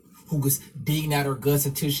who was digging at her guts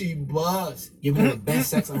until she buzzed, giving her the best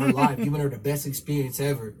sex of her life, giving her the best experience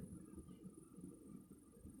ever.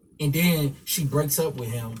 And then she breaks up with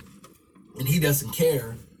him, and he doesn't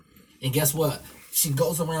care. And guess what? She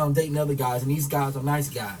goes around dating other guys, and these guys are nice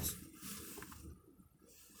guys.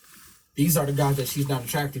 These are the guys that she's not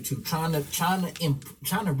attracted to, trying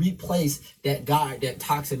to replace that guy, that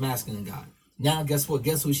toxic masculine guy. Now, guess what?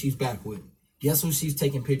 Guess who she's back with? Guess who she's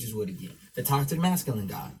taking pictures with again? The toxic masculine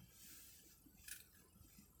guy.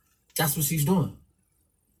 That's what she's doing.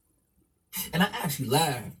 And I actually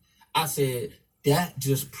laughed. I said, that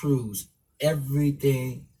just proves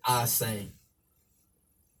everything I say.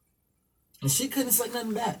 And she couldn't say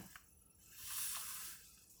nothing back.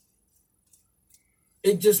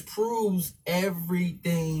 It just proves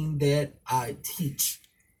everything that I teach.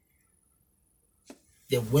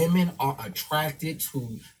 That women are attracted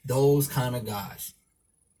to those kind of guys.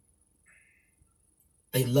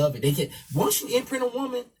 They love it. They get, once you imprint a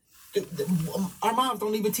woman, our moms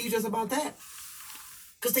don't even teach us about that.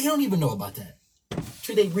 Because they don't even know about that.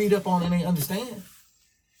 Should they read up on it and they understand?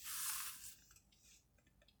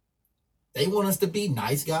 They want us to be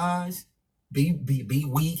nice guys. be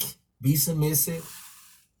weak, be submissive,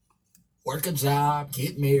 work a job,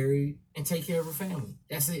 get married, and take care of her family.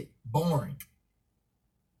 That's it. Boring.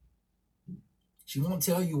 She won't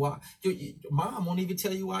tell you why. Your mom won't even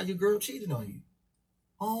tell you why your girl cheated on you.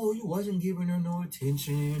 Oh, you wasn't giving her no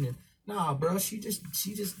attention. And nah, bro, she just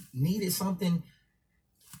needed something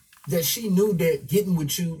that she knew that getting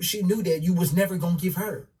with you, she knew that you was never gonna give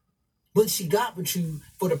her. But she got with you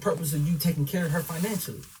for the purpose of you taking care of her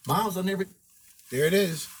financially. Moms will never. There it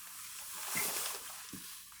is.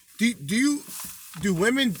 Do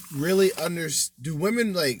women really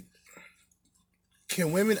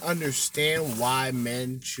can women understand why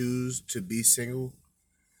men choose to be single?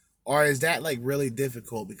 Or is that like really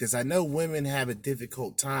difficult? Because I know women have a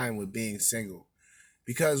difficult time with being single.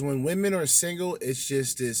 Because when women are single, it's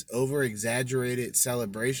just this over exaggerated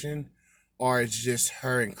celebration, or it's just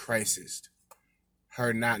her in crisis.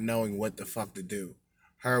 Her not knowing what the fuck to do.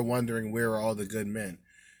 Her wondering where are all the good men.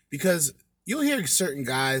 Because you'll hear certain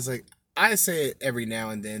guys, like I say it every now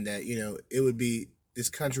and then, that, this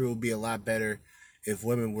country would be a lot better if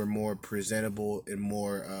women were more presentable and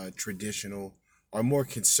more traditional or more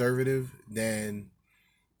conservative than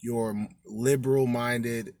your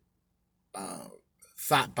liberal-minded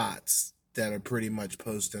thought bots that are pretty much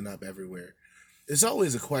posting up everywhere. It's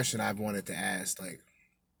always a question I've wanted to ask,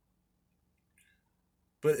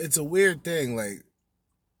 but it's a weird thing,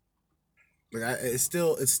 it's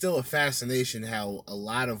still a fascination how a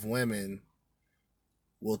lot of women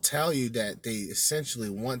will tell you that they essentially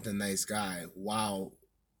want the nice guy while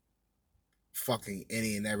fucking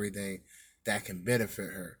any and everything that can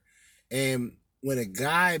benefit her. And when a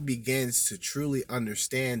guy begins to truly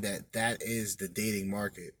understand that that is the dating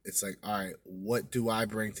market, it's like, all right, what do I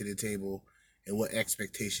bring to the table and what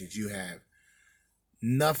expectations you have?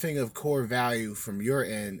 Nothing of core value from your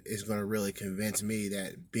end is going to really convince me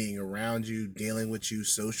that being around you, dealing with you,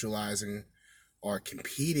 socializing, or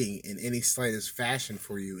competing in any slightest fashion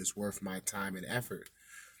for you is worth my time and effort.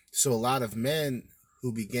 So a lot of men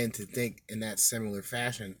who begin to think in that similar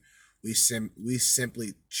fashion, we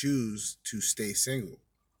simply choose to stay single.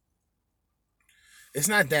 It's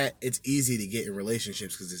not that it's easy to get in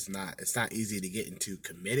relationships, because it's not. It's not easy to get into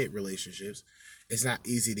committed relationships. It's not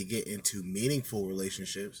easy to get into meaningful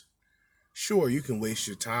relationships. Sure, you can waste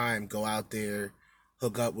your time, go out there,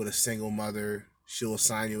 hook up with a single mother. She'll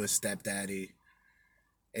assign you a stepdaddy.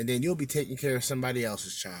 And then you'll be taking care of somebody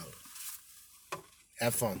else's child.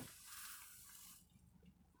 Have fun.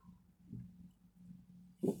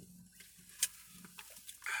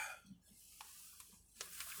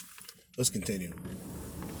 Let's continue.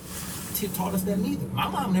 She taught us that neither. My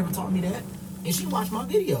mom never taught me that. And she watched my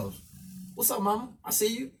videos. What's up, mama? I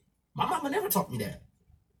see you. My mama never taught me that.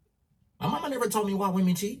 My mama never told me why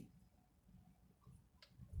women cheat.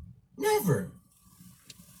 Never.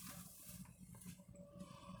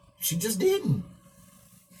 She just didn't.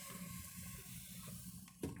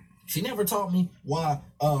 She never taught me why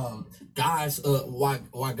guys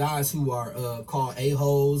who are called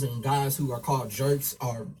a-holes and guys who are called jerks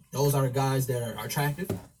are the guys that are attractive.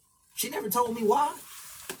 She never told me why.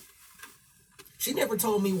 She never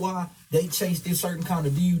told me why they chase this certain kind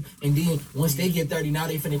of dude, and then once they get 30, now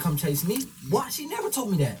they finna come chase me. Why? She never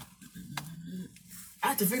told me that. I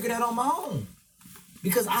had to figure that on my own.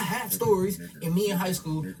 Because I had stories in me in high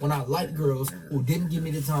school when I liked girls who didn't give me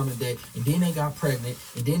the time of day, and then they got pregnant,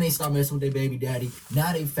 and then they started messing with their baby daddy.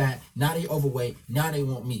 Now they fat, now they overweight, now they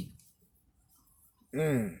want me.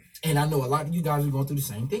 And I know a lot of you guys are going through the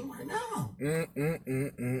same thing right now.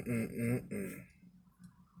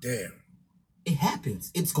 Damn. It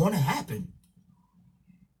happens. It's going to happen.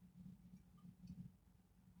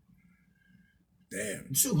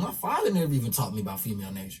 Damn. Shoot, my father never even taught me about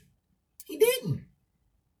female nature. He didn't.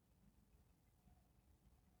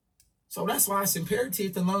 So that's why it's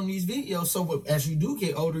imperative to learn these videos, so as you do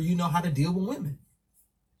get older, you know how to deal with women.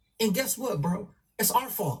 And guess what, bro? It's our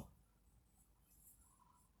fault.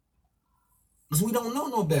 Because we don't know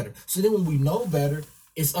no better. So then when we know better,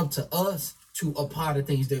 it's up to us to apply the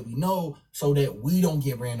things that we know so that we don't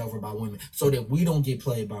get ran over by women, so that we don't get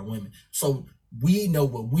played by women, so we know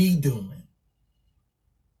what we doing.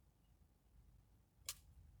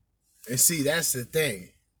 And see, that's the thing.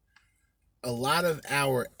 A lot of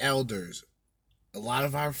our elders, a lot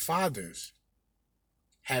of our fathers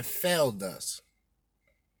have failed us.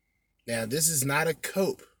 Now, this is not a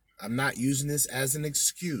cope. I'm not using this as an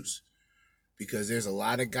excuse, because there's a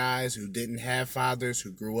lot of guys who didn't have fathers,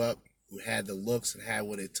 who grew up, who had the looks and had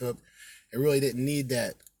what it took, and really didn't need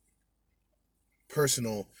that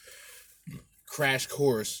personal crash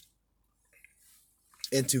course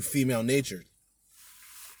into female nature.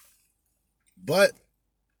 But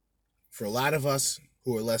for a lot of us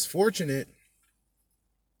who are less fortunate,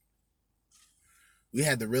 we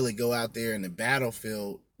had to really go out there in the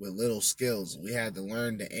battlefield with little skills. We had to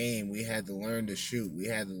learn to aim. We had to learn to shoot. We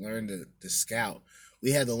had to learn to scout.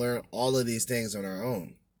 We had to learn all of these things on our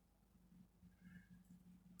own.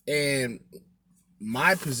 And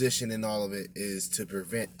my position in all of it is to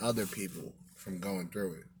prevent other people from going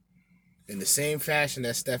through it. In the same fashion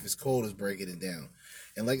that Steph is cold is breaking it down.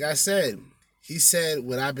 And like I said, he said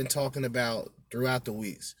what I've been talking about throughout the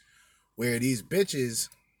weeks, where these bitches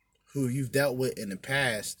who you've dealt with in the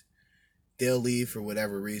past, they'll leave for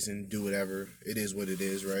whatever reason, do whatever. It is what it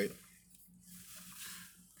is, right?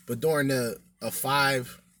 But during a 4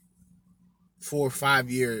 or 5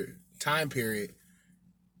 year time period,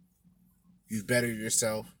 you've bettered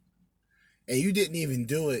yourself. And you didn't even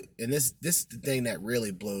do it. And this is the thing that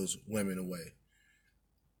really blows women away.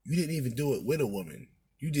 You didn't even do it with a woman.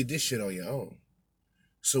 You did this shit on your own.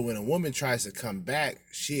 So when a woman tries to come back,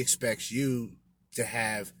 she expects you to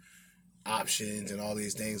have options and all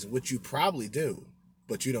these things, which you probably do,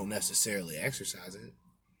 but you don't necessarily exercise it.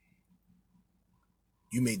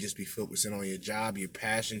 You may just be focusing on your job, your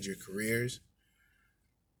passions, your careers.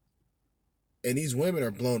 And these women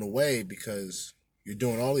are blown away because you're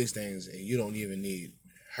doing all these things and you don't even need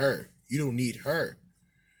her. You don't need her.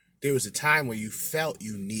 There was a time where you felt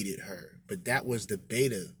you needed her, but that was the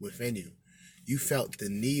beta within you. You felt the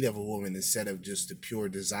need of a woman instead of just the pure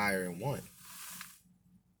desire and want.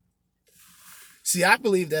 See, I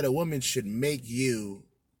believe that a woman should make you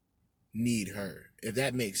need her, if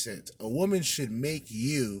that makes sense. A woman should make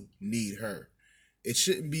you need her. It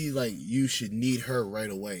shouldn't be like you should need her right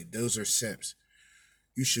away. Those are simps.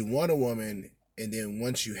 You should want a woman, and then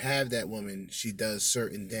once you have that woman, she does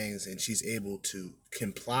certain things and she's able to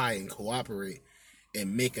comply and cooperate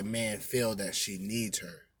and make a man feel that she needs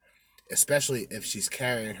her, especially if she's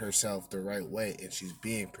carrying herself the right way and she's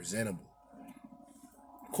being presentable.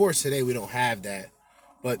 Of course, today we don't have that,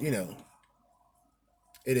 but you know,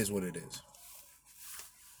 it is what it is.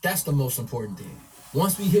 That's the most important thing.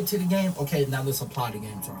 Once we hit to the game, okay, now let's apply the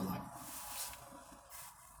game to our life.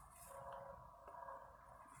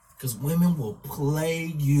 Because women will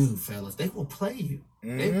play you, fellas. They will play you.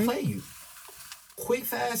 Mm-hmm. They play you. Quick,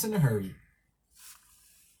 fast, in a hurry.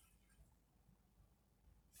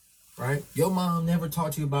 Right? Your mom never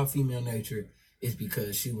taught you about female nature. It's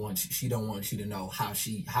because she don't want you to know how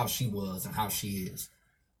she was and how she is.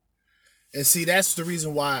 And see, that's the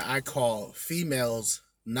reason why I call females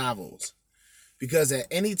novels. Because at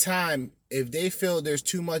any time, if they feel there's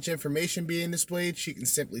too much information being displayed, she can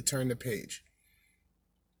simply turn the page.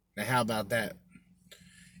 Now, how about that?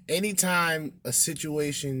 Anytime a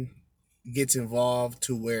situation gets involved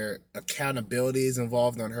to where accountability is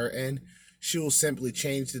involved on her end, she will simply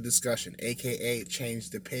change the discussion, aka change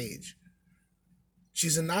the page.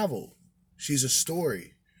 She's a novel. She's a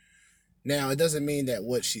story. Now, it doesn't mean that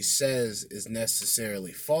what she says is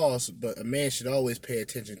necessarily false, but a man should always pay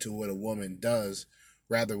attention to what a woman does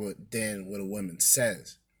rather than what a woman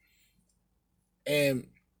says. And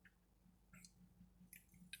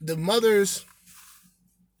the mothers,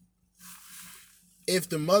 if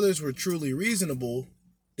the mothers were truly reasonable,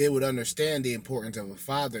 they would understand the importance of a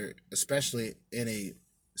father, especially in a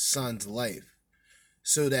son's life.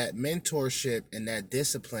 So that mentorship and that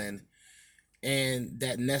discipline and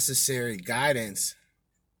that necessary guidance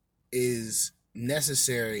is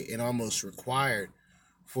necessary and almost required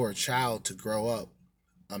for a child to grow up,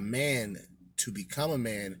 a man to become a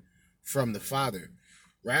man from the father,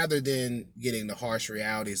 rather than getting the harsh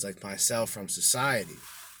realities like myself from society.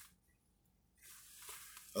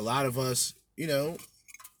 A lot of us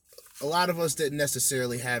didn't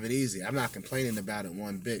necessarily have it easy. I'm not complaining about it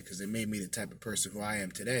one bit because it made me the type of person who I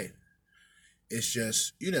am today. It's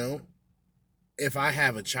just, if I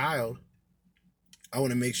have a child, I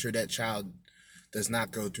want to make sure that child does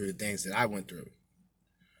not go through the things that I went through.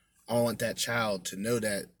 I want that child to know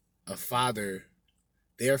that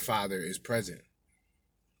their father is present.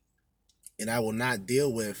 And I will not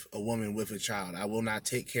deal with a woman with a child. I will not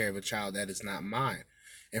take care of a child that is not mine.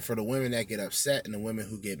 And for the women that get upset and the women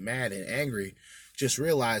who get mad and angry, just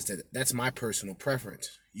realize that that's my personal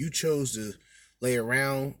preference. You chose to lay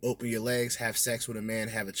around, open your legs, have sex with a man,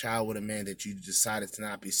 have a child with a man that you decided to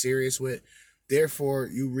not be serious with. Therefore,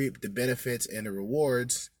 you reap the benefits and the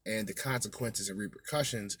rewards and the consequences and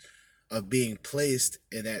repercussions of being placed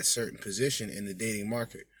in that certain position in the dating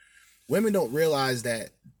market. Women don't realize that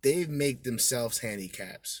they make themselves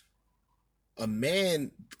handicaps. A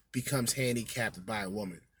man becomes handicapped by a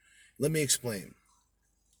woman. Let me explain.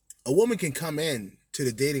 A woman can come in to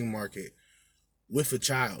the dating market with a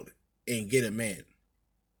child and get a man.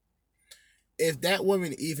 If that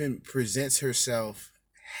woman even presents herself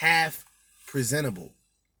half presentable,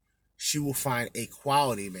 she will find a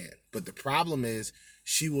quality man. But the problem is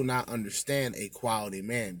she will not understand a quality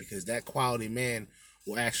man, because that quality man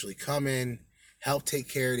will actually come in, help take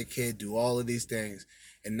care of the kid, do all of these things.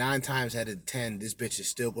 And 9 times out of 10, this bitch is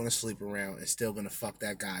still going to sleep around and still going to fuck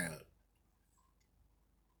that guy up.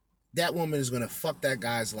 That woman is going to fuck that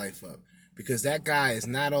guy's life up, because that guy is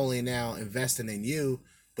not only now investing in you,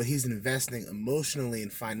 but he's investing emotionally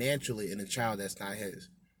and financially in a child that's not his.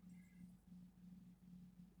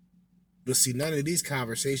 But see, none of these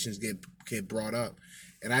conversations get brought up.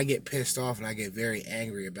 And I get pissed off and I get very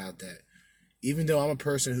angry about that. Even though I'm a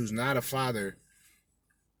person who's not a father,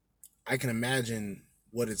 I can imagine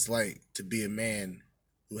what it's like to be a man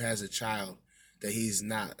who has a child that he's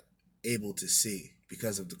not able to see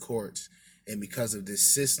because of the courts and because of this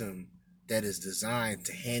system that is designed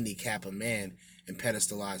to handicap a man and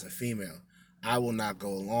pedestalize a female. I will not go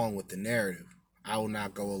along with the narrative. I will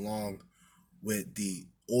not go along with the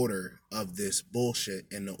order of this bullshit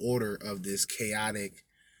and the order of this chaotic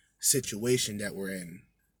situation that we're in.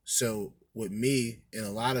 So with me and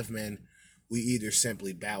a lot of men, we either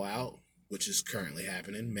simply bow out, which is currently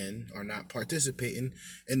happening. Men are not participating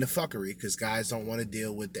in the fuckery because guys don't want to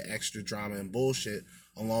deal with the extra drama and bullshit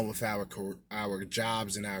along with our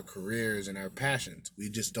jobs and our careers and our passions. We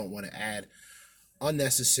just don't want to add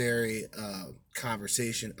unnecessary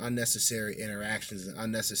conversation, unnecessary interactions, and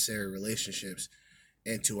unnecessary relationships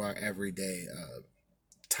into our everyday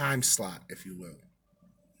time slot, if you will.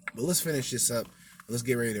 But let's finish this up. Let's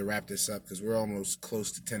get ready to wrap this up because we're almost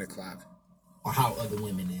close to 10 o'clock. Or how other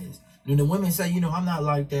women is. When the women say, I'm not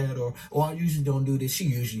like that, or I usually don't do this, she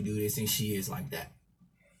usually do this, and she is like that.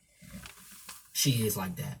 She is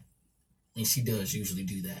like that. And she does usually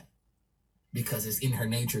do that. Because it's in her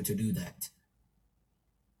nature to do that.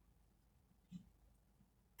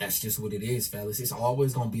 That's just what it is, fellas. It's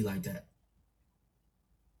always going to be like that.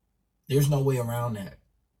 There's no way around that.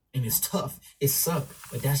 And it's tough. It sucks.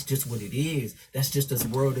 But that's just what it is. That's just this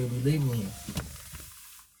world that we live in.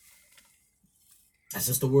 That's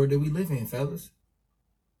just the world that we live in, fellas.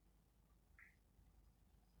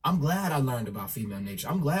 I'm glad I learned about female nature.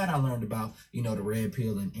 I'm glad I learned about, the red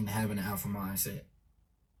pill and having an alpha mindset.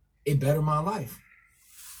 It bettered my life.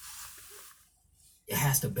 It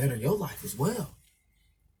has to better your life as well.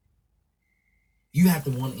 You have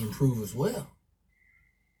to want to improve as well.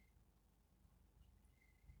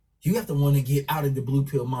 You have to want to get out of the blue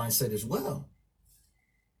pill mindset as well.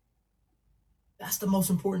 That's the most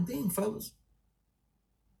important thing, fellas.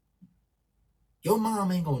 Your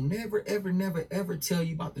mom ain't gonna never, ever, never, ever tell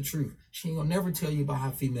you about the truth. She ain't gonna never tell you about how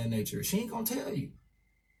female nature is. She ain't gonna tell you.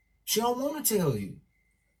 She don't want to tell you.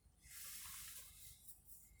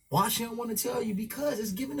 Why she don't want to tell you? Because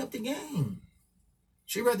it's giving up the game.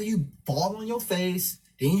 She'd rather you fall on your face,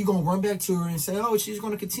 then you're gonna run back to her and say, oh, she's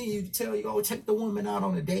gonna continue to tell you, oh, take the woman out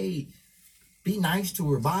on a date. Be nice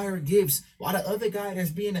to her, buy her gifts. While the other guy that's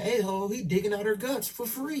being an a-hole, he digging out her guts for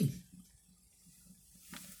free.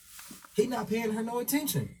 He not paying her no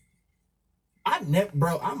attention.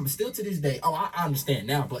 I'm still to this day, I understand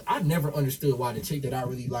now, but I never understood why the chick that I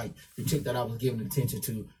really liked, the chick that I was giving attention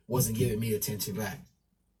to, wasn't giving me attention back.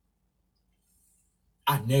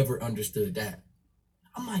 I never understood that.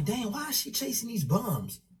 I'm like, damn, why is she chasing these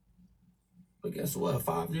bums? But guess what?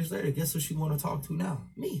 5 years later, guess who she want to talk to now?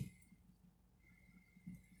 Me.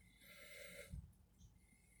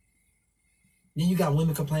 Then you got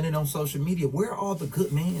women complaining on social media. Where are all the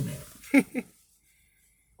good men at?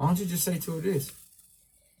 Why don't you just say to her this?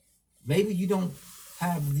 Maybe you don't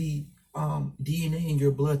have the DNA in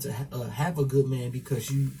your blood to have a good man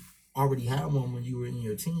because you already had one when you were in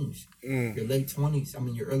your teens, your late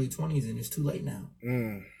 20s. Your early 20s, and it's too late now.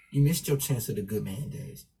 You missed your chance of the good man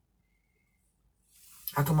days.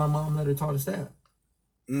 How come my mom never taught us that?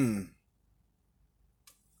 And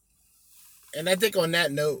I think on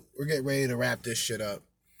that note, we're getting ready to wrap this shit up.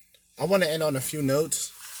 I want to end on a few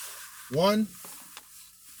notes. One,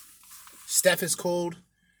 Steph is cold.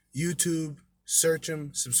 YouTube, search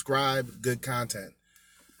him, subscribe, good content.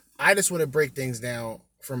 I just want to break things down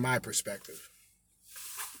from my perspective.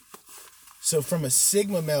 So from a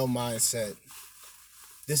Sigma male mindset,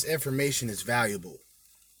 this information is valuable.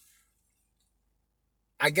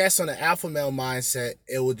 I guess on an alpha male mindset,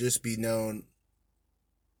 it will just be known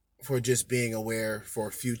for just being aware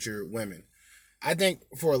for future women. I think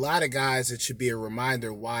for a lot of guys, it should be a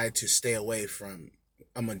reminder why to stay away from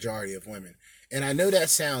a majority of women. And I know that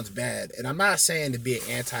sounds bad. And I'm not saying to be an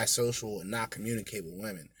antisocial and not communicate with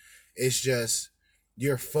women. It's just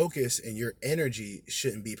your focus and your energy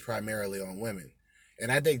shouldn't be primarily on women.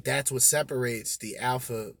 And I think that's what separates the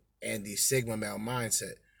alpha and the sigma male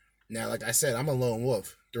mindset. Now, like I said, I'm a lone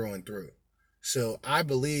wolf through and through. So I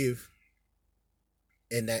believe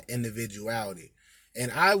in that individuality.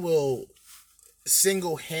 And I will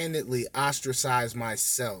single-handedly ostracize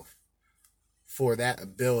myself for that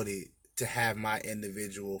ability to have my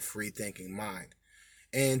individual free-thinking mind.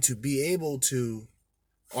 And to be able to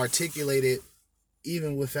articulate it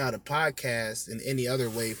even without a podcast in any other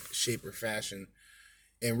way, shape, or fashion.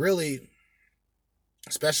 And really,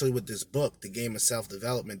 especially with this book, The Game of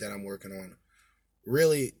Self-Development that I'm working on,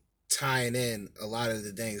 really tying in a lot of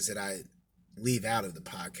the things that I leave out of the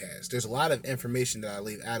podcast. There's a lot of information that I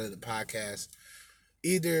leave out of the podcast,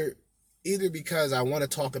 either because I want to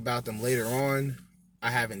talk about them later on.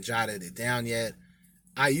 I haven't jotted it down yet.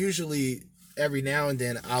 I usually, every now and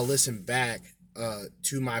then, I'll listen back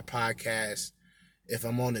to my podcast if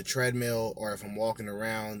I'm on the treadmill or if I'm walking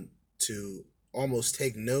around to almost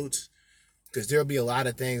take notes, because there'll be a lot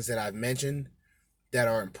of things that I've mentioned that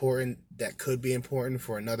are important, that could be important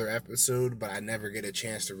for another episode, but I never get a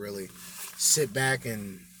chance to really sit back,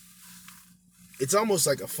 and it's almost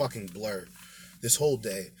like a fucking blur this whole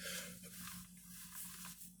day.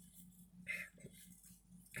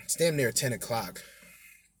 It's damn near 10 o'clock.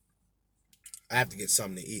 I have to get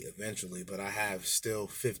something to eat eventually, but I have still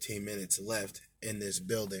 15 minutes left in this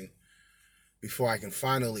building before I can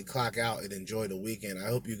finally clock out and enjoy the weekend. I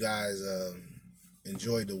hope you guys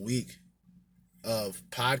enjoyed the week of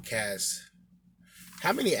podcasts.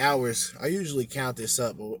 How many hours? I usually count this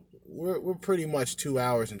up, but we're pretty much 2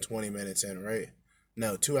 hours and 20 minutes in, right?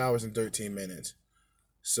 No, 2 hours and 13 minutes.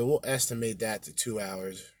 So we'll estimate that to 2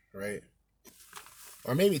 hours, right?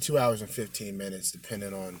 Or maybe 2 hours and 15 minutes,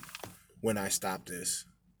 depending on when I stop this.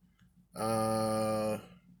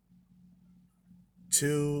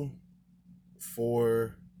 2,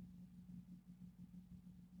 4,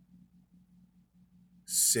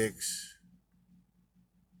 6,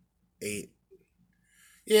 8.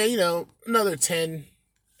 Yeah, another 10,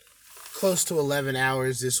 close to 11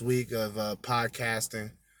 hours this week of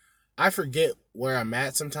podcasting. I forget where I'm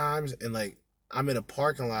at sometimes, and I'm in a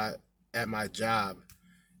parking lot at my job,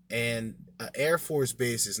 and an Air Force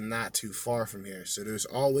base is not too far from here, so there's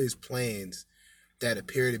always planes that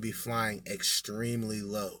appear to be flying extremely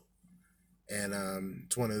low, and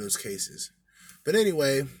it's one of those cases. But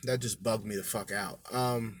anyway, that just bugged me the fuck out.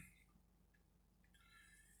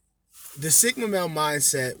 The Sigma male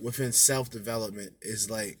mindset within self-development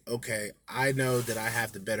is okay, I know that I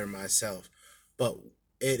have to better myself, but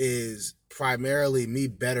it is primarily me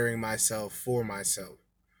bettering myself for myself.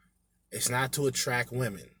 It's not to attract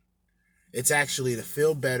women. It's actually to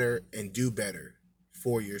feel better and do better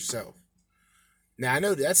for yourself. Now, I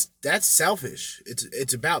know that's selfish.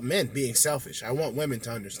 It's about men being selfish. I want women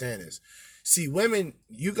to understand this. See, women,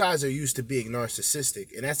 you guys are used to being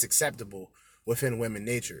narcissistic, and that's acceptable within women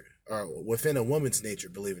nature, or within a woman's nature,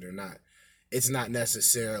 believe it or not. It's not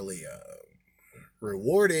necessarily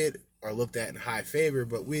rewarded or looked at in high favor,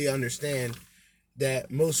 but we understand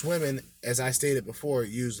that most women, as I stated before,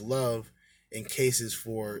 use love in cases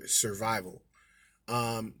for survival.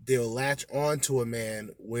 They'll latch on to a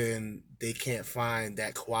man when they can't find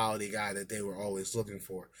that quality guy that they were always looking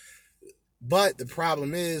for. But the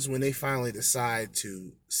problem is, when they finally decide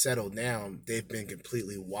to settle down, they've been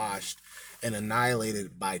completely washed and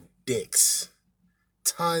annihilated by dicks.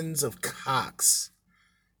 Tons of cocks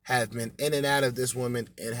have been in and out of this woman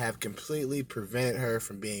and have completely prevented her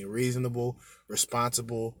from being reasonable,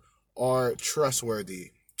 responsible, or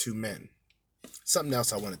trustworthy to men. Something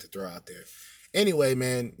else I wanted to throw out there. Anyway,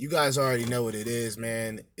 man, you guys already know what it is,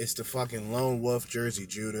 man. It's the fucking Lone Wolf Jersey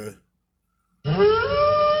Judah.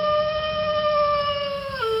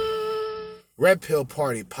 Red Pill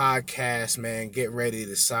Party podcast, man. Get ready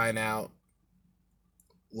to sign out,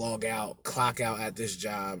 log out, clock out at this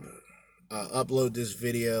job. Upload this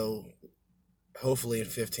video, hopefully in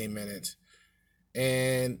 15 minutes.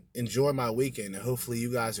 And enjoy my weekend. And hopefully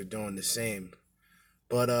you guys are doing the same.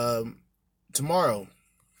 But tomorrow,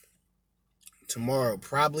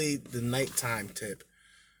 probably the nighttime tip.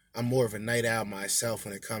 I'm more of a night owl myself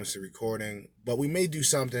when it comes to recording. But we may do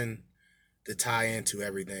something to tie into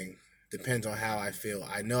everything. Depends on how I feel.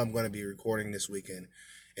 I know I'm going to be recording this weekend.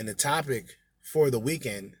 And the topic for the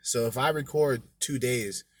weekend, so if I record 2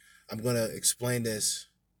 days, I'm going to explain this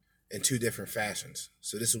in 2 different fashions.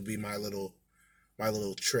 So this will be my little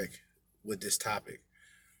trick with this topic.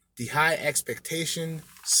 The high expectation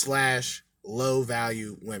 / low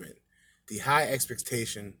value women. The high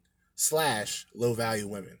expectation / low value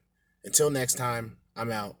women. Until next time,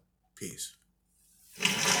 I'm out. Peace.